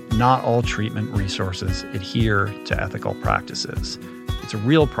 unfortunately, not all treatment resources adhere to ethical practices. It's a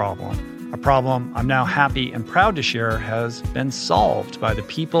real problem, a problem I'm now happy and proud to share has been solved by the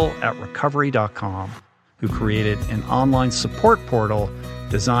people at recovery.com, who created an online support portal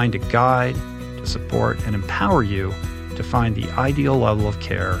designed to guide, to support, and empower you to find the ideal level of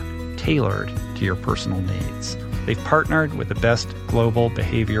care tailored to your personal needs. They've partnered with the best global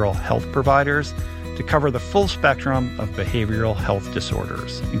behavioral health providers to cover the full spectrum of behavioral health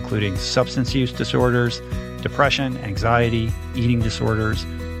disorders, including substance use disorders, depression, anxiety, eating disorders,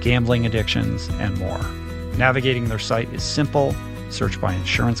 gambling addictions, and more. Navigating their site is simple. Search by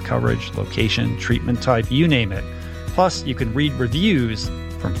insurance coverage, location, treatment type, you name it. Plus, you can read reviews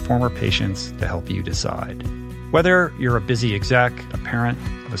from former patients to help you decide. Whether you're a busy exec, a parent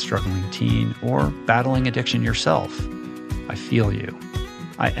of a struggling teen, or battling addiction yourself, I feel you.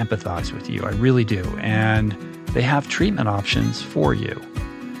 I empathize with you. I really do. And they have treatment options for you.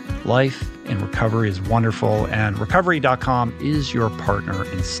 Life in recovery is wonderful, and Recovery.com is your partner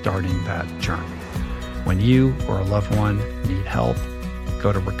in starting that journey. When you or a loved one need help,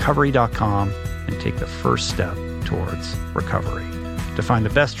 go to Recovery.com and take the first step towards recovery. To find the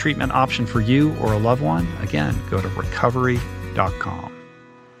best treatment option for you or a loved one, again, go to Recovery.com.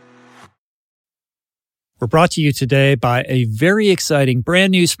 We're brought to you today by a very exciting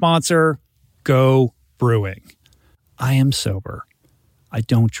brand new sponsor, Go Brewing. I am sober. I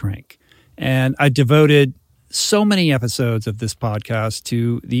don't drink. And I devoted so many episodes of this podcast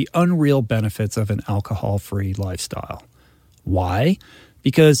to the unreal benefits of an alcohol-free lifestyle. Why?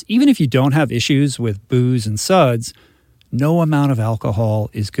 Because even if you don't have issues with booze and suds, no amount of alcohol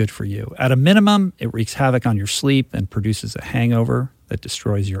is good for you. At a minimum, it wreaks havoc on your sleep and produces a hangover that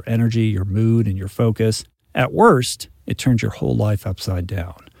destroys your energy, your mood, and your focus. At worst, it turns your whole life upside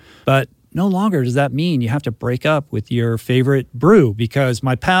down. But no longer does that mean you have to break up with your favorite brew, because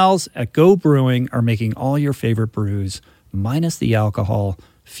my pals at Go Brewing are making all your favorite brews, minus the alcohol,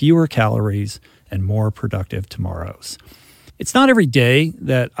 fewer calories, and more productive tomorrows. It's not every day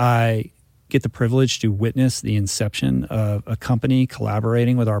that I get the privilege to witness the inception of a company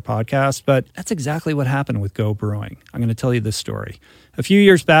collaborating with our podcast, but that's exactly what happened with Go Brewing. I'm going to tell you this story. A few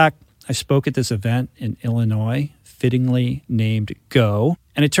years back, I spoke at this event in Illinois, fittingly named Go,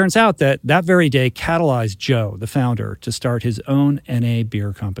 and it turns out that very day catalyzed Joe, the founder, to start his own NA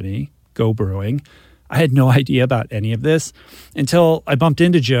beer company, Go Brewing. I had no idea about any of this until I bumped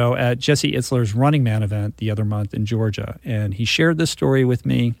into Joe at Jesse Itzler's Running Man event the other month in Georgia, and he shared this story with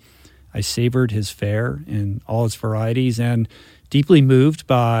me. I savored his fare in all its varieties and deeply moved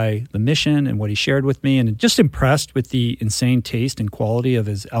by the mission and what he shared with me, and just impressed with the insane taste and quality of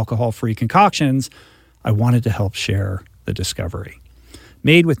his alcohol-free concoctions, I wanted to help share the discovery.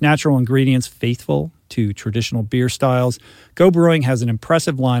 Made with natural ingredients faithful to traditional beer styles, Go Brewing has an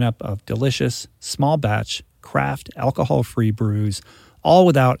impressive lineup of delicious, small batch, craft, alcohol-free brews, all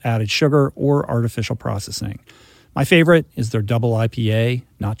without added sugar or artificial processing. My favorite is their double IPA,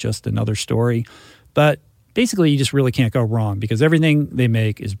 Not Just Another Story. But basically, you just really can't go wrong because everything they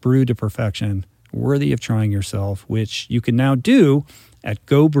make is brewed to perfection, worthy of trying yourself, which you can now do at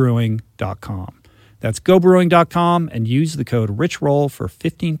gobrewing.com. That's gobrewing.com and use the code RICHROLL for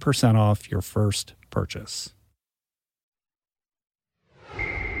 15% off your first purchase.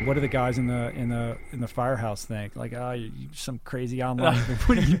 What do the guys in the firehouse think? Like, you're some crazy online.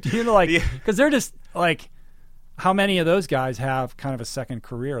 What are you doing? Like, because they're just like, how many of those guys have kind of a second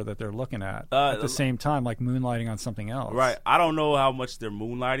career that they're looking at the same time, like moonlighting on something else? Right. I don't know how much they're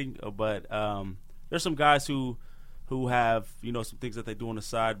moonlighting, but there's some guys who have, some things that they do on the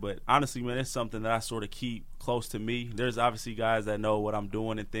side. But honestly, man, it's something that I sort of keep close to me. There's obviously guys that know what I'm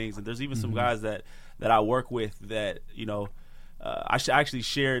doing and things, and there's even some guys that I work with that, I actually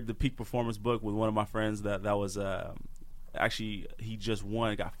shared the Peak Performance book with one of my friends that was actually, he just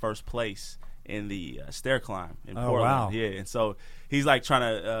got first place in the stair climb in Portland. Wow. Yeah, and so he's like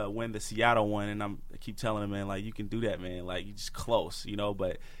trying to win the Seattle one, and I keep telling him, man, like, you can do that, man, like, you're just close,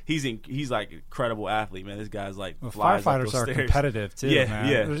 but he's like an incredible athlete, man. This guy's like flies up those firefighters are stairs. competitive too, man.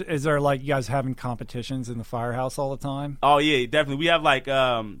 Yeah. Is there like you guys having competitions in the firehouse all the time? Oh yeah, definitely. We have like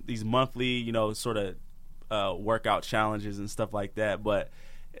these monthly, sort of workout challenges and stuff like that. But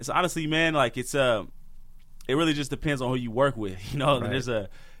it's honestly, man, like it really just depends on who you work with. Right.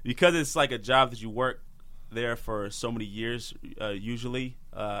 Because it's like a job that you work there for so many years, usually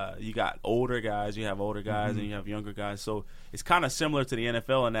you got older guys, you have older guys, and you have younger guys. So it's kind of similar to the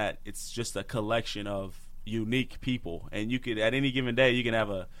NFL in that it's just a collection of unique people, and you could at any given day you can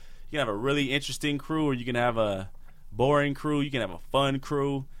have a really interesting crew, or you can have a boring crew, you can have a fun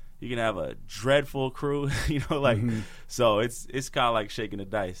crew, you can have a dreadful crew, So it's kind of like shaking the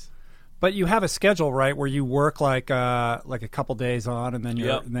dice. But you have a schedule, right, where you work like a couple days on, and then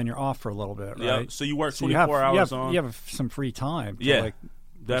you're off for a little bit, right? Yeah. So you work 24 hours on. You have some free time to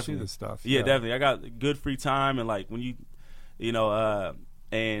pursue this stuff. Yeah, definitely. I got good free time, and like when you,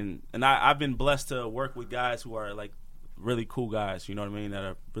 and I've been blessed to work with guys who are like really cool guys. You know what I mean? That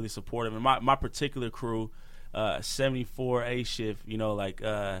are really supportive. And my particular crew, 74A shift, you know, like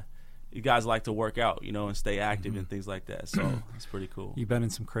you guys like to work out, you know, and stay active and things like that. So it's pretty cool. You've been in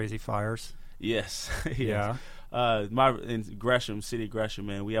some crazy fires? Yes. Yeah. In Gresham, city of Gresham,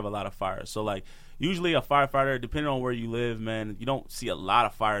 man, we have a lot of fires. So, like, usually a firefighter, depending on where you live, man, you don't see a lot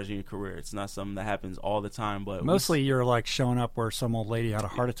of fires in your career. It's not something that happens all the time. But mostly you're, like, showing up where some old lady had a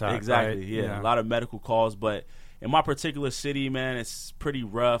heart attack, exactly, right? Yeah, a lot of medical calls. But in my particular city, man, it's pretty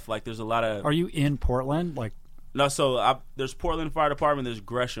rough. Like, there's a lot of... Are you in Portland? Like... No, so there's Portland Fire Department. There's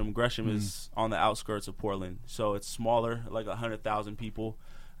Gresham. Gresham is on the outskirts of Portland, so it's smaller, like 100,000 people,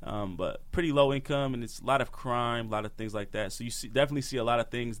 but pretty low income, and it's a lot of crime, a lot of things like that. So you definitely see a lot of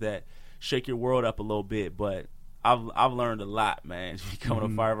things that shake your world up a little bit. But I've learned a lot, man. Becoming a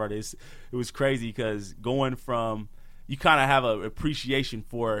firefighter, it was crazy because going from you kind of have an appreciation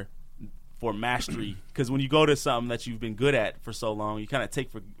for mastery, because when you go to something that you've been good at for so long, you kind of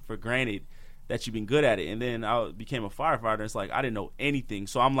take for granted that you've been good at it. And then I became a firefighter, and it's like I didn't know anything,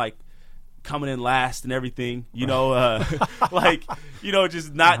 so I'm like coming in last and everything, you know, like, you know,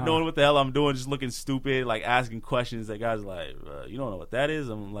 just not knowing what the hell I'm doing, just looking stupid, like asking questions that guys are like, you don't know what that is?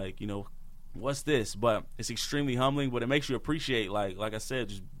 I'm like, you know, what's this? But it's extremely humbling, but it makes you appreciate, like I said,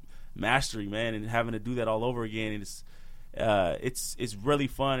 just mastery, man, and having to do that all over again. And it's really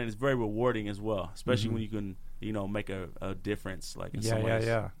fun, and it's very rewarding as well, especially when you can, you know, make a difference, like in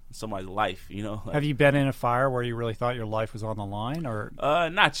somebody's life, you know. Like, have you been in a fire where you really thought your life was on the line, or?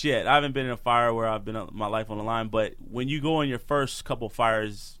 Not yet. I haven't been in a fire where I've been my life on the line, but when you go in your first couple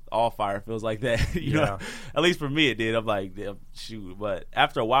fires, all fire feels like that, you know. At least for me it did. I'm like, shoot. But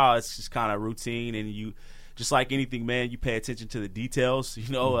after a while, it's just kind of routine, and you, just like anything, man, you pay attention to the details,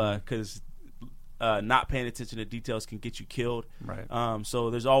 you know, because not paying attention to details can get you killed. Right. So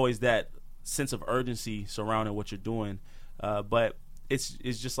there's always that sense of urgency surrounding what you're doing, but it's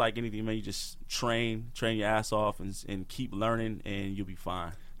just like anything, man. You just train your ass off and keep learning, and you'll be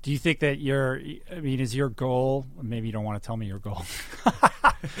fine. Do you think that is your goal, maybe you don't want to tell me your goal.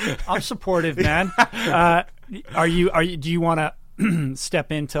 I'm supportive, man. Do you want to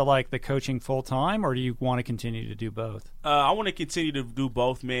step into like the coaching full time, or do you want to continue to do both? I want to continue to do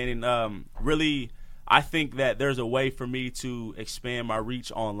both, man. And really, I think that there's a way for me to expand my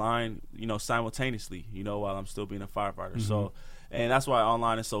reach online, you know, simultaneously, you know, while I'm still being a firefighter. So, and that's why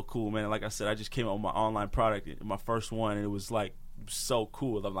online is so cool, man. Like I said, I just came out with my online product, my first one, and it was like so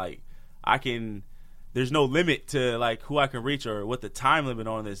cool. I'm like, there's no limit to like who I can reach or what the time limit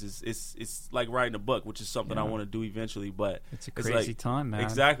on this is. It's like writing a book, which is something I want to do eventually, but it's a crazy time, man.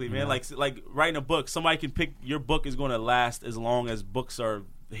 Exactly, man. Like writing a book, somebody can pick your book is going to last as long as books are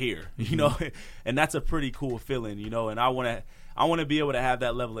here, you know, and that's a pretty cool feeling, you know. And I want to be able to have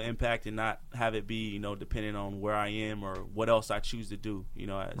that level of impact and not have it be, you know, depending on where I am or what else I choose to do, you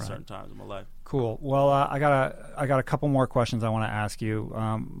know, at certain times in my life. Cool. Well, I got a couple more questions I want to ask you.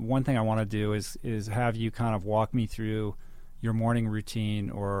 One thing I want to do is have you kind of walk me through your morning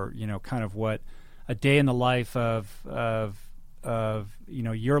routine, or, you know, kind of what a day in the life of you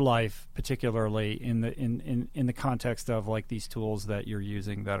know, your life, particularly in the context of like these tools that you're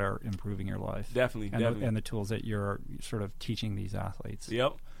using that are improving your life. Definitely. And the tools that you're sort of teaching these athletes.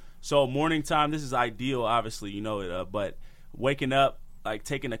 Yep. So morning time, this is ideal, obviously, you know it. But waking up, like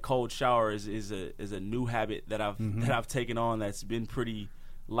taking a cold shower, is a new habit that I've taken on that's been pretty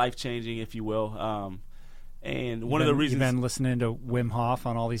life changing, if you will. And one of the reasons you've been listening to Wim Hof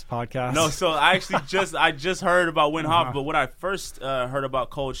on all these podcasts. No, so I actually just heard about Wim Hof, but when I first heard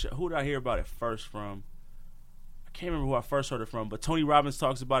about cold shower, who did I hear about it first from? I can't remember who I first heard it from, but Tony Robbins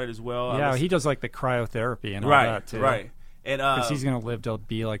talks about it as well. Yeah, he does like the cryotherapy and all that too. Right. And because he's going to live to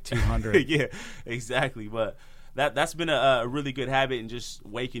be like 200. Yeah, exactly. But that's been a really good habit, and just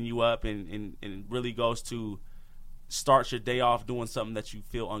waking you up and really goes to start your day off doing something that you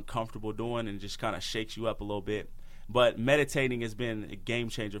feel uncomfortable doing, and just kind of shakes you up a little bit. But meditating has been a game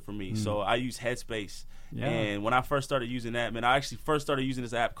changer for me. So I use Headspace. Yeah. And when I first started using that, man, I actually first started using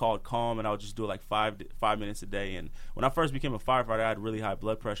this app called Calm, and I would just do it like 5 minutes a day. And when I first became a firefighter, I had really high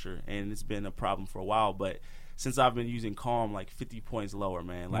blood pressure, and it's been a problem for a while. But since I've been using Calm, like 50 points lower,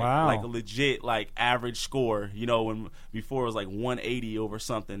 man. Like, like a legit like average score, you know, when before it was like 180 over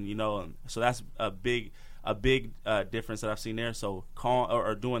something, you know. And so that's a big difference that I've seen there. So Calm,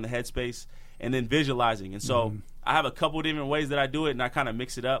 or doing the Headspace, and then visualizing. And so I have a couple different ways that I do it, and I kind of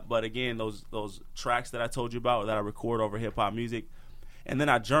mix it up. But again, those tracks that I told you about that I record over hip hop music, and then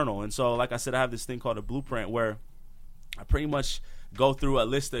I journal. And so, like I said, I have this thing called a blueprint where I pretty much go through a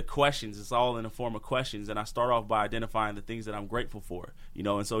list of questions. It's all in the form of questions, and I start off by identifying the things that I'm grateful for, you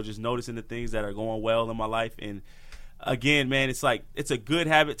know. And so just noticing the things that are going well in my life. And again, man, it's like it's a good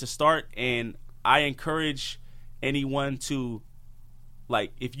habit to start, and I encourage anyone to,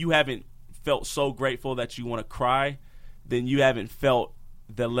 like, if you haven't felt so grateful that you want to cry, then you haven't felt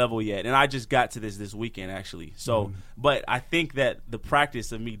the level yet. And I just got to this weekend, actually. So, but I think that the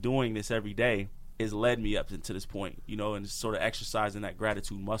practice of me doing this every day has led me up to this point, you know, and sort of exercising that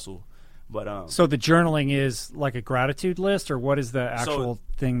gratitude muscle. But so the journaling is like a gratitude list, or what is the actual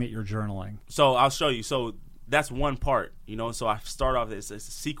thing that you're journaling? So I'll show you. So that's one part, you know. So I start off as a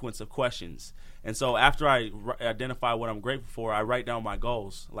sequence of questions, and so after I identify what I'm grateful for, I write down my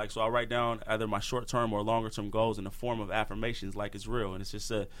goals. Like, so I write down either my short-term or longer-term goals in the form of affirmations, like it's real, and it's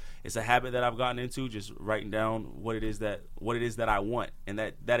just it's a habit that I've gotten into, just writing down what it is that I want, and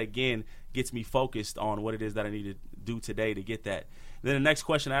that again gets me focused on what it is that I need to do today to get that. Then the next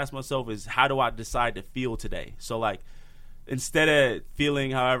question I ask myself is, how do I decide to feel today? So, like, instead of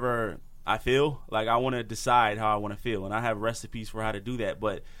feeling however I feel, like, I want to decide how I want to feel, and I have recipes for how to do that.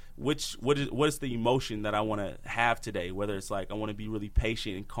 But what is the emotion that I want to have today? Whether it's like I want to be really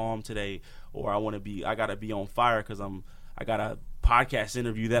patient and calm today, or I gotta be on fire because I got a podcast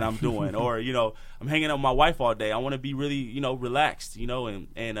interview that I'm doing, or, you know, I'm hanging out with my wife all day. I want to be really, you know, relaxed, you know,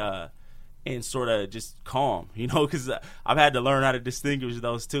 and sort of just calm, you know, because I've had to learn how to distinguish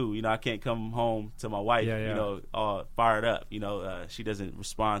those two. You know, I can't come home to my wife, you know, all fired up. You know, she doesn't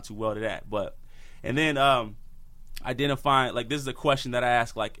respond too well to that. And then identifying, like, this is a question that I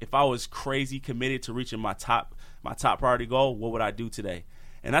ask, like, if I was crazy committed to reaching my top priority goal, what would I do today?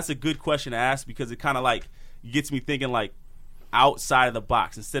 And that's a good question to ask, because it kind of, like, gets me thinking, like, outside of the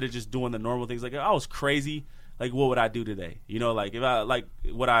box instead of just doing the normal things. Like, if I was crazy, like, what would I do today? You know, like, if I, like,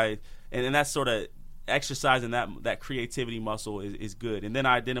 and that's sort of exercising that creativity muscle is good. And then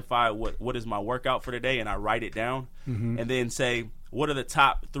I identify what is my workout for today, and I write it down, and then say, what are the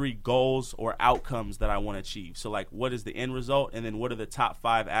top 3 goals or outcomes that I want to achieve? So, like, what is the end result, and then what are the top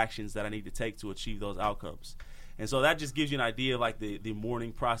 5 actions that I need to take to achieve those outcomes? And so that just gives you an idea of, like, the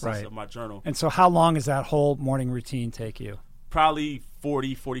morning process of my journal. And so how long does that whole morning routine take you? Probably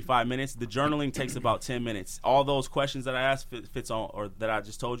 45 minutes. The journaling takes about 10 minutes. All those questions that I asked fits on, or that I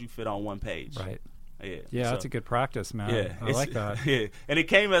just told you, fit on one page. Right. Yeah, so, that's a good practice, man. Yeah, I like that. Yeah, and it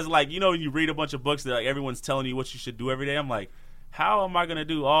came as, like, you know, when you read a bunch of books that, like, everyone's telling you what you should do every day. I'm like, how am I going to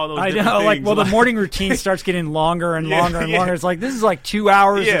do all those different things? Like, well, the morning routine starts getting longer and longer and longer. It's like, this is like 2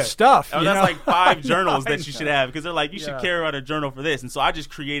 hours of stuff. That's like 5 journals that you should have, because they're like, you should carry out a journal for this. And so I just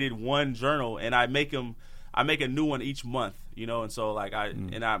created one journal, and I make a new one each month, you know, and so, like,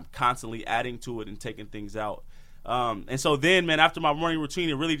 and I'm constantly adding to it and taking things out. And so then, man, after my morning routine,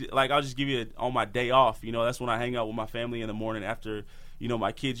 it really, like, I'll just give you on my day off, you know, that's when I hang out with my family in the morning after, you know,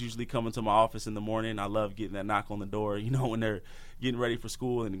 my kids usually come into my office in the morning. I love getting that knock on the door, you know, when they're getting ready for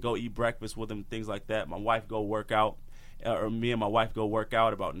school, and go eat breakfast with them, things like that. My wife go work out, or me and my wife go work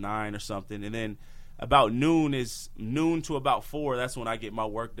out about 9 or something. And then about noon to about 4, that's when I get my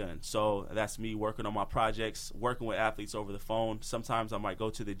work done. So that's me working on my projects, working with athletes over the phone. Sometimes I might go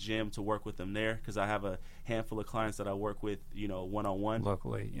to the gym to work with them there, because I have a handful of clients that I work with, you know, one-on-one.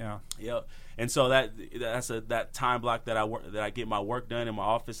 Locally, yeah. Yep. And so that's that time block that I get my work done in my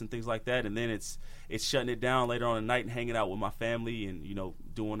office and things like that. And then it's shutting it down later on at night and hanging out with my family and, you know,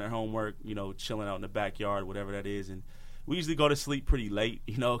 doing their homework, you know, chilling out in the backyard, whatever that is. And we usually go to sleep pretty late,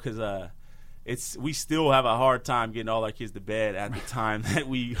 you know, because we still have a hard time getting all our kids to bed at the time that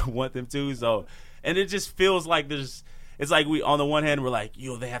we want them to. So, and it just feels like it's like we, on the one hand, we're like,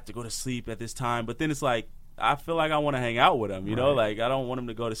 they have to go to sleep at this time. But then it's like, I feel like I want to hang out with them, you know, like, I don't want them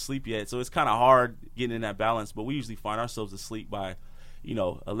to go to sleep yet. So it's kind of hard getting in that balance. But we usually find ourselves asleep by, you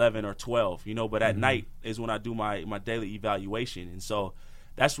know, 11 or 12, you know. But at night is when I do my daily evaluation. And so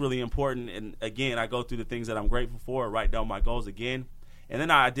that's really important. And again, I go through the things that I'm grateful for, write down my goals again. And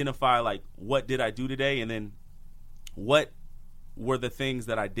then I identify, like, what did I do today, and then what were the things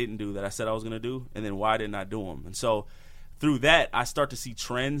that I didn't do that I said I was going to do, and then why didn't I do them? And so through that, I start to see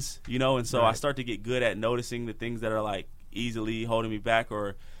trends, you know, and so I start to get good at noticing the things that are, like, easily holding me back,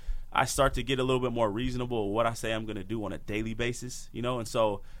 or I start to get a little bit more reasonable with what I say I'm going to do on a daily basis, you know. And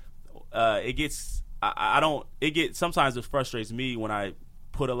so sometimes it frustrates me when I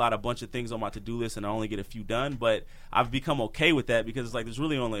put a bunch of things on my to-do list and I only get a few done, but I've become okay with that, because it's like there's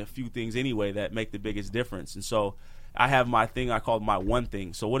really only a few things anyway that make the biggest difference. And so I have my thing I call my one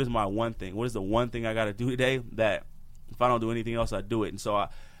thing. So what is my one thing? What is the one thing I got to do today that if I don't do anything else, I do it? And so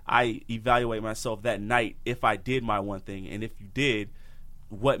I evaluate myself that night if I did my one thing, and if you did,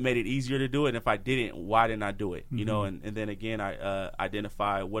 what made it easier to do it, and if I didn't, why didn't I do it? You know, and then again, I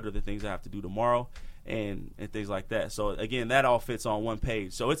identify what are the things I have to do tomorrow, and things like that. So again, that all fits on one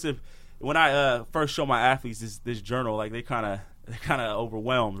page. So when I first show my athletes this journal, like, they kind of kind of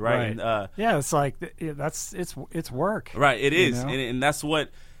overwhelmed, right? And, yeah, it's like it's work, right? It is, you know? and that's what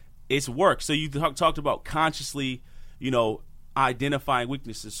it's work. So you talked about consciously, identifying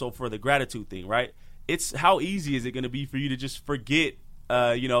weaknesses. So for the gratitude thing, right? It's how easy is it going to be for you to just forget,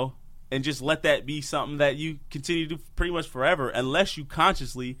 and just let that be something that you continue to do pretty much forever, unless you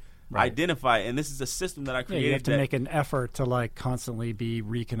consciously identify it. And this is a system that I created. You have to make an effort to like constantly be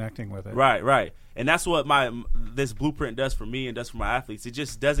reconnecting with it. Right. And that's what this blueprint does for me and does for my athletes. It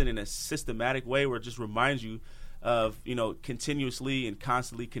just does it in a systematic way where it just reminds you of, continuously and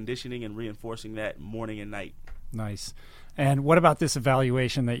constantly conditioning and reinforcing that morning and night. Nice. And what about this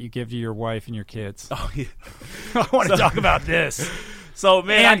evaluation that you give to your wife and your kids? Oh, yeah. I want to talk about this. So,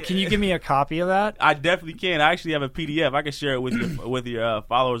 man, can you give me a copy of that? I definitely can. I actually have a PDF. I can share it with your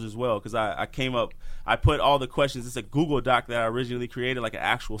followers as well, because I put all the questions. It's a Google Doc that I originally created, like an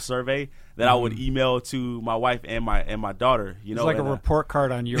actual survey that I would email to my wife and my daughter. It's like a report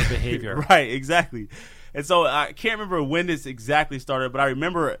card on your behavior. Right, exactly. And so I can't remember when this exactly started, but I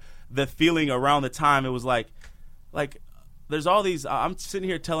remember the feeling around the time. It was like there's all these. I'm sitting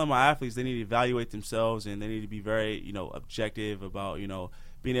here telling my athletes they need to evaluate themselves and they need to be very, objective about,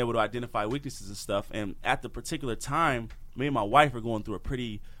 being able to identify weaknesses and stuff. And at the particular time, me and my wife are going through a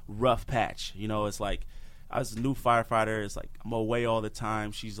pretty rough patch. It's like I was a new firefighter. It's like I'm away all the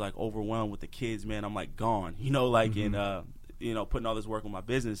time. She's like overwhelmed with the kids, man. I'm like gone, and putting all this work on my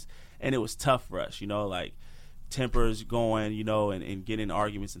business. And it was tough for us, like tempers going, and getting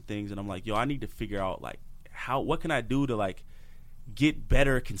arguments and things. And I'm like, I need to figure out like what can I do to like get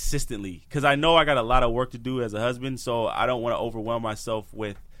better consistently? Because I know I got a lot of work to do as a husband, so I don't want to overwhelm myself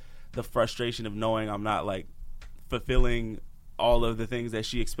with the frustration of knowing I'm not like fulfilling all of the things that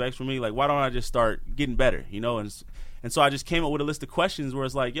she expects from me. Like, why don't I just start getting better, And so I just came up with a list of questions where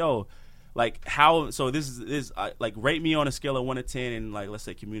it's like, like how? So this is like rate me on a scale of 1 to 10, and like let's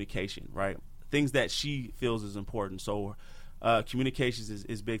say communication, right? Things that she feels is important. So communications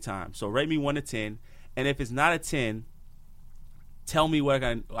is big time. So rate me 1 to 10. And if it's not a 10, tell me what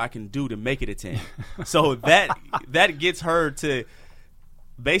I can do to make it a 10. So that gets her to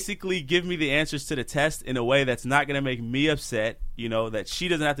basically give me the answers to the test in a way that's not going to make me upset, that she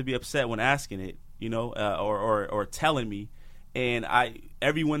doesn't have to be upset when asking it, or telling me. And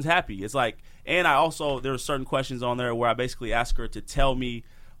everyone's happy. It's like, and I also, there are certain questions on there where I basically ask her to tell me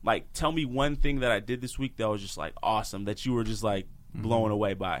one thing that I did this week that was just like awesome, that you were just like blown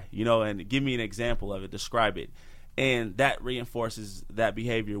away by, and give me an example of it, describe it. And that reinforces that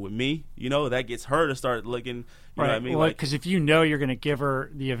behavior with me, that gets her to start looking, you know what I mean? Well, because if you're going to give her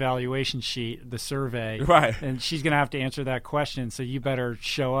the evaluation sheet, the survey, right, and she's going to have to answer that question, so you better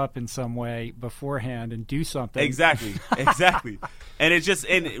show up in some way beforehand and do something. Exactly. And it's just,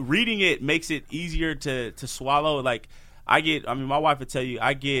 and reading it makes it easier to swallow. Like my wife would tell you,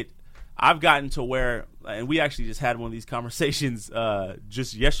 I've gotten to where, and we actually just had one of these conversations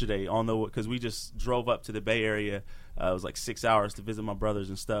just yesterday because we just drove up to the Bay Area. It was like 6 hours to visit my brothers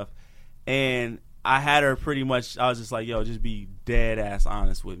and stuff. And I had her pretty much, I was just like, just be dead ass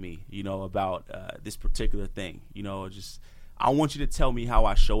honest with me, about this particular thing. I want you to tell me how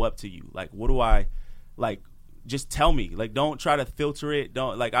I show up to you. Like, what do I, like, just tell me. Like, don't try to filter it.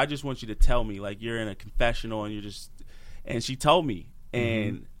 I just want you to tell me. Like, you're in a confessional and she told me.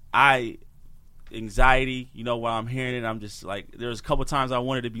 And anxiety, while I'm hearing it, I'm just like, there's a couple times I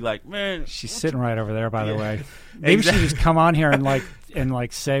wanted to be like, man. She's sitting right over there, by the way. Maybe she just come on here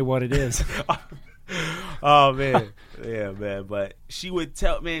and say what it is. Oh, man. Yeah, man. But she would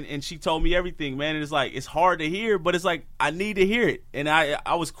tell, man, and she told me everything, man. And it's like, it's hard to hear, but it's like, I need to hear it. And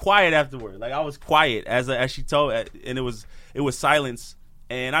I was quiet afterward. Like, I was quiet as she told, and it was silence.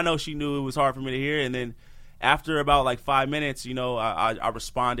 And I know she knew it was hard for me to hear. And then after about like 5 minutes, I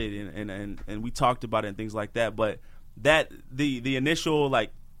responded and we talked about it and things like that. But that the initial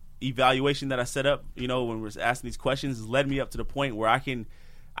like evaluation that I set up, when we were asking these questions, led me up to the point where I can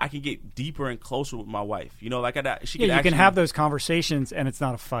get deeper and closer with my wife. You can have those conversations and it's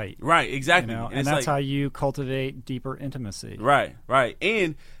not a fight. Right, exactly. And that's how you cultivate deeper intimacy. Right.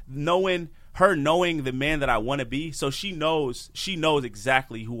 And knowing the man that I want to be, so she knows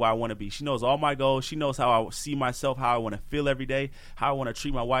exactly who I want to be. She knows all my goals. She knows how I see myself, how I want to feel every day, how I want to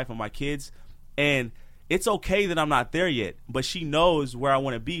treat my wife and my kids. And it's okay that I'm not there yet, but she knows where I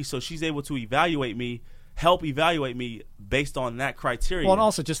want to be, so she's able to help evaluate me based on that criteria. Well, and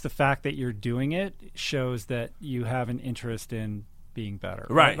also just the fact that you're doing it shows that you have an interest in being better.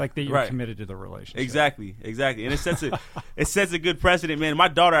 Right. Like that you're committed to the relationship. Exactly. And it sets a good precedent, man. My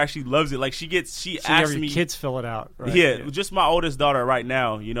daughter actually loves it. Like she asks me. Kids fill it out. Right? Yeah, just my oldest daughter right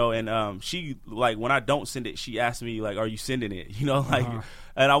now, and she, like, when I don't send it, she asks me, like, are you sending it?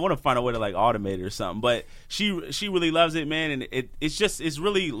 And I want to find a way to, like, automate it or something. But she really loves it, man. And it's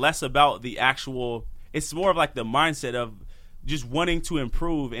really less about the actual. It's more of like the mindset of just wanting to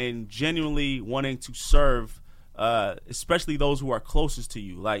improve and genuinely wanting to serve. Especially those who are closest to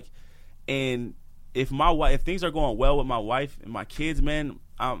you, like, and if things are going well with my wife and my kids, man,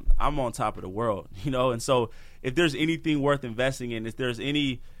 I'm on top of the world, and so if there's anything worth investing in, if there's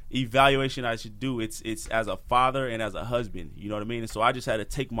any evaluation I should do, it's as a father and as a husband, you know what I mean? And so I just had to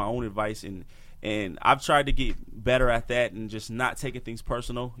take my own advice, and I've tried to get better at that and just not taking things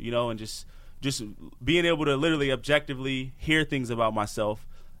personal, and just being able to literally objectively hear things about myself.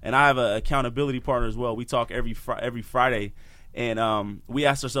 And I have an accountability partner as well. We talk every Friday, and we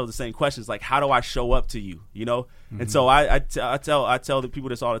ask ourselves the same questions, like, how do I show up to you, Mm-hmm. And so I tell the people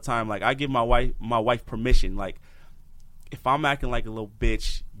this all the time. Like, I give my wife permission. Like, if I'm acting like a little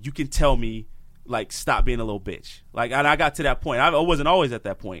bitch, you can tell me, like, stop being a little bitch. Like, and I got to that point. I wasn't always at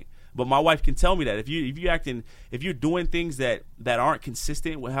that point, but my wife can tell me that if you're doing things that aren't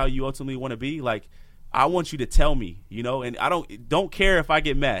consistent with how you ultimately want to be, like, I want you to tell me, and I don't care if I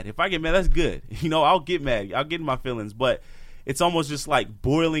get mad. If I get mad, that's good. I'll get mad. I'll get in my feelings, but it's almost just like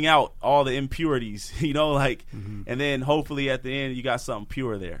boiling out all the impurities, mm-hmm. And then hopefully at the end you got something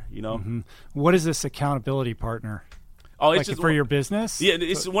pure there, Mm-hmm. What is this accountability partner? Oh, it's like just for your business? Yeah,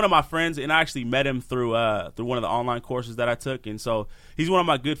 it's one of my friends, and I actually met him through one of the online courses that I took, and so he's one of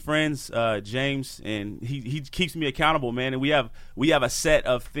my good friends, James, and he keeps me accountable, man. And we have a set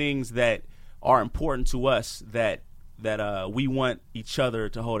of things that are important to us that we want each other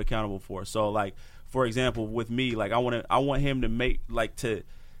to hold accountable for. So, like, for example, with me, like, I want him to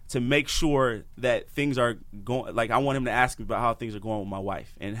make sure that things are going. Like, I want him to ask me about how things are going with my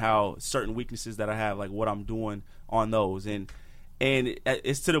wife and how certain weaknesses that I have, like, what I'm doing on those. And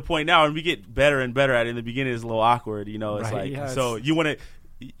it's to the point now, and we get better and better at it. In the beginning, it's a little awkward, It's right, like, yeah, so you want to.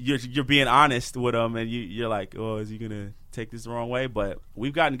 You're being honest with him, and you're like, oh, is he gonna take this the wrong way? But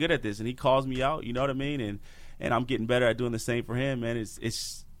we've gotten good at this, and he calls me out. You know what I mean? And I'm getting better at doing the same for him. And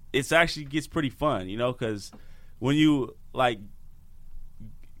it's actually gets pretty fun, because when you, like,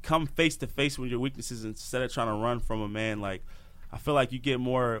 come face to face with your weaknesses instead of trying to run from a man, like, I feel like you get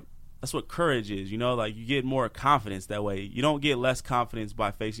more. That's what courage is, like, you get more confidence that way. You don't get less confidence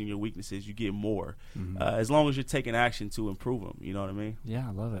by facing your weaknesses. You get more, mm-hmm. As long as you're taking action to improve them. You know what I mean? Yeah,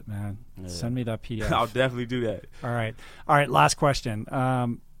 I love it, man. Yeah. Send me that PDF. I'll definitely do that. All right. Last question.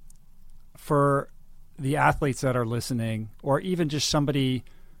 For the athletes that are listening, or even just somebody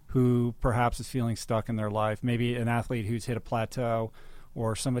who perhaps is feeling stuck in their life, maybe an athlete who's hit a plateau,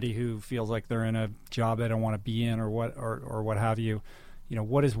 or somebody who feels like they're in a job they don't want to be in, or what have you.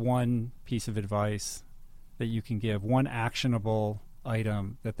 What is one piece of advice that you can give, one actionable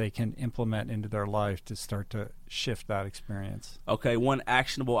item that they can implement into their life to start to shift that experience? Okay, one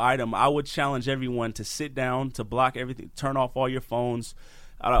actionable item. I would challenge everyone to sit down, to block everything, turn off all your phones,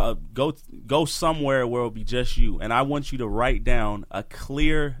 go somewhere where it'll be just you. And I want you to write down a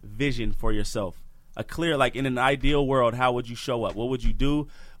clear vision for yourself. A clear, like, in an ideal world, how would you show up? What would you do?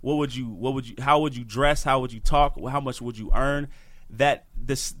 How would you dress? How would you talk? How much would you earn?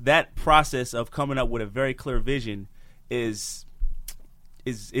 That process of coming up with a very clear vision is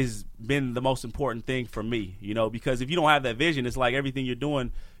been the most important thing for me, because if you don't have that vision, it's like everything you're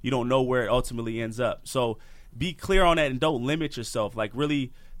doing, you don't know where it ultimately ends up. So be clear on that and don't limit yourself. Like,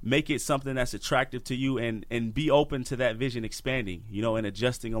 really make it something that's attractive to you, and be open to that vision expanding, and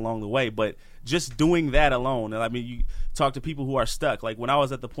adjusting along the way. But just doing that alone, I mean, you talk to people who are stuck. Like, when I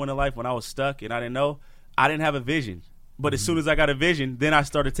was at the point of life when I was stuck and I didn't have a vision. But as soon as I got a vision, then I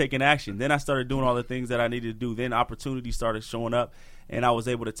started taking action. Then I started doing all the things that I needed to do. Then opportunities started showing up, and I was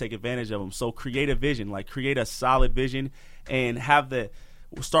able to take advantage of them. So create a vision, like, create a solid vision, and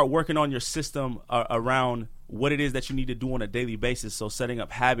start working on your system around what it is that you need to do on a daily basis. So setting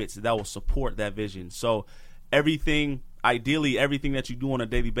up habits that will support that vision. So ideally everything that you do on a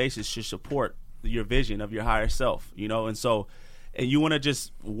daily basis should support your vision of your higher self, and you want to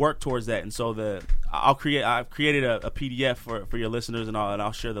just work towards that. And so I've created a PDF for your listeners, and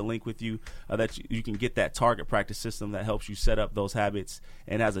I'll share the link with you that you can get that target practice system that helps you set up those habits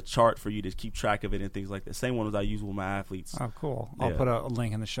and has a chart for you to keep track of it and things like that. Same one as I use with my athletes. Oh, cool. I'll put a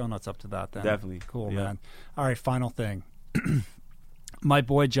link in the show notes up to that then. Definitely. Cool, man. All right, final thing. My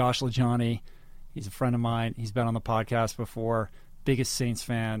boy Josh LaJohny, he's a friend of mine. He's been on the podcast before. biggest Saints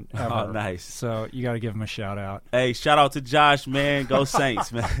fan ever. Oh, nice. So you got to give him a shout out. Hey, shout out to Josh, man. Go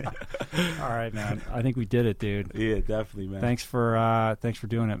Saints, man. All right, man. I think we did it, dude. Yeah, definitely, man. Thanks for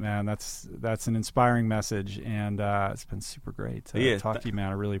doing it, man. That's an inspiring message, and it's been super great to talk to you, man.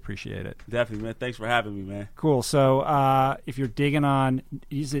 I really appreciate it. Definitely, man. Thanks for having me, man. Cool. So if you're digging on,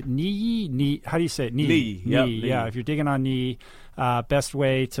 is it Nii? How do you say it? Nii. Yep, Nii. Yeah, if you're digging on Nii, best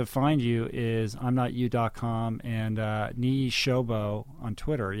way to find you is imnotyou.com and Nii Shobo on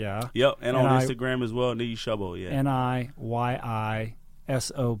Twitter, yeah? Yep, and on Instagram as well, Nii Shobo, yeah. NIYISOBO.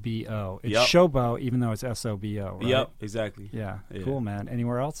 It's Yep. Shobo, even though it's SOBO, right? Yep, exactly. Yeah, cool, man.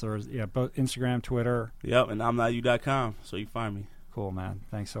 Anywhere else? Or both Instagram, Twitter? Yep, and imnotyou.com, so you find me. Cool, man.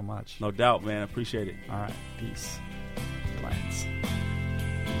 Thanks so much. No doubt, man. Appreciate it. All right, peace. Plants.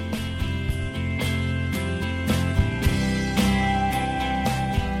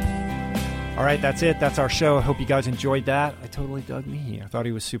 All right, that's it. That's our show. I hope you guys enjoyed that. I totally dug Nii. I thought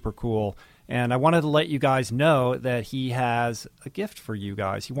he was super cool. And I wanted to let you guys know that he has a gift for you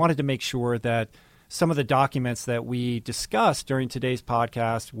guys. He wanted to make sure that some of the documents that we discussed during today's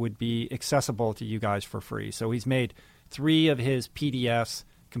podcast would be accessible to you guys for free. So he's made 3 of his PDFs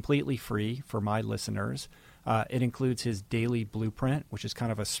completely free for my listeners. It includes his daily blueprint, which is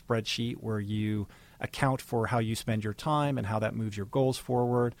kind of a spreadsheet where you account for how you spend your time and how that moves your goals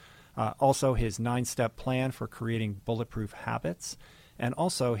forward. Also, his 9-step plan for creating bulletproof habits, and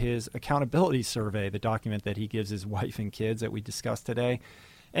also his accountability survey, the document that he gives his wife and kids that we discussed today.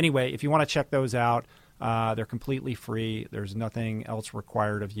 Anyway, if you want to check those out, they're completely free. There's nothing else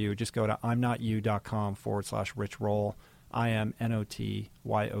required of you. Just go to imnotyou.com/richroll,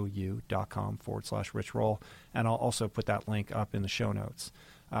 imnotyou.com/richroll, and I'll also put that link up in the show notes,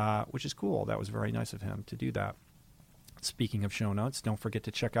 which is cool. That was very nice of him to do that. Speaking of show notes, don't forget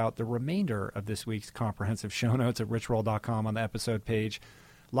to check out the remainder of this week's comprehensive show notes at richroll.com on the episode page.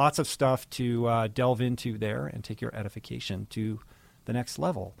 Lots of stuff to delve into there and take your edification to the next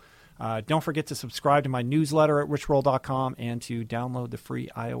level. Don't forget to subscribe to my newsletter at richroll.com and to download the free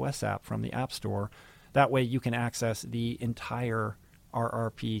iOS app from the App Store. That way you can access the entire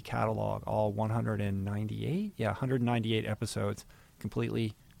RRP catalog, all 198 episodes,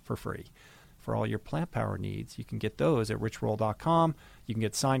 completely for free. For all your plant power needs, you can get those at richroll.com. You can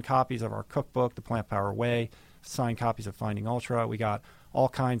get signed copies of our cookbook, The Plant Power Way, signed copies of Finding Ultra. We got all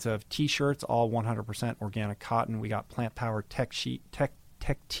kinds of T-shirts, all 100% organic cotton. We got Plant Power tech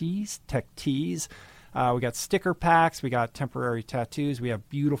tees. We got sticker packs. We got temporary tattoos. We have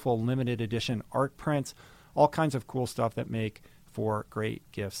beautiful limited edition art prints, all kinds of cool stuff that make for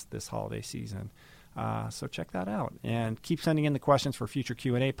great gifts this holiday season. So check that out. And keep sending in the questions for future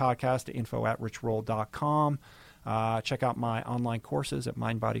Q&A podcasts to info@richroll.com. Check out my online courses at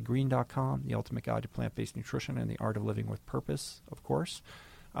mindbodygreen.com, The Ultimate Guide to Plant-Based Nutrition and the Art of Living with Purpose, of course.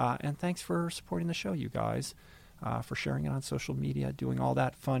 And thanks for supporting the show, you guys, for sharing it on social media, doing all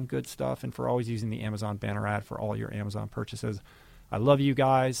that fun, good stuff, and for always using the Amazon banner ad for all your Amazon purchases. I love you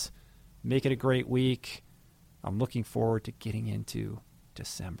guys. Make it a great week. I'm looking forward to getting into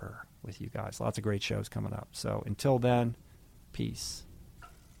December with you guys. Lots of great shows coming up. So until then, peace.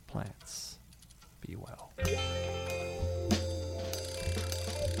 Plants. Be well.